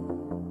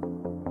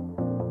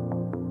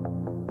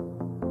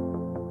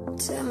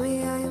 Tell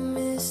me all your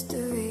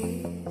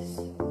mysteries.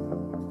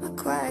 My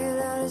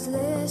quiet heart is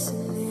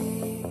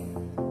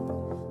listening.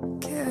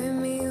 Carry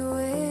me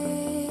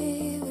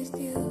away with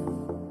you.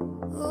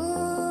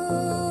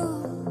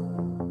 Ooh,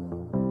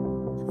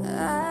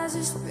 as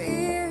your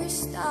spirit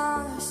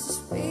starts to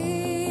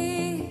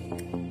speak,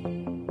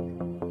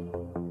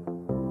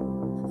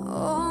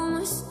 oh,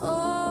 my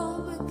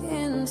soul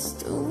begins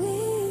to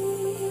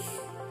weep.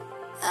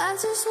 I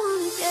just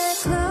wanna get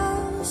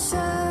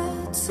closer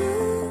to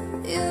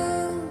you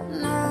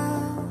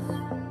now.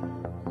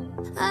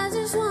 I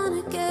just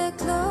wanna get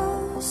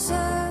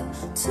closer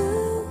to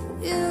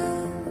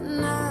you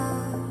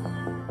now.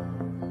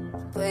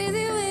 Breathe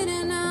you in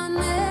and I'll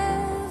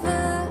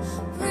never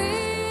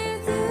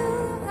breathe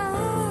you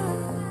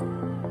out.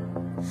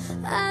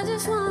 I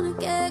just wanna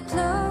get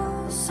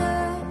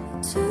closer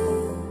to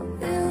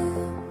you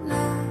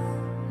now.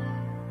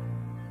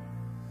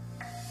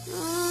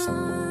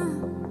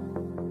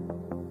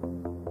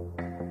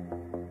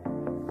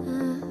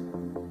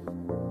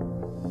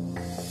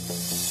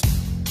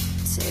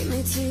 Take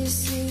me to your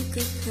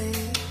secret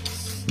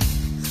place.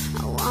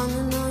 I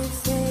wanna know you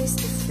face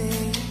to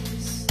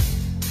face.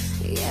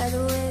 Yeah, the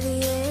way the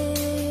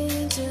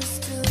angels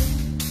do.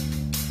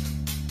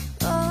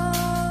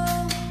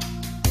 Oh,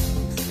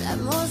 like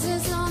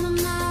Moses on the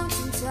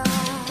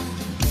mountaintop,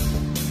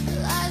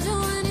 Elijah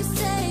when he's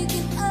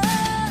taken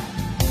up.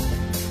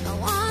 I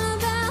wanna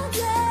bow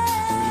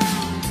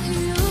down to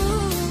you.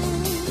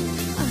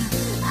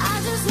 I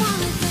just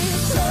wanna get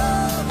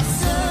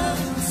closer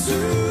to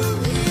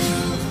you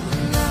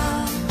now.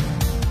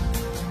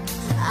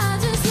 I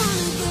just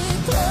wanna get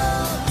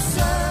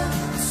closer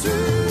to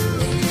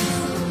you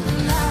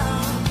now.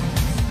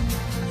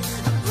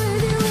 I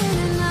breathe you in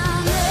and I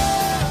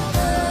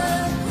never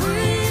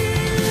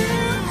breathe you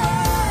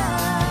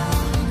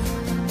out.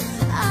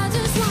 I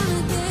just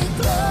wanna get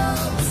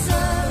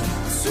closer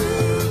to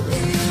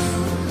you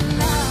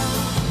now.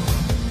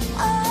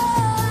 Oh,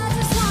 I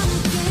just wanna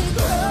get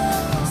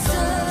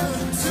closer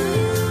to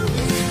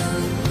you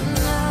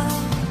now.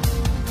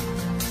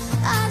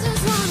 I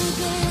just wanna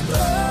get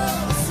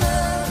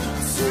closer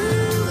to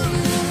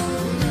you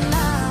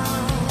now.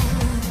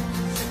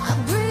 I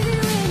breathe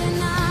you in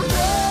and I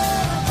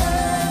never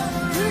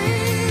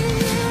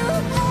breathe you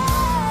out.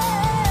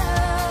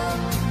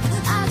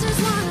 I just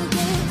wanna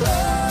get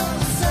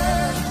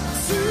closer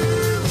to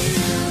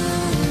you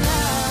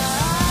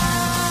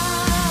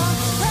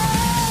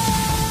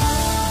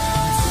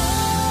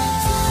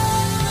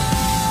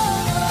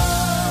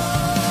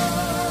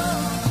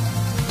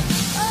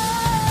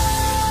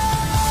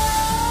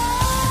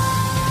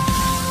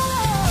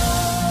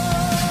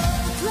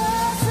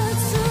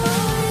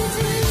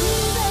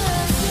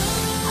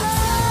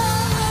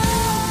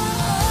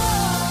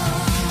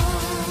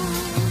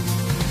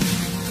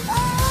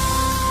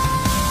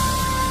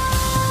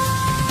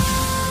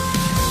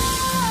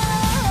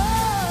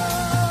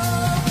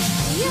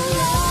You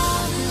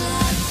love me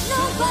like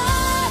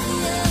nobody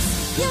else.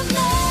 You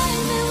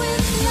made me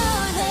with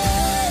your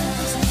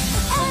hands,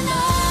 and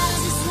I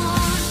just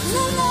want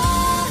to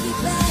love you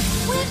back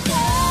with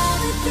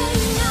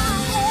everything I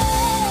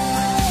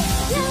am.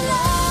 You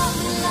love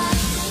me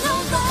like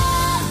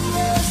nobody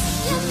else.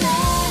 You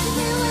made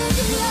me with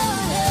your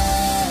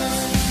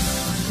hands.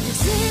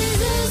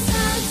 Jesus,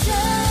 I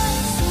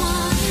just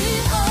want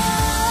it all.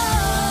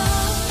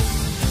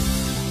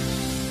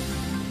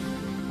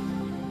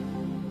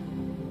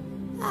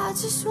 I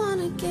just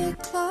wanna get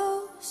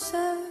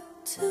closer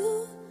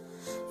to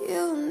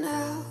you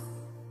now.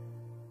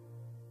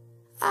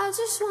 I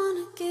just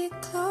wanna get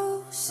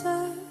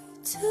closer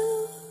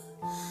to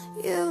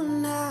you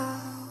now.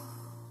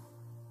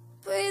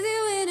 Breathe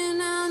you in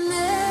and I'll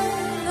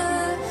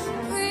never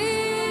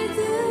breathe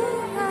you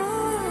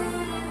out.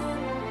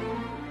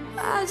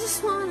 I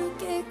just wanna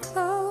get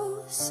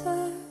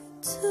closer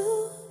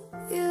to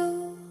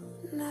you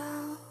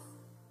now.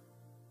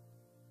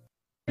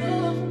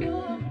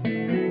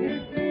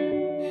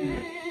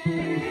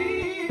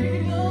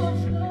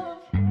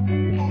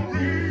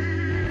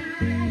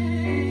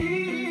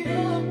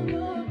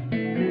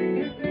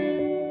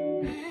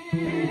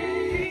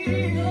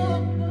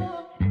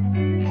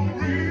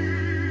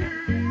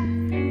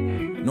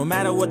 No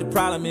matter what the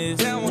problem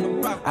is,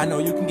 I know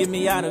you can get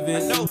me out of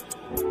it.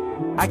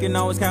 I can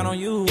always count on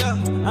you.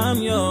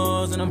 I'm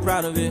yours and I'm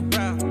proud of it.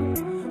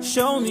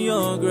 Show me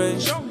your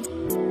grace.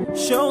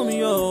 Show me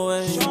your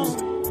ways.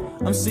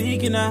 I'm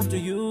seeking after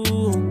you.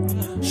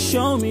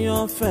 Show me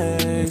your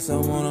face. I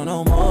wanna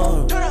know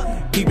more.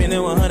 Keeping it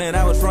 100,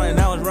 I was running,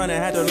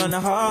 had to learn the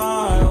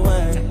hard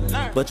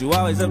way. But you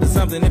always up to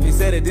something. If you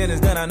said it, then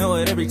it's done. I know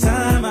it every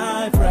time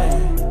I pray.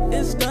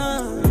 It's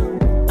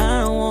done.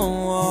 I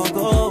won't walk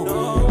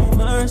away.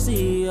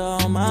 Mercy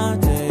all my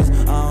days.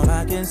 All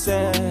I can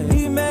say,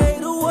 He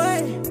made a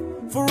way.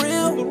 For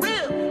real.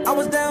 I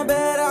was down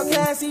bad,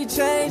 outcast. He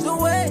changed the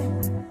way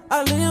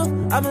I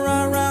live. I've been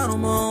riding around,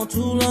 I'm on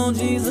too long.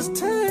 Jesus,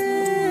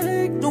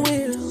 take the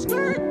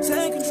wheel.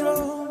 Take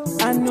control.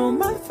 I know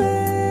my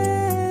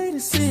fate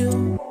is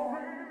sealed.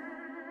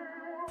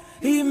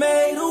 He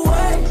made a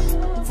way.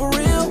 For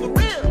real.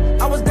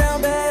 I was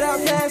down bad,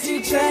 outcast.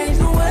 He changed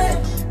the way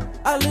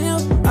I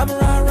live. I've been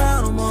riding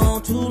around, I'm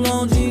on too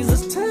long.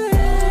 Jesus,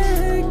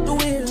 take the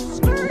wheel.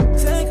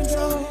 Take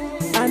control.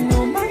 I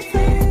know my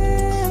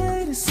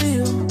fate is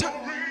sealed.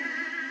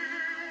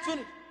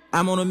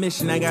 I'm on a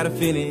mission, I gotta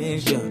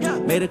finish, yeah.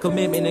 Made a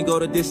commitment and go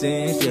the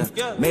distance,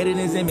 yeah. Made it in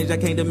His image, I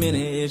can't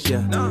diminish,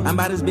 yeah. I'm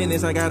about His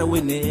business, I gotta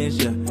witness,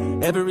 yeah.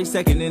 Every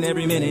second and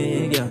every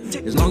minute, yeah.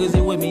 As long as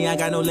it with me, I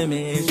got no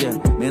limits, yeah.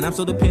 Man, I'm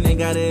so dependent,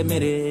 gotta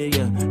admit it,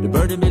 yeah. The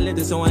burden been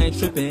lifted, so I ain't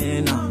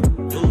tripping,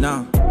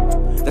 no.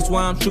 That's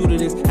why I'm true to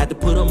this. Had to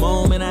put them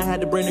on, and I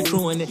had to bring the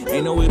crew in it.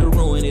 Ain't no way to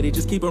ruin it, it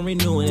just keep on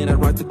renewing it. I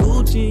rock the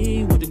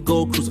Gucci with the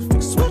gold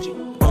crucifix switch.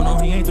 Oh no,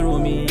 He ain't through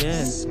with me,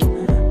 yeah.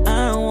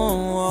 I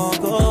won't walk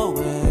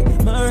away.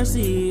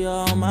 Mercy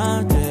all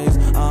my days.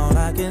 All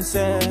I can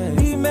say,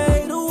 He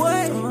made a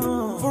way.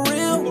 For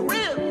real.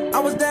 I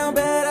was down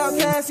bad,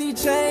 outcast. He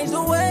changed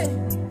the way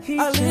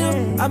I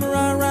live. I've been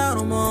riding around,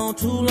 I'm on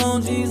too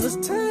long. Jesus,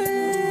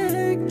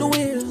 take the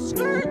wheel.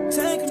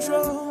 Take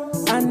control.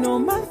 I know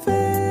my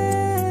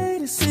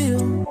fate is sealed.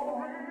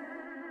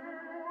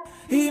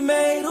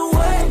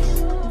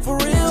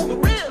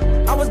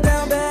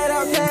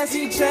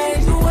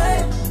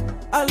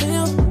 I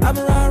live, I've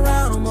been riding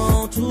around them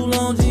all too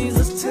long.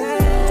 Jesus,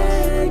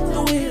 take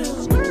the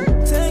wheel,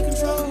 take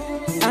control.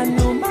 I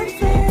know my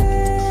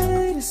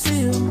fate is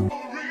sealed.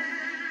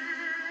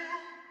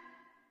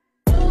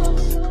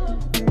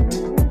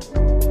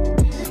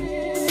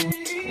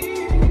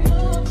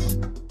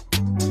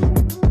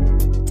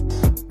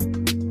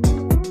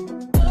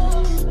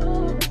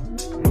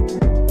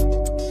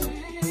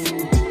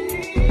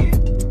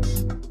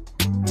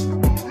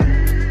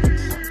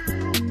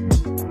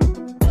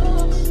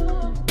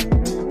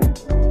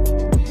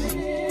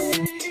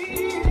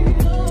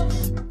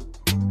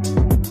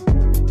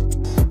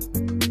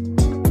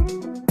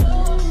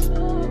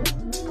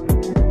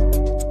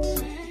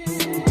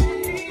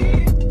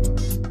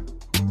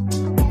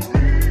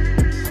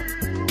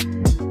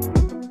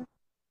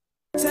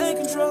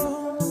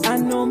 I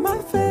know my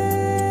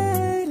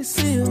fate is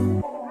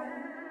sealed.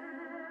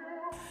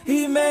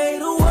 He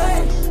made a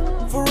way,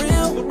 for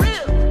real.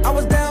 I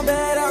was down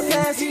bad,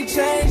 outcast, he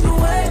changed the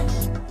way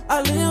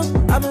I live.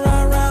 I've been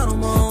riding around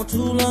them all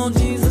too long.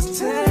 Jesus,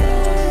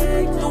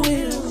 take the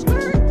wheel,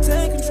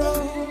 take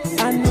control.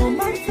 I know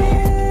my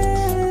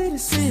fate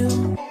is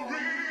sealed.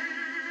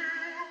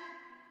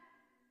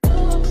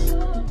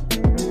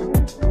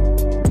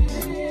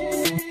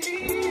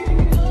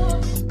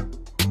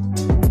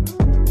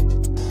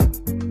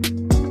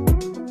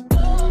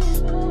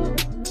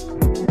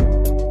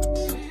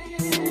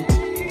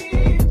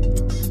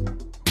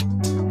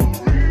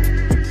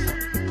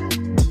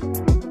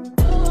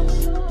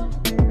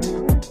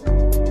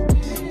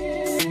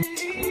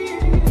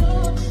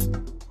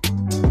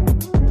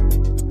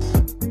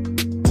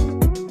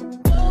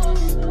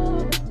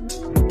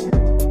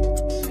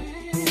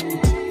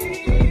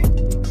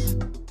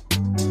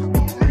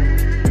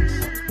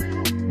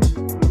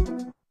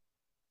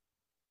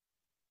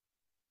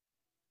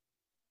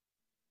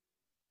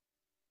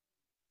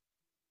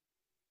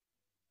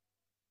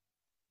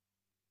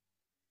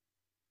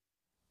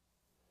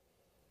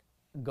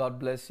 God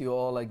bless you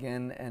all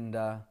again, and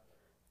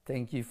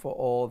thank you for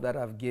all that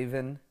I've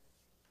given.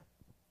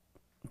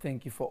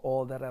 Thank you for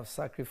all that I've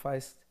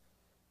sacrificed.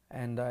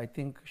 And I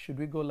think, should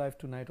we go live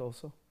tonight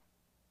also?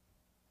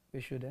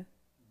 We should, eh?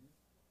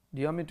 Mm-hmm.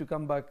 Do you want me to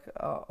come back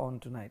on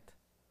tonight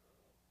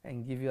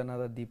and give you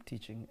another deep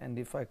teaching? And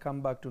if I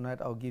come back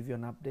tonight, I'll give you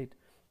an update.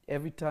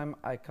 Every time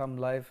I come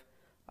live,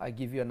 I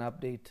give you an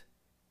update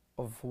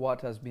of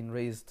what has been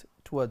raised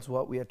towards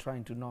what we are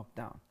trying to knock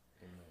down.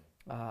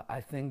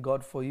 I thank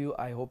God for you.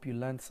 I hope you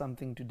learned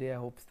something today. I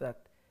hope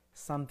that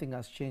something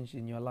has changed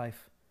in your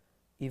life.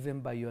 Even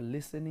by your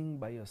listening,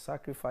 by your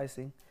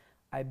sacrificing,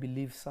 I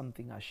believe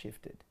something has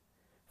shifted.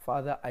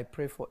 Father, I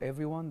pray for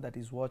everyone that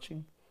is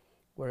watching,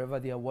 wherever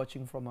they are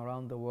watching from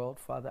around the world.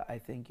 Father, I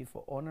thank you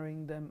for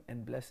honoring them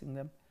and blessing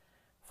them.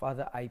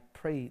 Father, I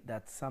pray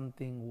that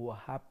something will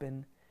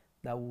happen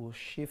that will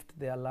shift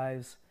their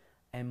lives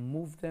and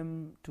move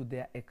them to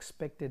their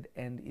expected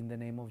end in the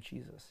name of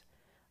Jesus.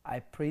 I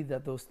pray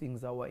that those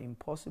things that were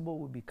impossible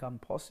will become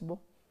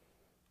possible.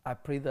 I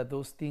pray that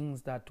those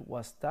things that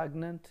were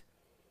stagnant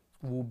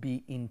will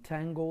be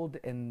entangled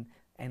and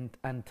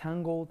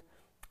untangled,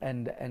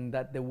 and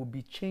that there will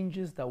be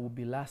changes that will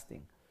be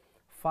lasting.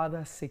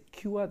 Father,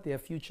 secure their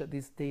future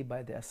this day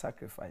by their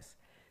sacrifice.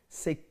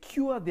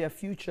 Secure their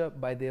future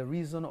by the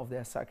reason of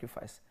their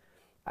sacrifice.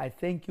 I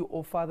thank you,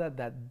 oh Father,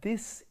 that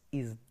this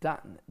is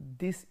done.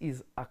 This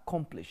is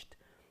accomplished.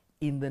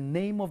 In the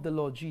name of the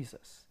Lord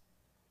Jesus.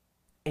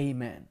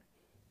 Amen.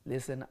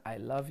 Listen, I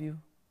love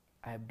you.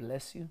 I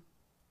bless you.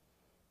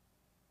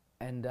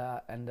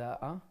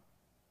 Our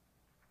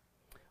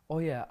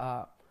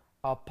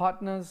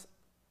partners,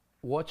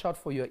 watch out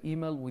for your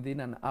email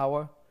within an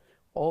hour.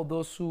 All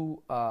those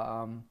who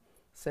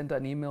sent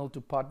an email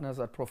to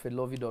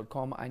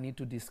partners@prophetlovey.com, I need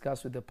to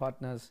discuss with the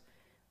partners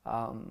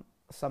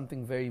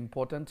something very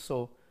important.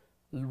 So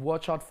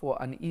watch out for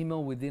an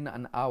email within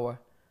an hour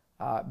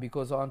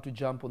because I want to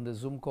jump on the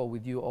Zoom call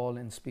with you all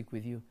and speak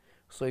with you.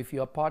 So if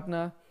you're a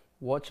partner,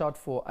 watch out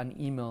for an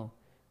email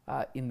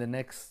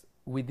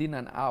within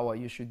an hour.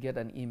 You should get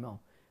an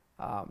email.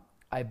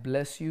 I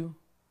bless you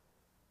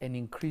and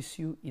increase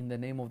you in the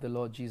name of the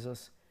Lord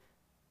Jesus.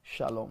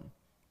 Shalom.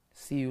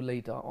 See you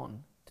later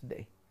on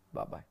today.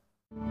 Bye-bye.